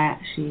why I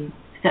actually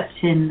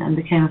stepped in and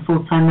became a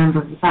full-time member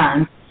of the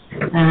band,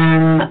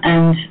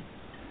 and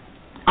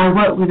I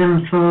worked with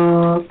them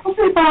for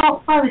probably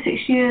about 5 or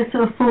 6 years,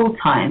 sort of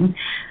full-time.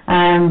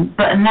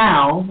 But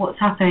now, what's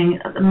happening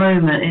at the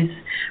moment is,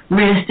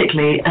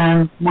 realistically,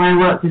 my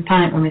work with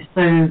Panic Room is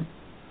so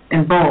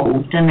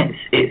involved, and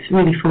it's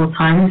really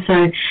full-time.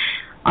 So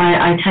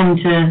I tend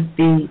to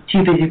be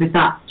too busy with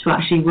that to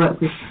actually work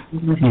with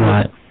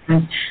right.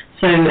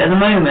 So at the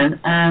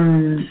moment,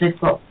 they've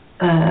got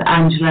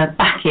Angela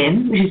back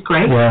in, which is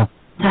great. Yeah.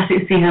 Fantastic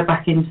to see her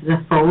back into the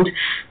fold.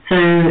 So,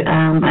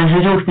 and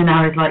her daughter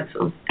now is like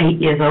sort of 8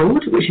 years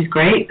old, which is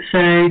great.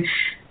 So,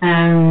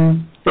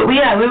 but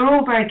we're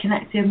all very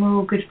connected. We're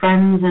all good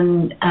friends,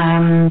 and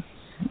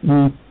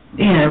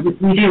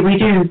we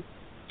do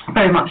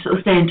very much sort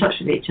of stay in touch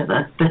with each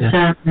other. But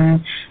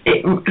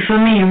for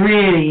me,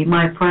 really,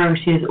 my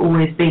priority has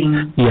always been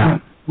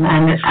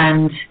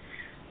and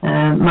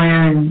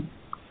my own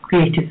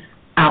creative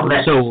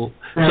outlet. So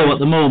at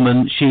the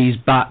moment, she's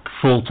back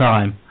full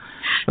time.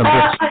 As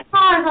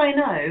far as I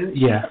know,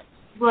 yeah.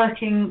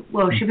 Working.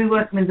 Well, she'll be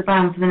working with the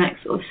band for the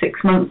next sort of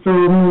 6 months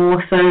or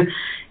more. So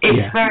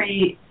it's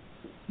very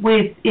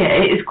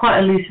it is quite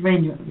a loose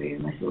arrangement really.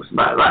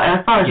 But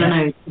as far as I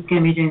know, it's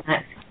going to be doing the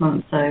next 6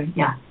 months. So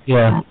yeah.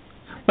 Yeah.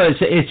 Well,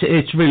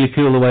 it's really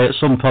cool the way at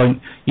some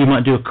point you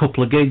might do a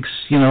couple of gigs.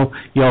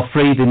 You're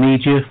free, they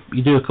need you.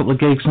 You do a couple of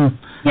gigs, and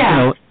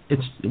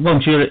it's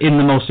once you're in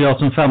the Mostly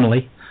Autumn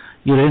family,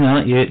 you're in,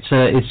 aren't you?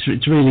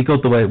 It's really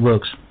good the way it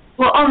works.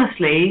 Well,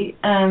 honestly,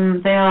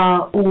 they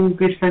are all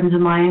good friends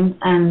of mine,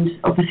 and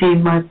obviously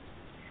my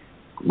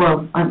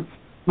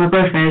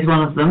boyfriend is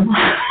one of them.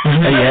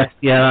 That's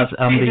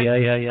Andy.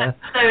 Yeah.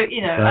 So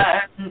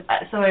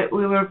so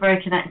we were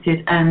very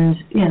connected, and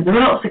there were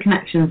lots of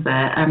connections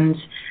there, and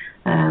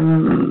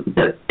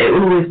that it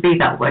will always be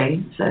that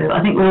way. So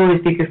I think we'll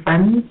always be good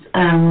friends,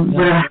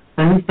 whatever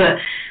happens. But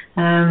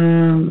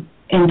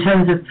in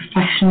terms of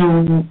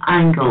professional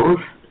angles,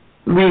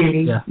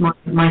 really,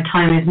 my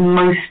time is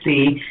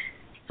mostly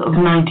sort of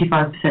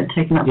 95%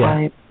 taken up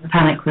by the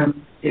Panic Room.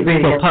 It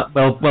really is.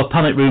 Well,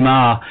 Panic Room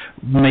are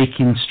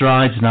making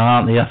strides now,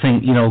 aren't they? I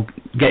think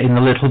getting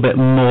a little bit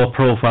more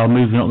profile,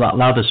 moving up that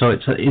ladder. So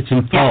it's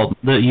important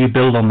that you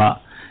build on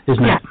that,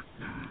 isn't it?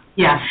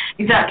 Yeah,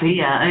 exactly.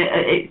 Yeah,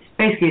 it's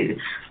basically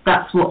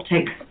that's what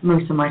takes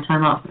most of my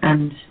time up,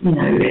 and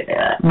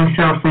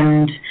myself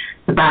and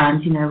the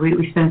band.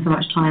 We spend so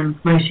much time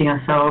promoting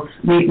ourselves.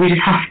 We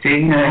just have to.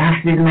 It has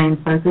to be the main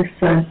focus.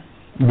 So.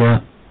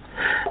 Yeah.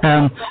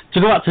 To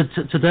go back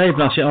to Dave,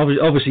 actually,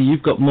 obviously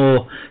you've got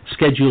more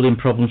scheduling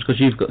problems because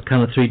you've got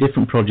kind of 3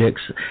 different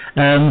projects.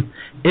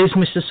 Is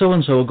Mr.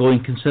 So-and-so a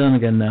going concern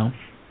again now?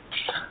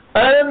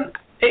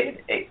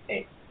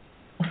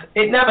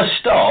 It never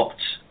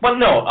stopped. Well,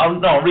 no,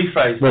 I'll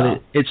rephrase that. Well,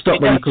 it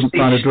stopped when you couldn't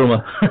find a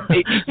drummer.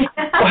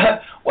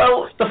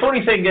 Well, the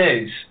funny thing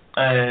is,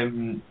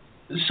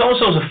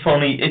 So-and-so's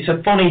it's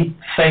a funny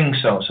thing,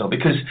 So-and-so,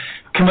 because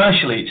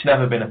commercially it's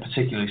never been a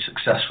particularly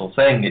successful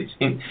thing.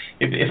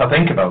 If I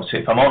think about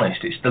it, if I'm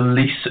honest, it's the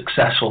least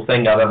successful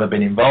thing I've ever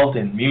been involved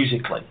in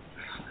musically,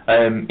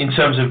 in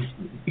terms of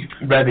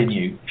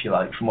revenue, if you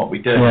like, from what we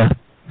do. Yeah.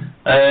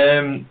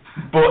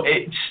 But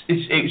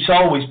it's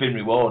always been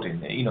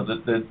rewarding.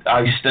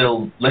 I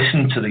still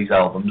listen to these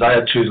albums. I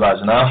had True Lies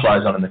and Half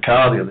Lies on in the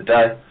car the other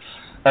day,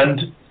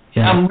 and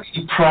I'm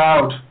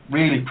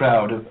really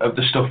proud of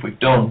the stuff we've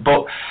done.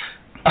 But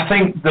I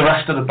think the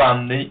rest of the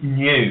band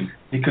knew.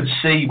 They could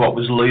see what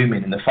was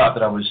looming, and the fact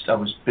that I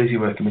was busy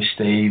working with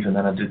Steve, and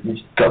then I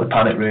got the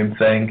Panic Room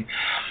thing,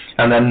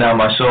 and then now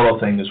my solo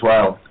thing as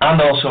well.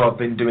 And also I've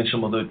been doing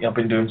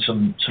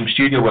some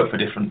studio work for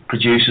different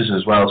producers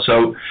as well.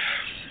 So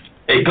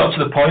it got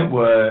to the point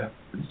where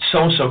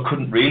So-and-so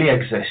couldn't really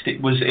exist. It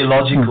was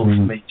illogical for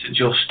me to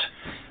just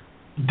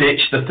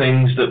ditch the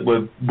things that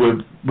were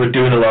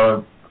doing a lot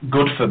of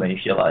good for me,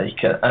 if you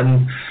like,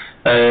 and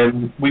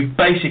we've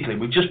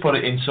just put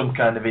it in some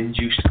kind of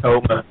induced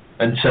coma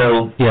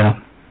until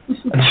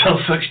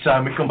such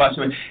time we come back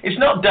to it. It's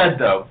not dead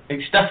though.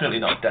 It's definitely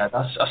not dead.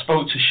 I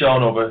spoke to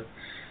Sean over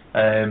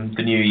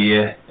the New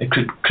Year,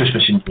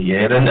 Christmas and New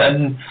Year,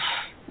 and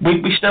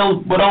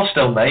we're all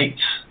still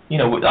mates. You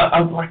know,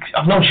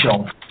 I've known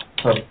Sean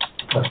for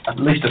at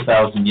least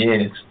 1,000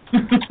 years,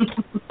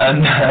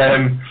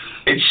 and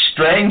it's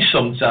strange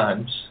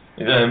sometimes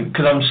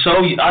because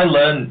I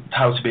learned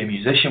how to be a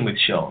musician with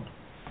Sean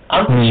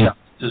and with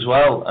Shaz as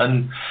well,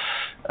 and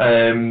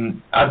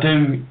I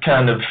do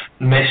kind of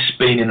miss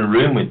being in a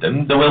room with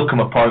them. There will come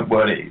a point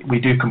where we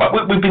do come back.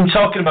 We've been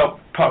talking about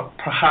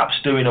perhaps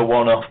doing a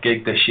one-off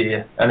gig this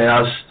year, and it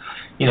has,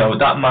 you know,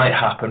 that might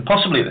happen,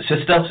 possibly at the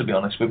Citadel, to be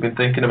honest. We've been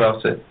thinking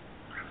about it.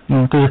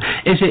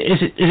 Is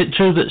it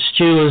true that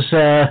Stu has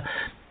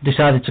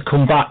decided to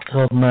come back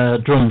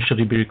on drums should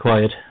he be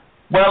required?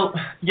 Well,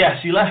 yes,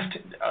 he left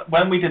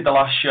when we did the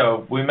last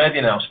show. We made the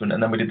announcement,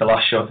 and then we did the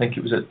last show. I think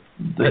it was at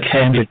the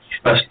Cambridge.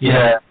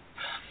 Yeah.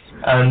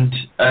 And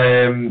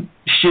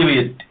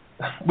Stewie,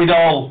 we'd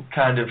all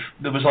kind of,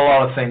 there was a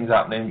lot of things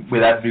happening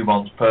with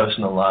everyone's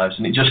personal lives,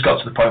 and it just got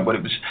to the point where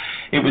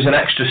it was an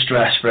extra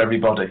stress for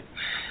everybody.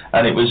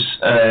 And it was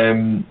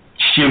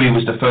Stewie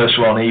was the first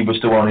one. He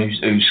was the one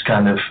whose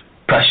kind of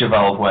pressure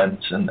valve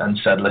went and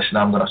said, listen,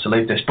 I'm going to have to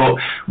leave this. But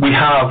we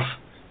have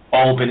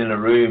all been in a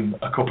room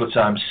a couple of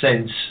times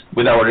since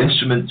with our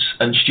instruments,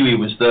 and Stewie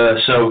was there.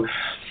 So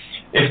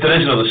if there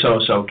is another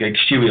so-and-so gig,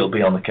 Stewie will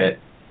be on the kit.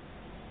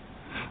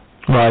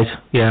 Right,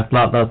 yeah,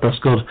 that's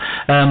good.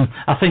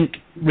 I think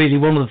really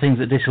one of the things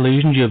that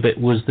disillusioned you a bit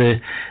was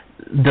the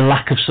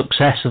lack of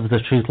success of the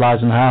Truth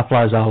Lies and Half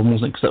Lies album,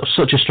 wasn't it? Because that was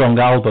such a strong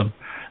album.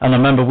 And I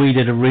remember we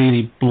did a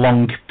really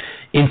long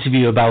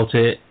interview about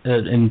it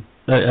in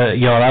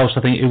your house.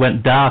 I think it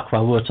went dark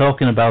while we were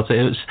talking about it.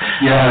 It was,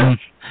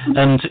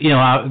 and you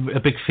know, a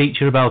big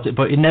feature about it,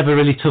 but it never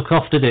really took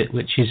off, did it?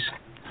 Which is,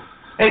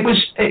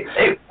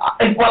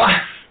 well,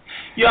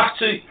 you have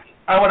to.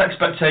 Our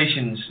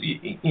expectations,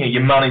 you know, you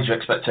manage your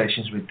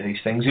expectations with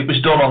these things. It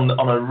was done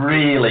on a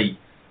really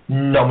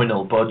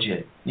nominal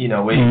budget. You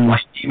know,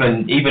 like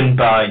even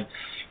by,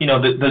 you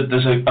know,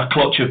 there's a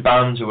clutch of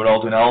bands who are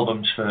all doing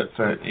albums for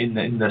in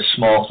the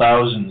small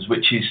thousands,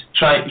 which is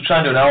try to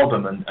do an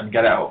album and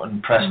get it out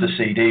and press the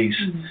CDs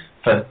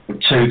for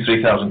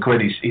 2,000-3,000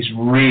 quid is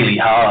really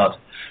hard,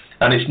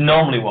 and it's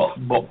normally what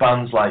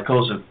bands like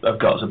us have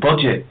got as a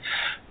budget.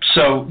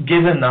 So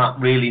given that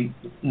really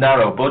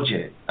narrow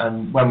budget,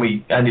 and when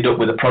we ended up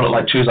with a product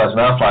like Truth Lies and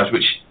Half Lies,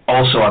 which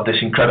also had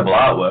this incredible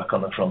artwork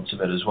on the front of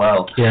it as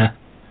well,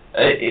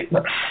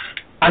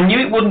 I knew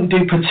it wouldn't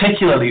do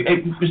particularly.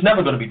 It was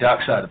never going to be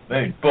Dark Side of the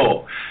Moon,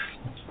 but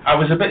I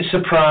was a bit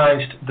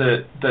surprised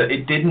that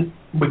it didn't.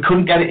 We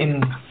couldn't get it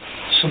in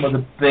some of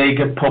the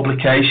bigger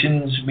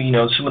publications. You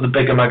know, some of the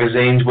bigger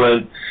magazines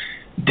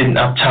didn't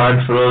have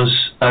time for us,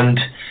 and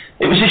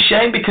it was a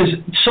shame because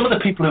some of the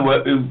people who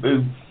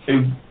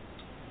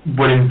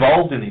were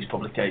involved in these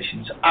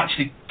publications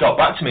actually got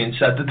back to me and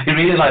said that they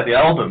really liked the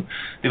album.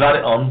 They've had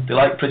it on. They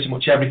liked pretty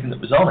much everything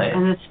that was on it.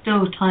 And there's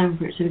still time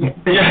for it to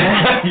get bigger.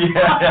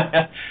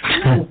 Yeah.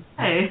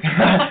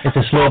 It's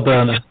a slow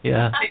burner.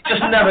 Yeah. It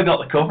just never got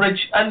the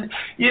coverage, and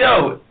you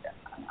know,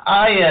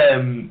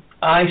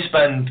 I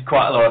spend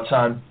quite a lot of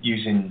time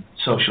using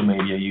social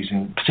media,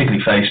 using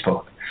particularly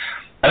Facebook.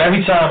 And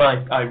every time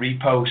I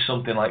repost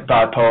something like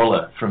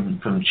Bipolar from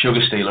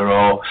Sugar Stealer,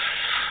 or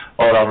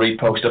I'll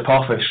repost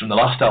Apophis from the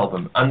last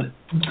album, and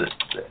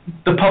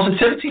the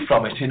positivity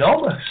from it's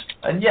enormous.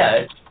 And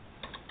yet,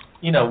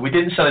 you know, we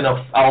didn't sell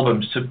enough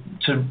albums to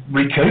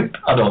recoup,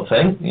 I don't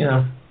think, you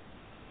know.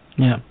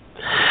 Yeah.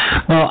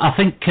 Well, I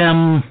think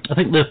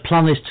the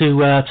plan is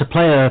to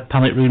play a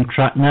Panic Room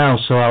track now,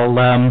 so I'll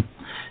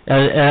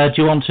do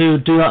you want to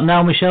do that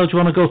now, Michelle? Do you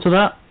want to go to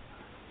that?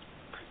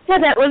 Yeah,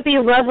 that would be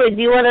lovely.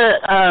 Do you want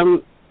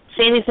to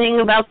say anything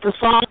about the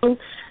song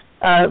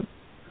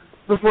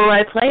before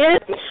I play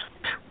it?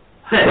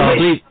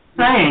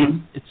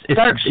 Playing? It's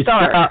Dark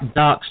Star.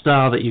 Dark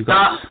Star that you got.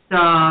 Dark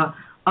Star.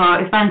 Oh,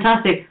 it's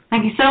fantastic.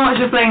 Thank you so much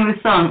for playing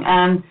this song.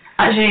 And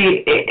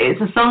actually,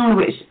 it's a song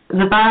which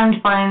the band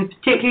finds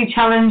particularly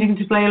challenging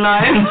to play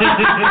live.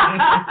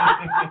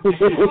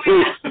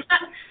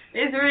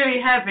 It's really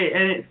heavy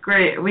and it's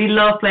great. We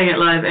love playing it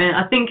live, and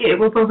I think it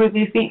will probably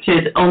be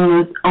featured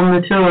on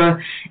the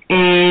tour,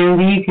 in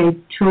the UK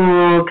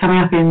tour coming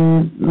up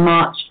in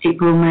March,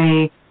 April,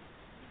 May.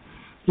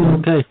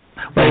 Okay.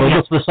 Well, we'll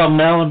go to the song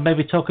now and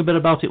maybe talk a bit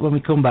about it when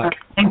we come back.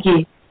 Thank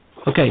you.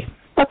 Okay.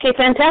 Okay,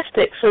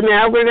 fantastic. So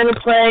now we're going to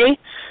play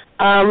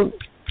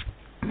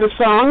the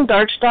song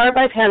Dark Star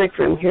by Panic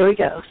Room. Here we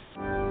go.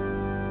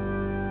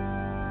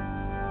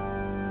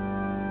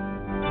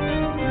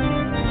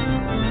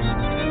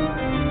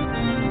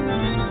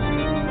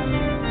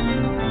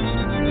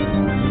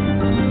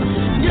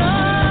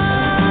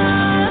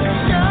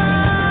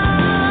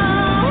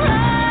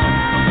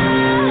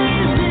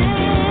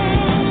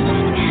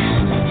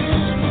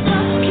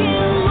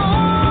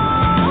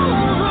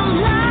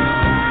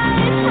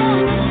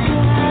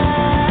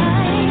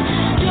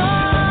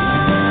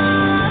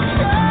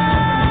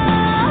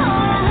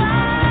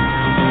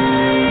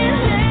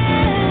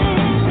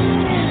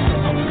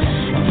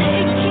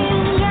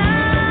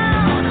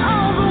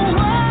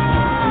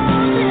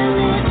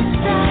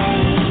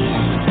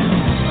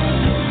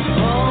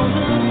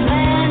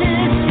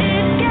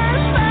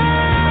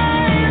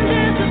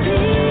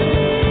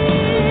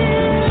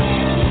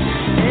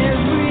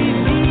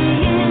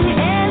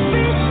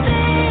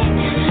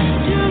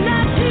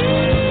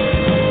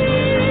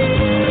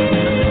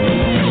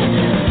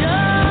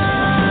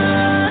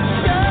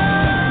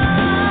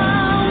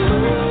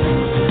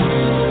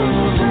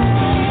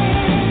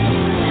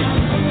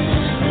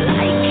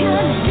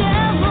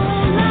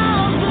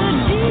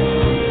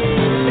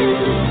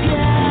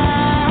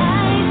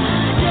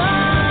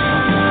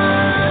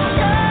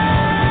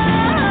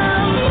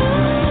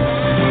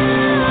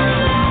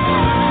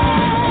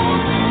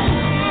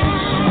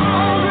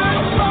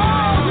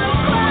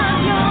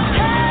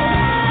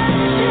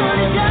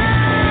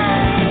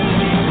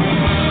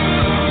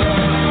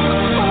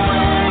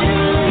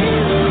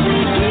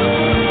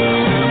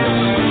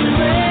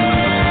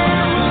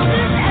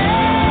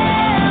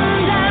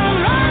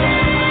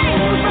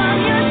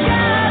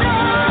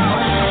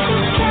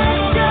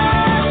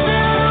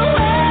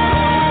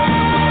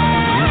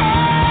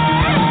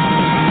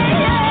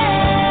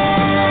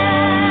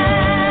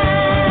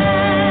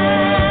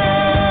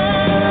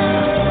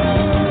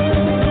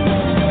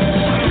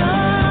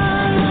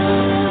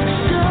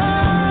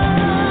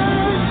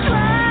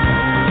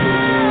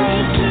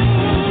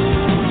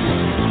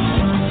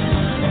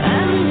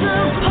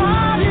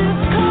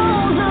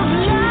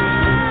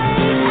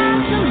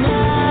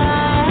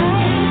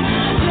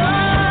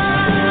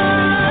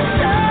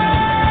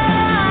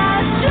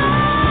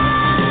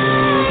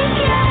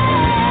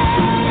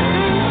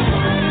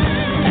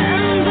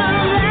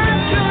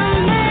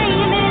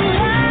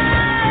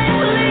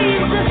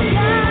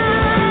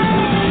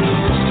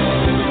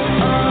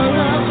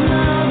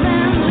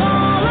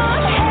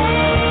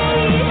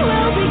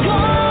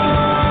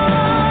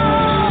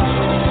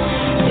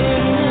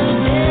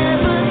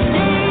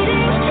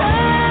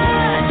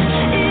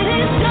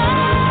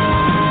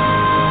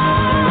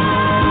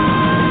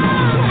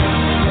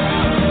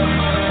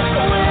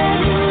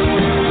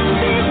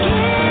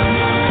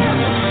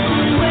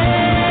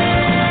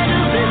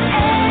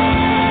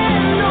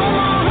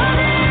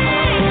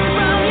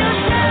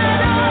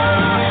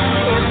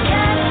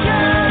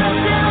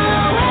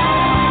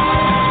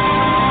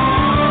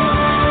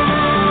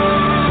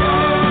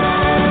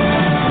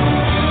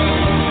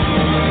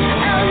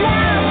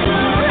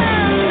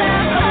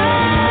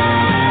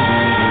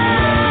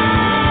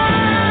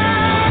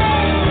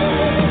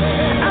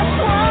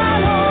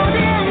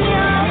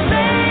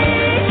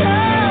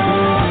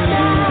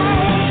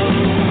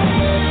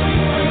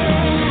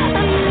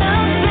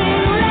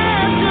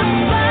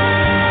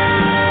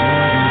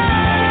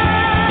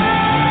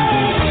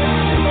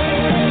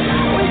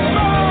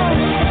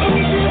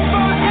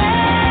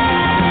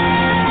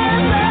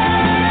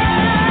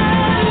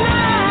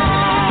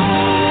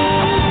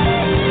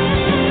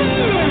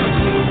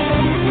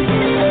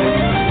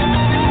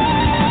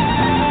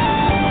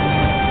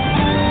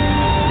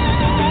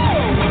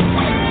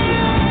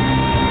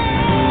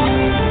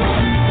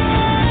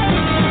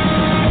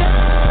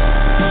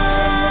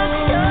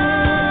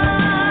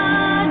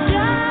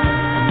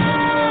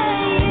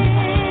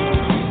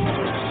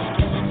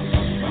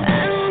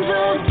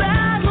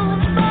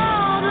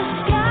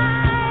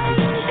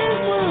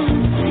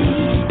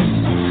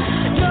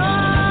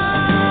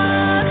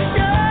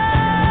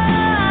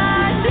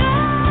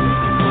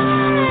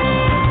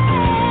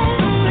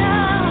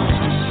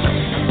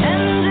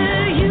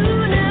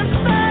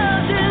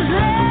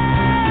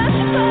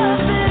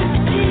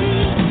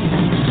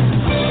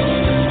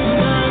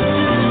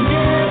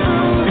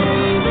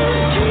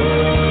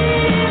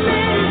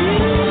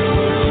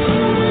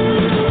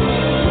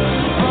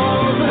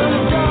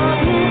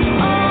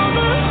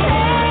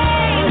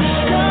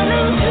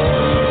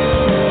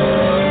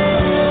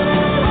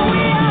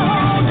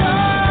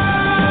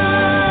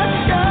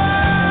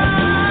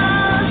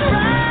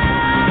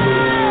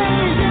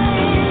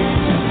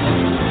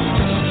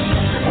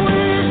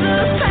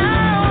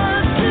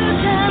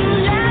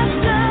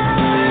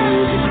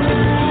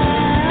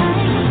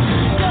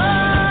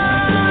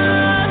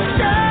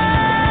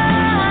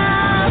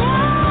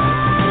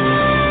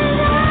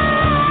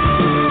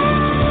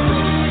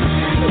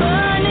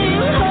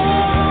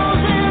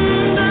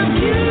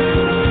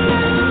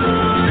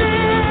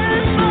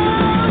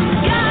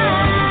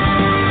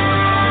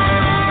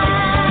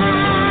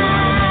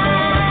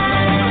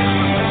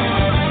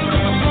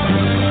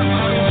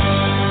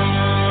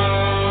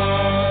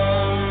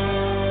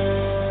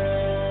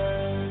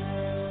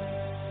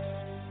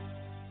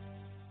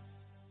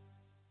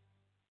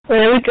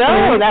 There we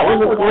go. That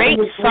was a great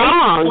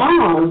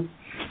song.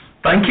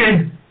 Thank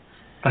you.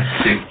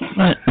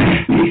 Right.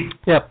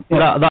 Yep.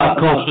 That of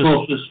course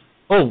was.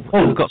 Oh,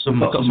 we've got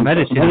some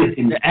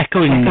editing. They're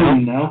echoing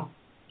now.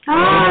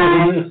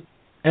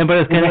 Anybody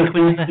else get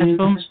echoing in the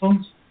headphones?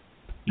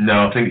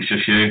 No, I think it's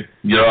just you.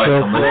 You're right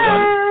on this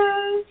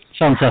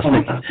side.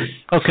 Fantastic.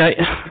 Okay.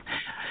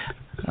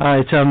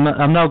 Alright,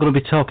 I'm now going to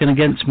be talking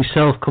against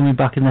myself, coming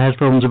back in the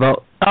headphones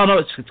about... Oh no,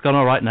 it's gone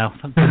alright now.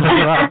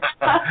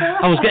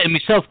 I was getting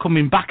myself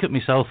coming back at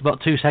myself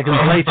about 2 seconds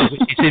later,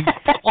 which is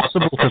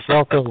impossible to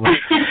talk over.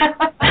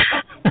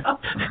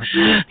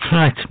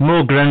 Right,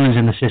 more gremlins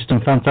in the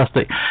system,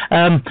 fantastic.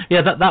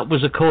 That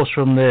was of course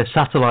from the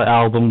Satellite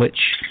album, which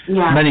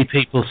many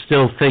people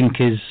still think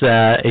is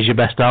your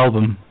best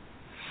album.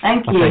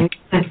 Thank you.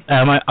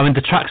 I mean,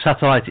 the track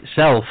Satellite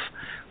itself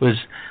was,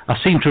 I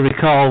seem to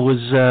recall, was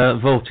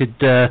voted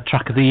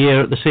Track of the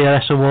Year at the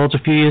CRS Awards a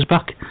few years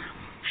back.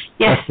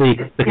 Yes.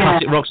 That's the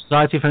Classic Rock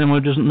Society, if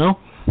anyone doesn't know.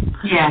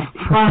 Yes,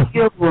 it won a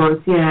few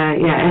awards, it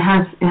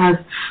has,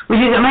 which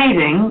is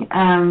amazing,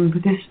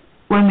 because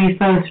when we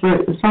first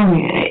wrote the song,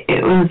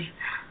 it was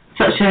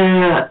such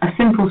a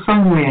simple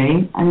song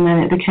really, and then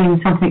it became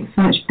something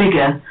so much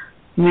bigger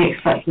than we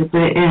expected,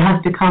 but it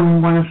has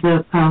become one of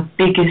the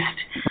biggest,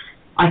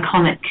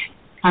 iconic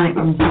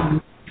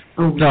songs.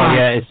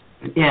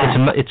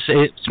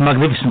 It's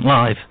magnificent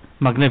live.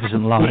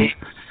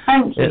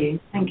 Thank you.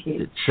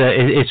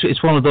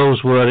 It's one of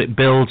those where it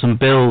builds, and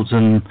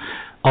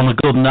on a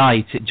good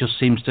night it just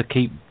seems to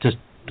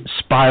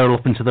spiral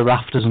up into the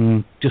rafters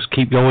and just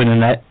keep going,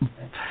 and it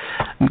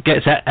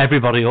gets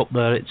everybody up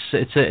there.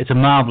 It's a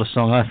marvellous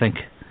song, I think.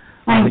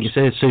 I think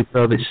it's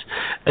superb.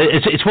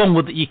 It's one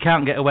that you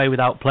can't get away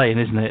without playing,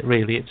 isn't it?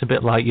 Really, it's a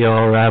bit like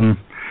your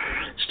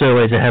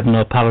Stairway to Heaven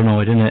or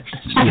Paranoid, isn't it?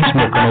 You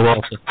smoke on the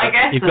water. I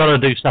guess you've got to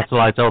do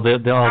Satellite or they'll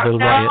play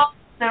it.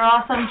 There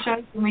are some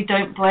shows when we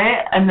don't play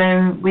it, and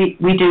then we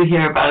do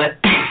hear about it.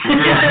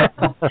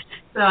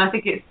 So I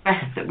think it's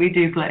best that we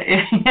do play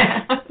it.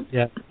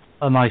 Yeah,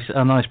 a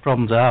nice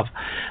problem to have.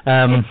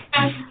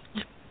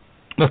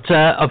 But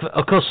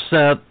of course,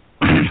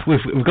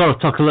 we've got to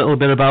talk a little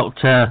bit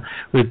about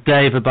with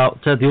Dave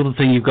about the other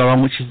thing you've got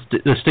on, which is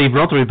the Steve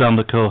Rothery band,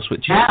 of course.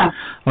 Which is, I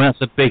mean,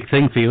 that's a big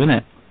thing for you, isn't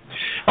it?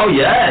 Oh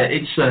yeah,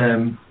 it's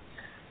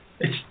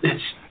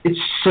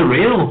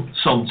surreal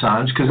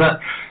sometimes, because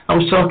I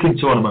was talking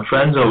to one of my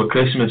friends over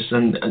Christmas,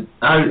 and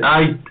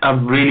I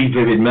have really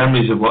vivid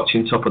memories of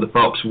watching Top of the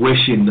Pops,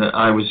 wishing that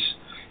I was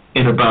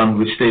in a band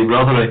with Steve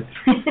Rothery,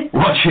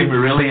 watching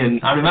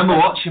Marillion. I remember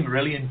watching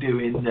Marillion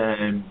doing,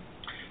 I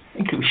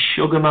think it was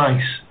Sugar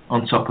Mice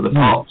on Top of the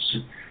Pops,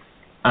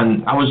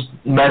 and I was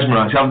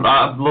mesmerised.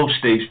 I love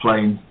Steve's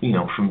playing, you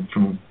know, from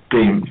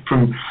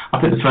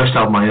I think the first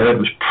album I heard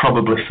was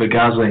probably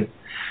Fugazi.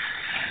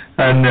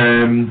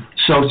 And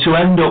so to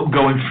end up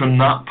going from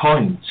that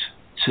point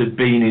to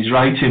being his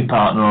writing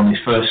partner on his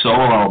first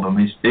solo album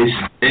is you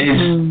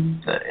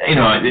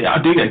know, I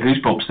do get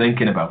goosebumps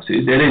thinking about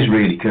it. It is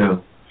really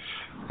cool.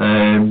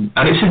 And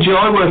it's a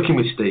joy working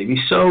with Steve.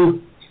 He's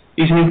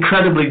an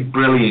incredibly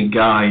brilliant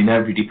guy in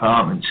every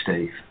department,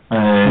 Steve.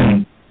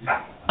 And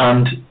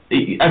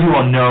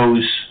everyone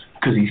knows,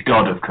 because he's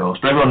God, of course,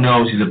 but everyone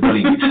knows he's a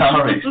brilliant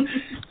guitarist.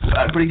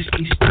 But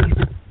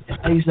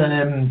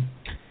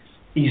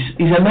he's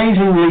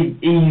amazingly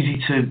easy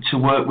to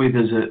work with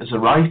as a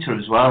writer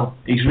as well.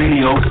 He's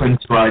really open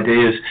to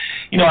ideas.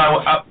 You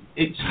know,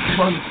 it's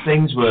one of the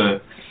things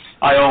where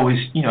I always,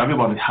 you know,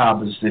 everybody has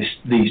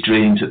these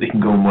dreams that they can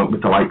go and work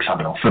with the likes, I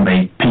don't know, for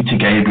me, Peter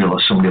Gabriel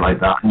or somebody like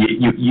that. And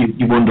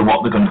you wonder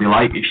what they're going to be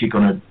like if you're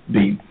going to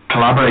be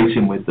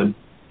collaborating with them.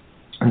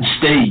 And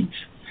Steve,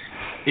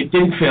 it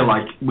didn't feel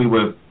like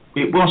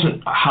it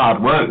wasn't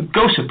hard work.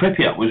 Ghost of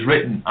Pripyat was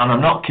written, and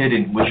I'm not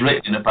kidding, was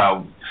written in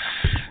about,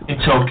 in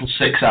total,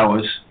 6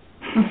 hours.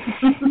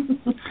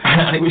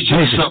 And it was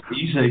just so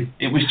easy.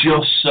 It was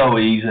just so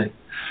easy.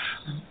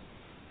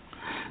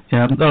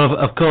 Yeah,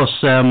 of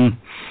course,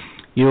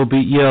 you're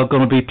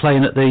going to be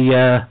playing at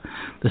the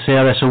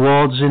CRS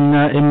Awards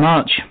in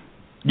March.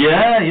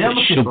 Yeah.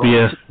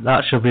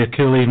 That should be a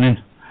cool evening.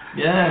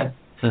 Yeah,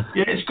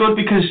 it's good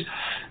because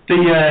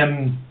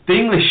the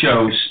English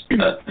shows,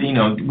 you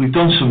know, we've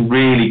done some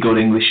really good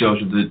English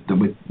shows with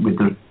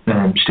the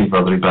Steve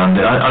Rothery band.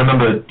 I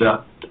remember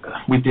that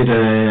we did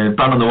a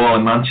Band on the Wall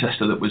in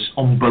Manchester that was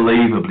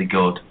unbelievably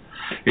good.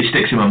 It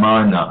sticks in my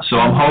mind, that. So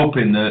I'm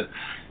hoping that,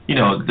 you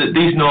know,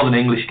 these Northern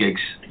English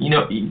gigs, you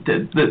know,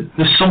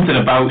 there's something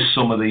about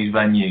some of these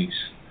venues,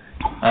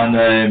 and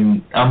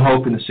I'm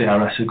hoping the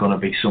CRS are going to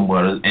be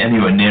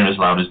anywhere near as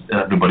loud as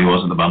everybody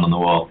was at the Band on the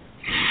Wall.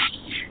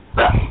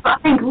 But I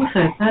think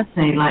also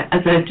personally, like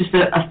as a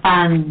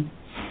fan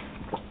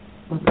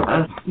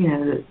of you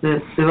know the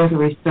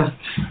Rothery stuff,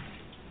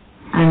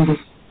 and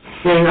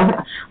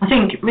I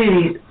think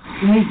really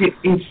the music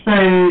is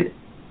so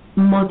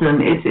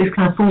modern. It's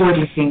kind of forward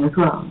looking as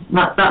well.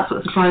 That's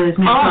what surprises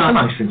me. Oh, that's a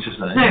nice thing to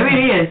say. No, it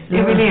really is.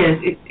 It really is.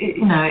 It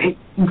you know, it's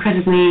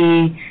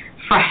incredibly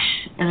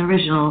fresh and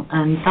original,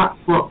 and that's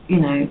what, you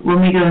know,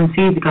 when we go and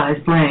see the guys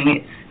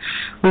playing,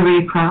 we're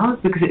really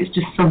proud because it's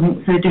just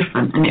something so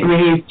different, and it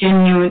really is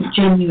genuinely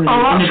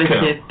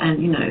innovative,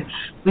 and, you know,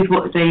 with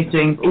what Dave's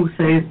doing, but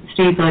also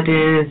Steve's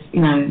ideas,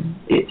 you know,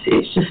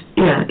 it's just,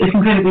 yeah, it's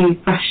incredibly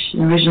fresh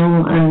and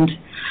original, and,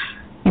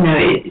 you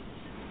know,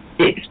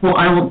 it's what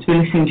I want to be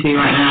listening to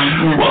right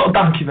now. Yeah. Well,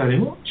 thank you very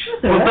much.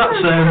 Well,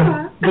 that's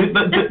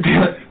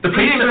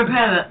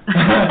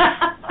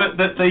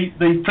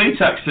the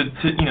pretext to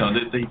you know,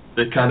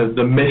 the kind of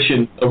the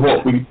mission of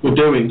what we were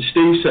doing.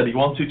 Steve said he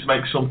wanted to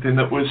make something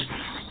that was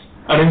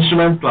an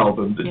instrumental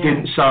album that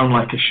didn't sound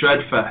like a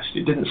shred fest.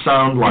 It didn't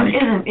sound like...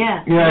 It isn't,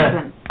 yeah. It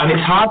isn't. And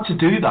it's hard to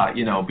do that,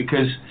 you know,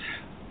 because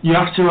you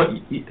have to...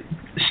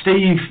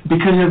 Steve,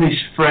 because of his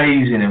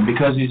phrasing and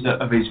because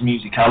of his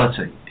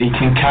musicality, he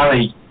can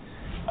carry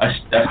a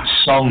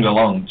song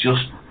along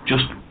just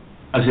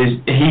as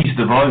he's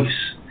the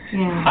voice.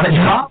 Yeah. And it's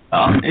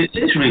hard. It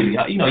is really,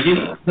 you know,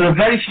 there are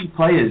very few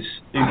players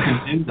who can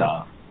do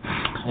that.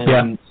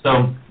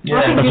 So,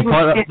 yeah.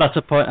 That's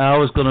a point I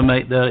was going to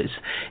make there.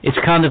 It's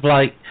kind of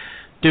like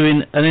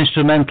doing an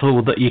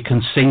instrumental that you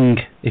can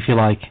sing, if you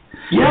like.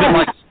 Yeah. A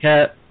bit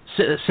like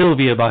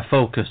Sylvia by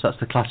Focus, that's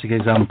the classic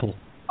example.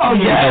 Oh,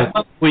 yeah. You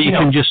know, where you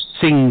can just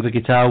sing the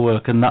guitar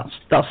work, and that's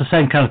the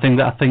same kind of thing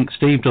that I think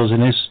Steve does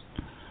in his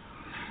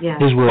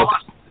work.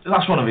 Well,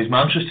 that's one of his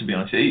mantras, to be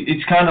honest.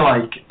 It's kind of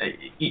like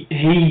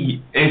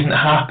he isn't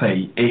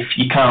happy if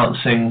you can't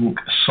sing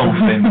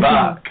something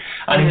back.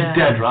 And he's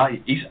dead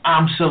right. He's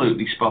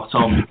absolutely spot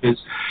on, because,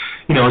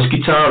 you know, as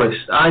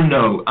guitarist, I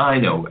know,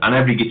 and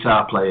every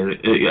guitar player,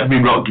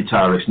 every rock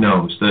guitarist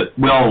knows that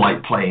we all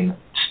like playing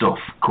stuff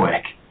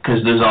quick,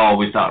 because there's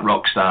always that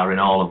rock star in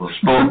all of us.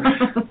 But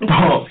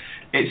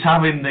it's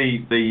having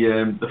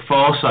the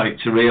foresight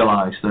to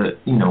realise that,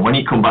 you know, when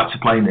you come back to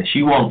playing this,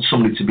 you want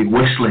somebody to be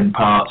whistling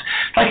parts.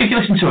 Like if you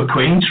listen to a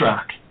Queen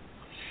track,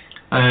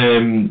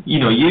 you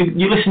know,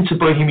 you listen to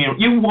Bohemian,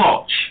 you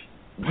watch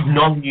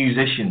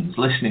non-musicians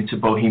listening to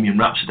Bohemian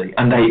Rhapsody,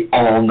 and they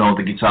all know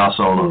the guitar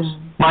solos.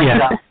 My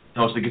dad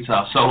knows the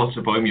guitar solo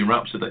to Bohemian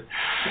Rhapsody,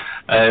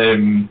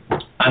 and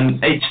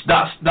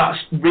that's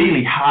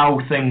really how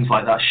things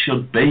like that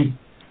should be.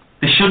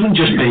 They shouldn't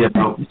just be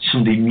about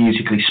somebody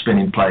musically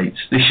spinning plates.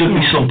 They should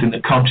be something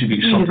that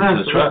contributes something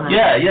to the track.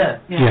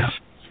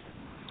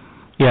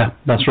 Yeah,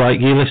 that's right.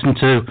 You listen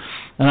to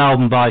an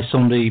album by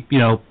somebody, you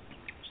know,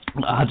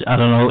 I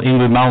don't know,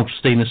 Ingrid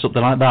Malmsteen or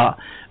something like that,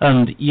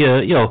 and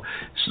you know,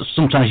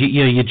 sometimes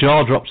your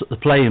jaw drops at the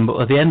playing, but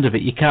at the end of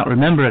it, you can't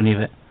remember any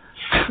of it.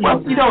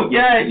 Well, you know,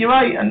 yeah, you're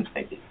right, and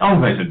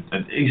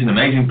he's an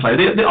amazing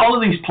player. All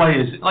of these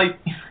players, like,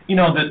 you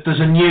know, there's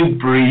a new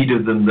breed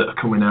of them that are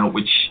coming out,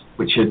 which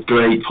are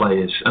great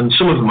players, and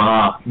some of them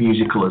are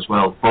musical as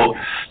well. But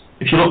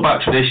if you look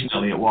back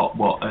traditionally at what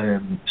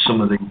some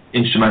of the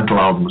instrumental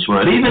albums were,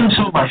 and even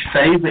some of my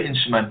favourite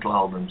instrumental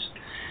albums,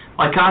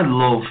 like I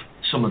love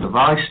some of the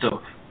Vice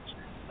stuff,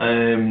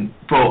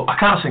 but I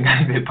can't sing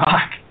any of it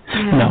back.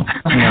 No.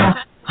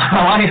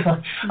 I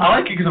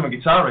like it because I'm a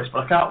guitarist,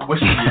 but I can't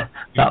whistle it.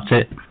 That's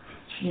it.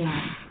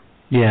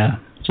 Yeah.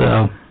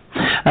 So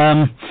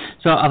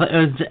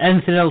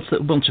anything else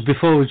that we want to,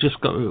 before we've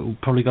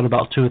probably got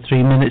about 2 or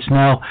 3 minutes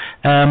now,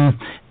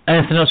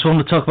 anything else we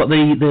want to talk about,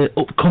 the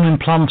upcoming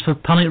plans for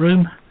Panic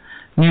Room,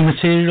 new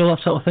material,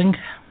 that sort of thing?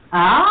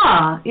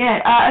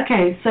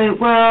 Okay, so,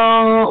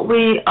 well,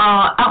 we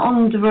are out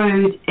on the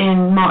road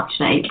in March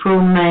and April,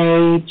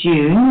 May,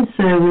 June,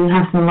 so we'll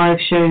have some live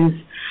shows.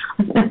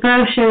 The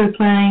first show we're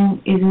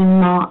playing is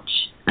in March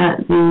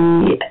at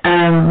the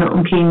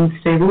Milton Keynes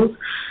Stables.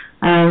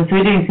 So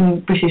we're doing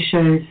some British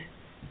shows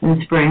in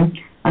the spring,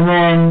 and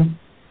then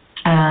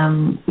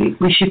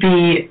we should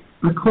be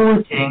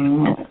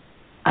recording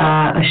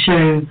a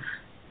show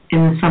in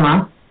the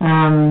summer.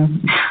 Yeah.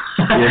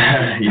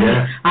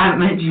 I haven't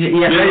mentioned it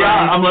yet.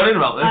 Yeah, I'm learning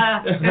about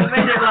this.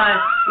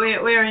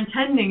 We're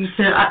intending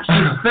to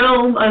actually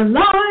film a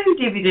live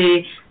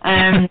DVD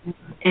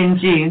in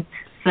June.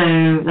 So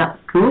that's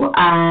cool,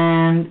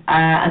 and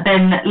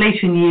then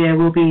later in the year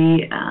we'll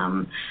be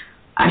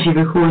actually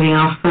recording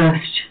our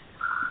first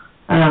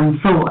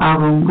full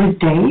album with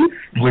Dave.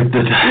 With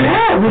the Dave.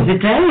 Yeah, with the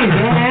Dave.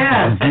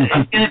 Yeah.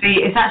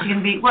 It's actually going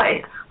to be.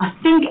 Well, I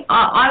think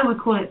I would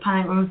call it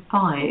Panic Room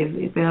 5.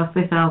 It'd be our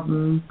 5th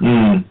album,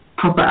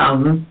 proper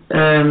album.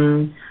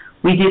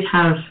 We did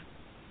have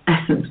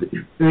Essence, which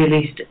we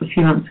released a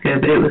few months ago,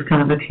 but it was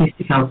kind of an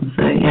acoustic album.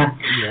 So yeah.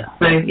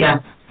 So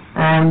yeah.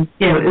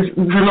 There's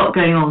a lot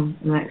going on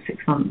in the next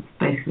 6 months,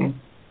 basically.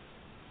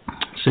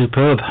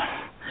 Superb.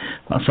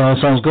 That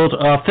sounds good.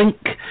 I think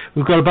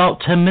we've got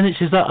about 10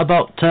 minutes. Is that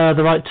about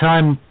the right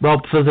time,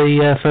 Rob, for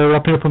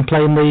wrapping up and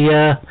playing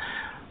the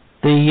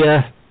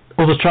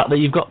other track that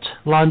you've got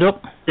lined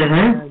up? Don't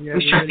know.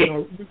 Which track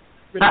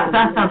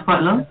that sounds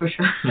quite long, for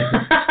sure.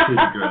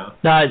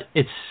 No,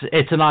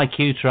 it's an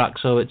IQ track,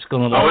 so it's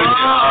going to...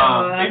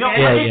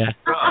 Okay. Yeah.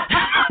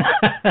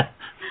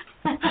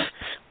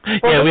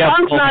 Well, the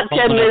song's not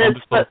 10 minutes,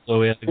 but... So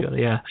we have to go,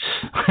 the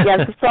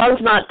song's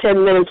not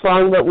 10 minutes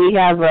long, but we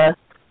have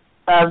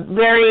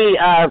very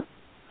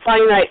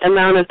finite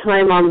amount of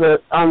time on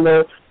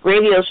the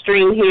radio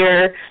stream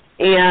here,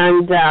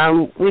 and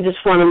we just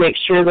want to make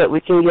sure that we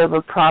can give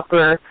a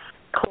proper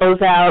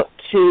closeout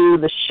to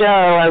the show.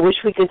 I wish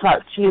we could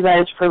talk to you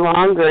guys for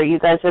longer. You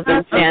guys have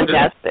been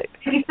fantastic.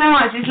 Thank you so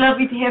much. It's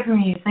lovely to hear from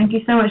you. Thank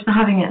you so much for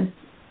having us.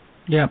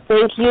 Yeah.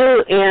 Thank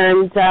you,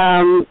 and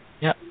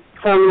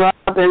from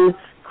Rob and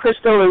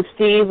Crystal and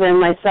Steve and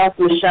myself,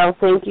 Michelle,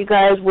 thank you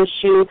guys. Wish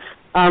you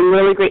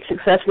really great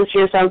success this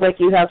year. Sounds like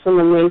you have some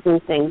amazing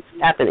things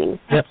happening.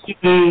 Yep.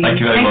 Thank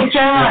you very much. Thank you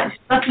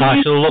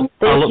so much.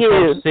 I look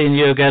forward to seeing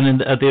you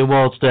again at the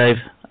awards, Dave.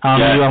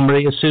 And you,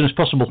 Anne-Marie, as soon as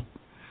possible.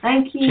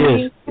 Thank you.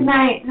 Cheers. Good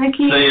night. Thank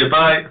you. See you.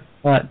 Bye.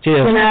 All right,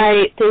 cheers. Good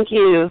night. Thank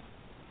you.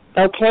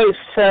 Okay,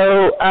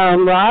 so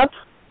Rob?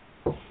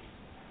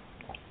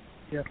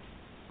 Yeah.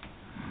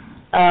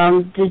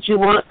 Did you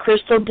want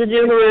Crystal to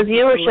do her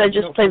review, or should I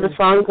just play the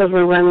song because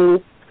we're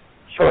running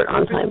short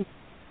on time?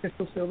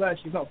 Crystal's still there.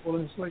 She's not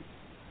falling asleep.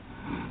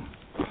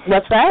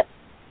 What's that?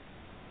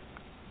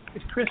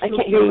 Is Crystal I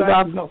can't hear you,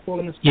 Rob. She's not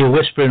falling asleep. You're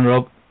whispering,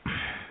 Rob.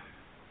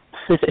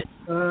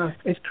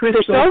 Is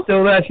Crystal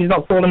still there? She's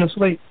not falling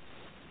asleep.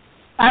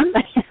 I'm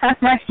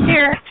right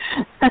here.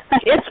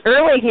 It's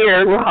early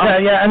here,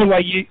 Rob. Yeah.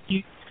 Anyway,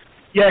 you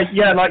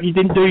like you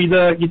didn't do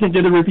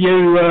the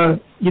review.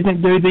 You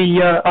didn't do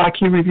the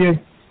IQ review.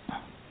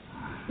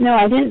 No,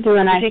 I didn't do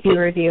an IQ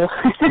review.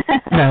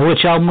 No,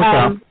 which album was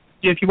that?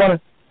 Yeah, if you want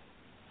to.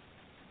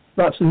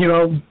 That's the new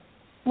album.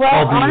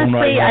 Well,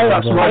 honestly,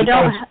 right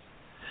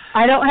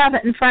I don't have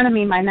it in front of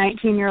me. My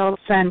 19-year-old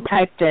son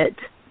typed it.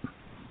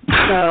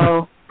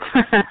 So,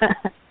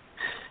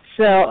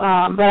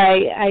 but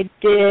I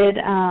did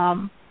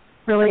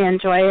really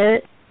enjoy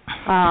it.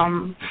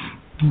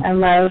 I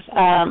love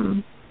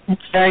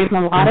it's very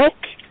melodic,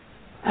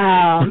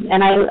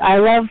 and I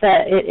love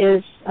that it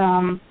is.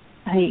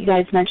 You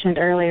guys mentioned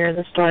earlier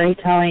the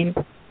storytelling.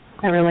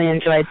 I really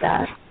enjoyed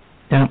that.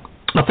 Yeah.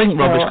 I think,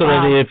 Rob, it's a good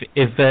idea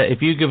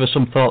if you give us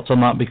some thoughts on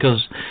that, because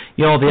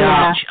you're the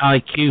arch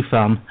IQ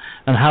fan,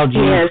 and how do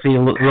you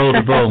feel that Road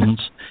of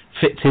Bones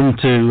fits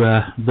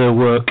into their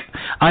work?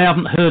 I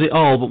haven't heard it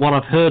all, but what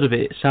I've heard of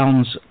it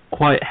sounds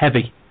quite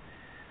heavy.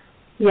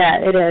 Yeah,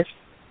 it is.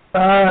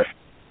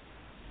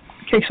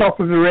 Kicks off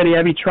with a really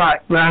heavy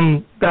track,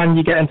 then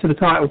you get into the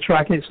title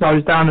track and it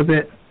slows down a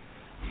bit.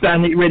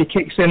 Then it really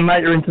kicks in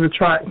later into the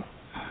track.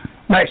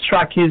 Next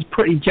track is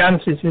pretty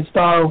Genesis in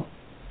style.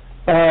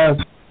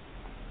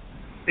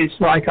 It's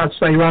like, I'd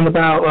say, around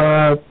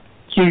about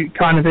cute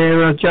kind of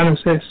era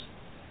Genesis.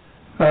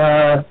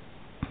 For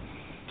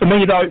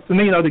me though,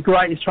 the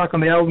greatest track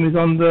on the album is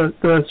on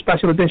the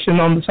special edition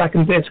on the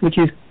second disc, which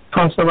is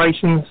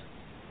Constellations.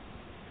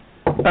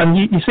 And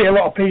you see a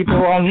lot of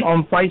people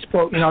on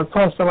Facebook,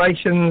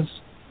 Constellations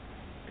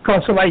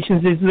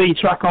is the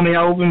track on the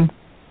album.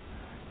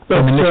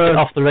 But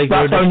off the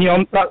regular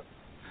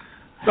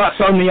that's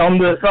only on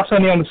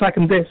the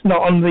second disc,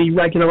 not on the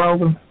regular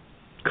album.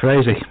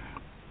 Crazy.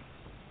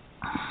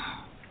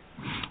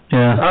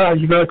 Yeah.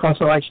 You've heard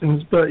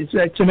Constellations, but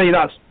to me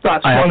that's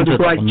one of the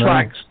great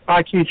tracks,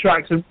 IQ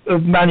tracks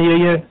of many a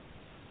year.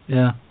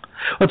 Yeah.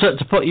 Well,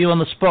 to put you on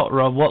the spot,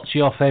 Rob, what's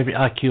your favourite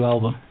IQ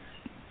album?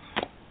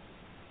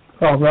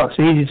 Oh, that's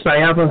easy to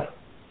say, Ever.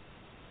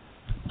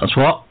 That's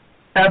what?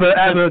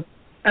 Ever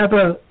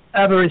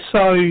is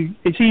so.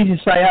 It's easy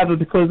to say Ever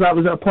because that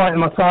was at a point in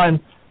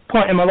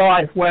my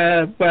life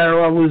where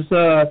I was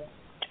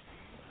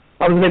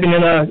living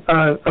in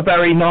a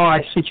very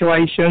nice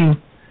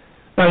situation,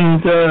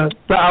 and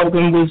that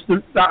album was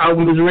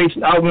a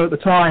recent album at the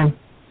time,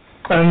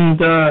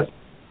 and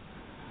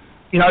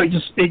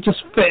it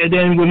just fitted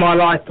in with my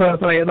life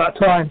perfectly at that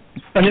time.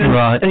 And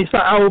it's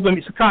that album.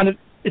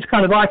 It's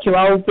kind of IQ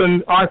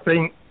album. I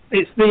think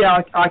it's the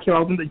IQ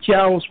album that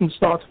gels from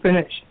start to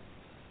finish.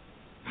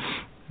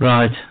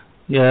 Right.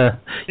 Yeah.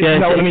 Yeah. You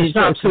know what I mean? It's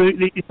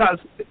absolutely.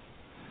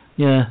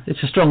 Yeah,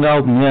 it's a strong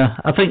album. Yeah,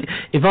 I think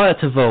if I had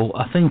to vote,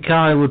 I think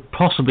I would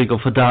possibly go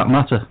for Dark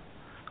Matter.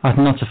 I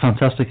think that's a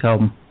fantastic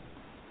album.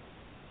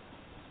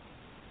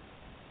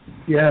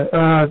 Yeah.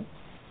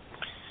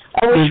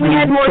 I wish we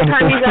had more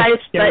time, you guys,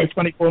 but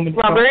 24 minutes.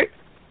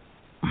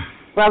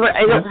 Robert,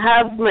 I don't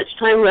have much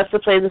time left to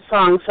play the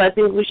song, so I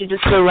think we should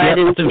just go right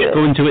into it. I think we should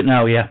go into it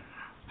now, yeah.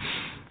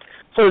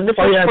 So this is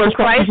for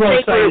Christ's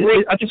sake.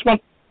 I just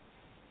want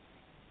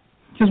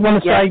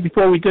to say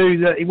before we do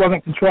that it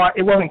wasn't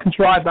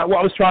contrived. That what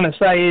I was trying to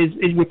say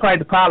is we played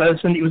the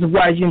Palace and it was a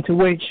wedge into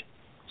which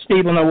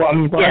Steve will know what I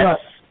mean by that.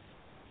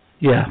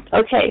 Yeah.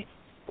 Okay,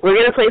 we're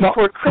gonna play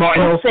For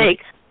Crystal's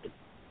Sake.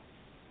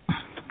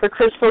 For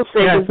Crystal's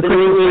Sake is the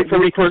new name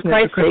for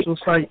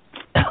Christ's Sake.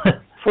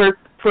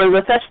 For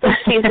the festive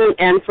season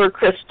and for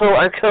Crystal,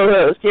 our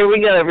co-host. Here we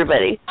go,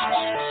 everybody.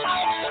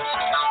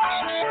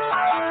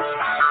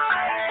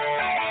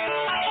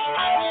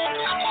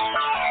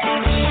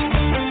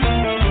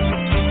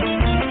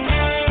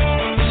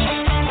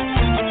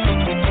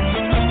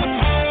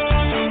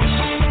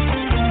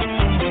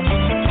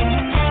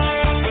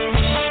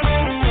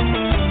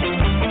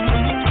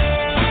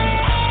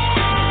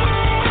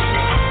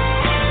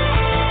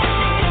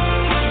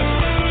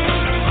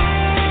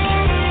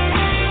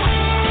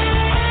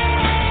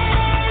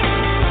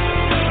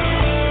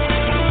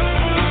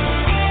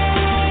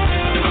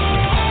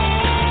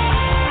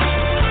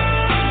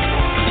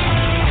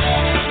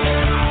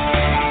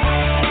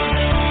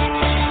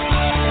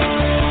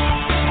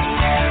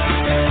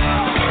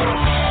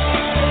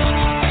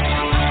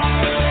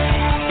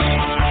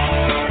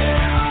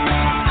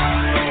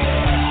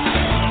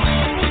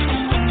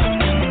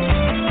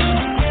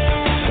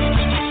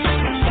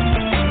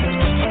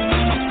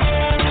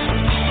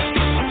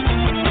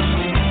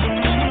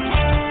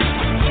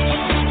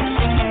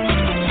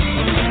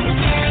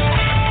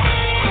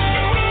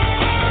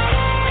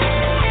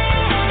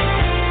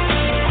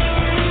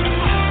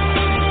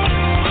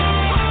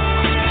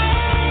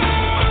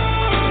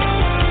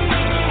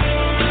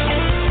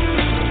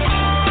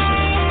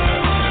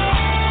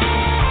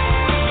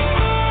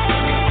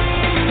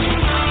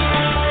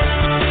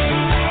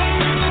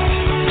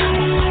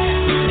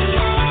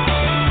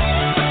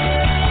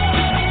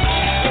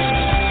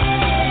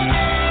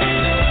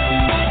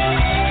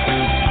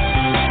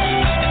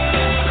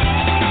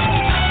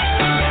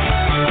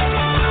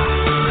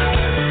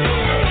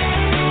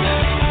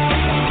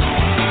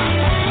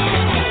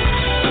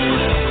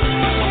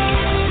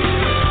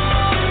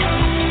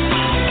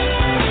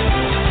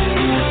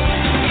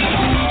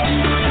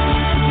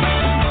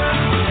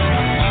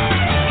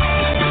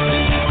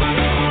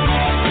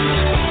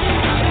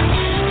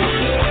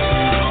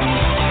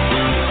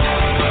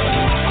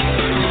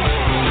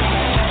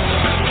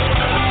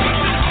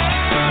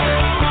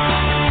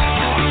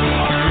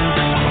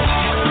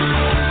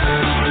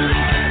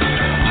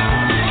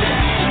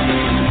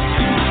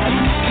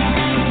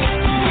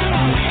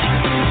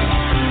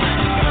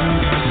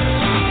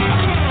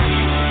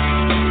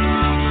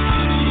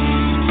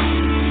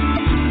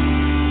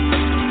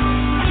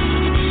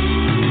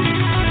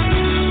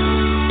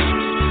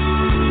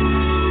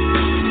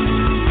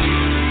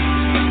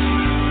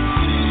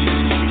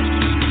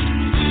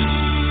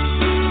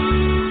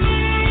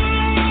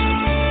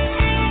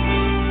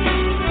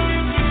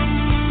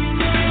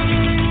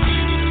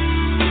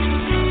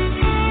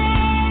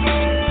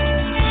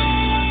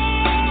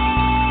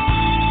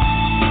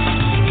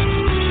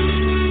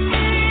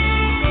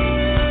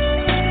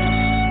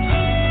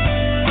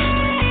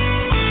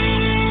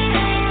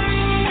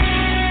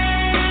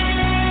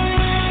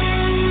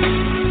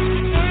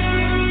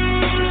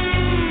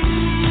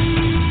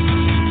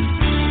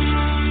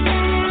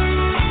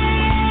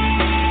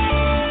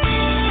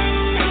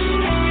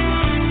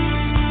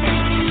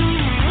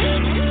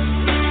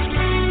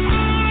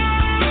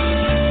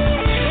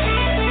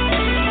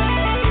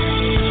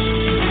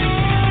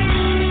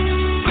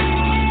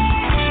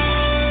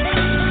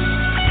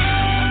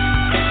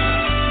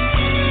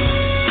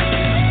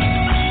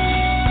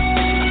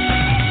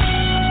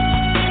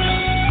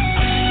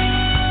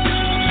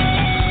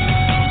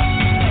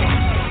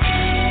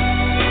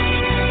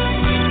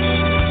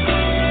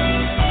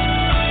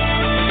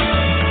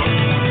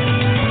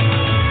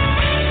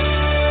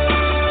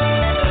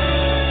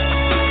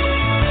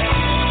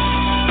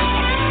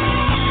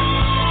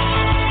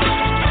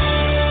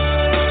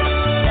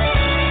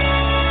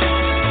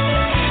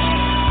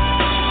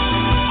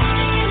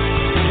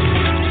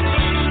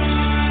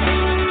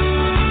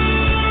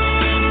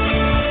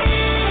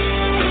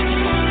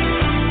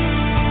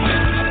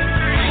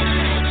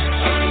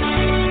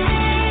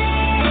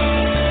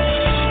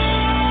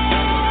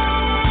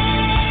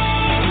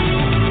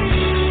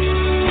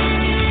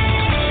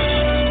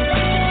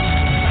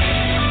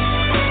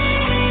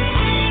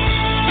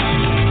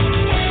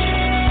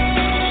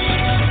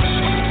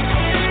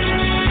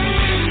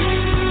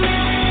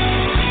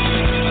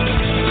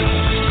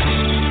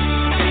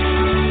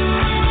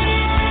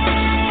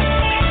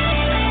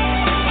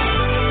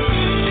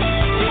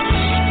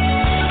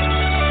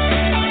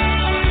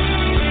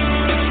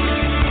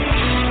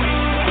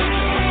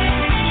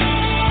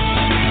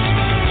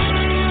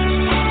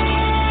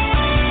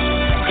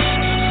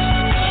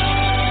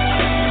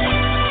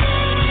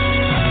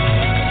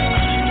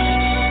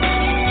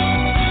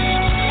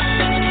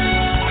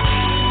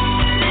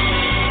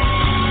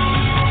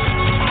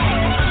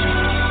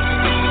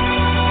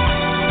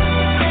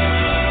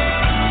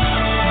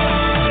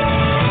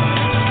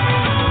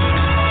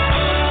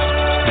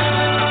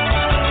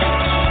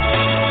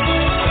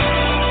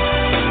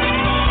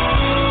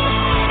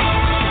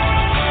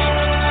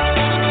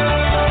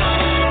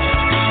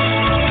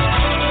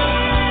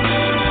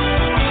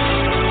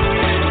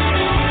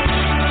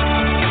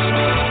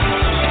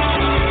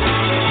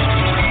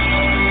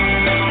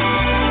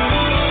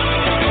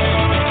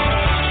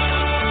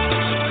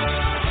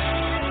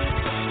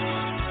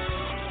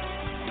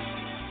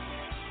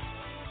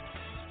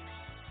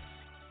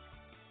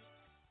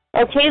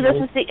 Okay, this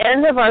is the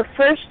end of our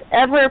first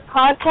ever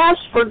podcast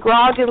for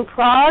Grog and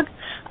Prog.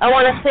 I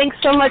want to thank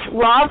so much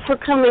Rob for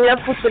coming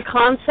up with the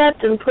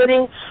concept and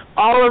putting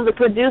all of the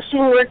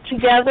producing work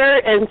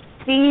together, and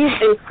Steve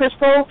and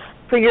Crystal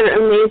for your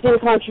amazing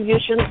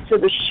contributions to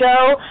the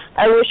show.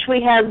 I wish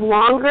we had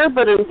longer,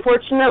 but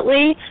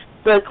unfortunately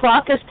the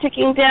clock is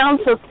ticking down,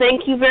 so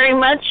thank you very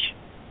much.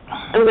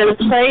 I'm going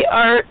to play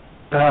our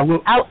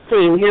out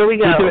theme. Here we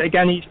go. We'll do it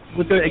again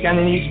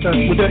in Easter.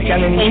 Thank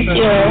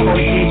you.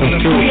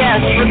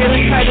 Yes, we're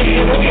going to try to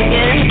do this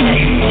again at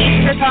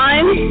Easter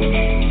time.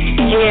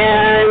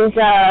 And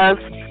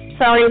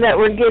sorry that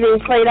we're getting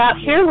played out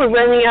here. We're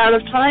running out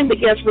of time, but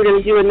yes, we're going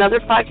to do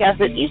another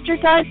podcast at Easter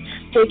time.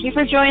 Thank you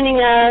for joining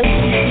us.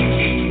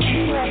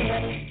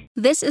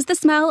 This is the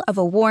smell of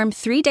a warm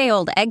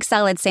 3-day-old egg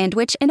salad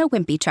sandwich in a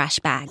wimpy trash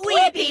bag.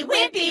 Wimpy,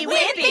 wimpy,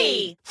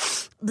 wimpy!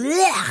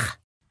 Blech!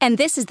 And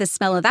this is the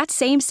smell of that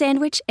same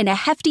sandwich in a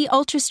hefty,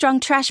 ultra-strong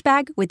trash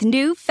bag with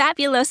new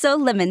Fabuloso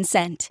lemon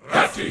scent.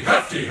 Hefty,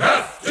 hefty,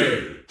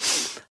 hefty!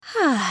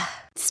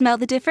 Smell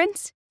the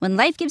difference? When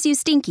life gives you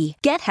stinky,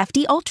 get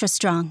Hefty Ultra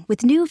Strong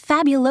with new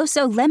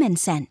Fabuloso lemon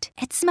scent.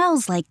 It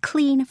smells like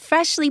clean,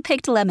 freshly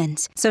picked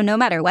lemons. So no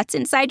matter what's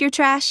inside your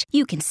trash,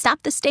 you can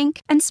stop the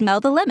stink and smell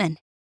the lemon.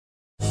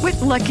 With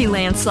Lucky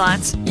Land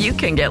Slots, you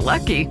can get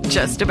lucky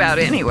just about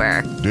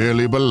anywhere.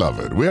 Dearly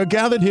beloved, we are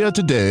gathered here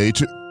today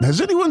to...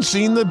 Has anyone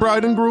seen the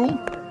bride and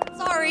groom?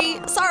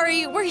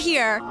 Sorry, we're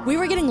here. We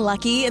were getting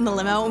lucky in the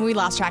limo and we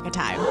lost track of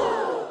time.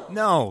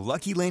 No,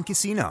 Lucky Land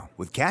Casino,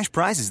 with cash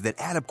prizes that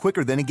add up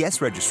quicker than a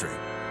guest registry.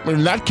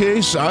 In that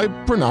case, I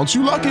pronounce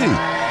you lucky.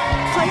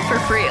 Play for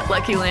free at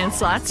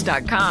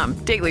LuckyLandSlots.com.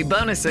 Daily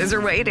bonuses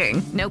are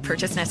waiting. No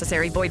purchase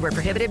necessary. Void where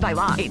prohibited by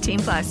law.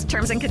 18+.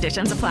 Terms and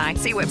conditions apply.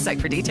 See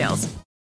website for details.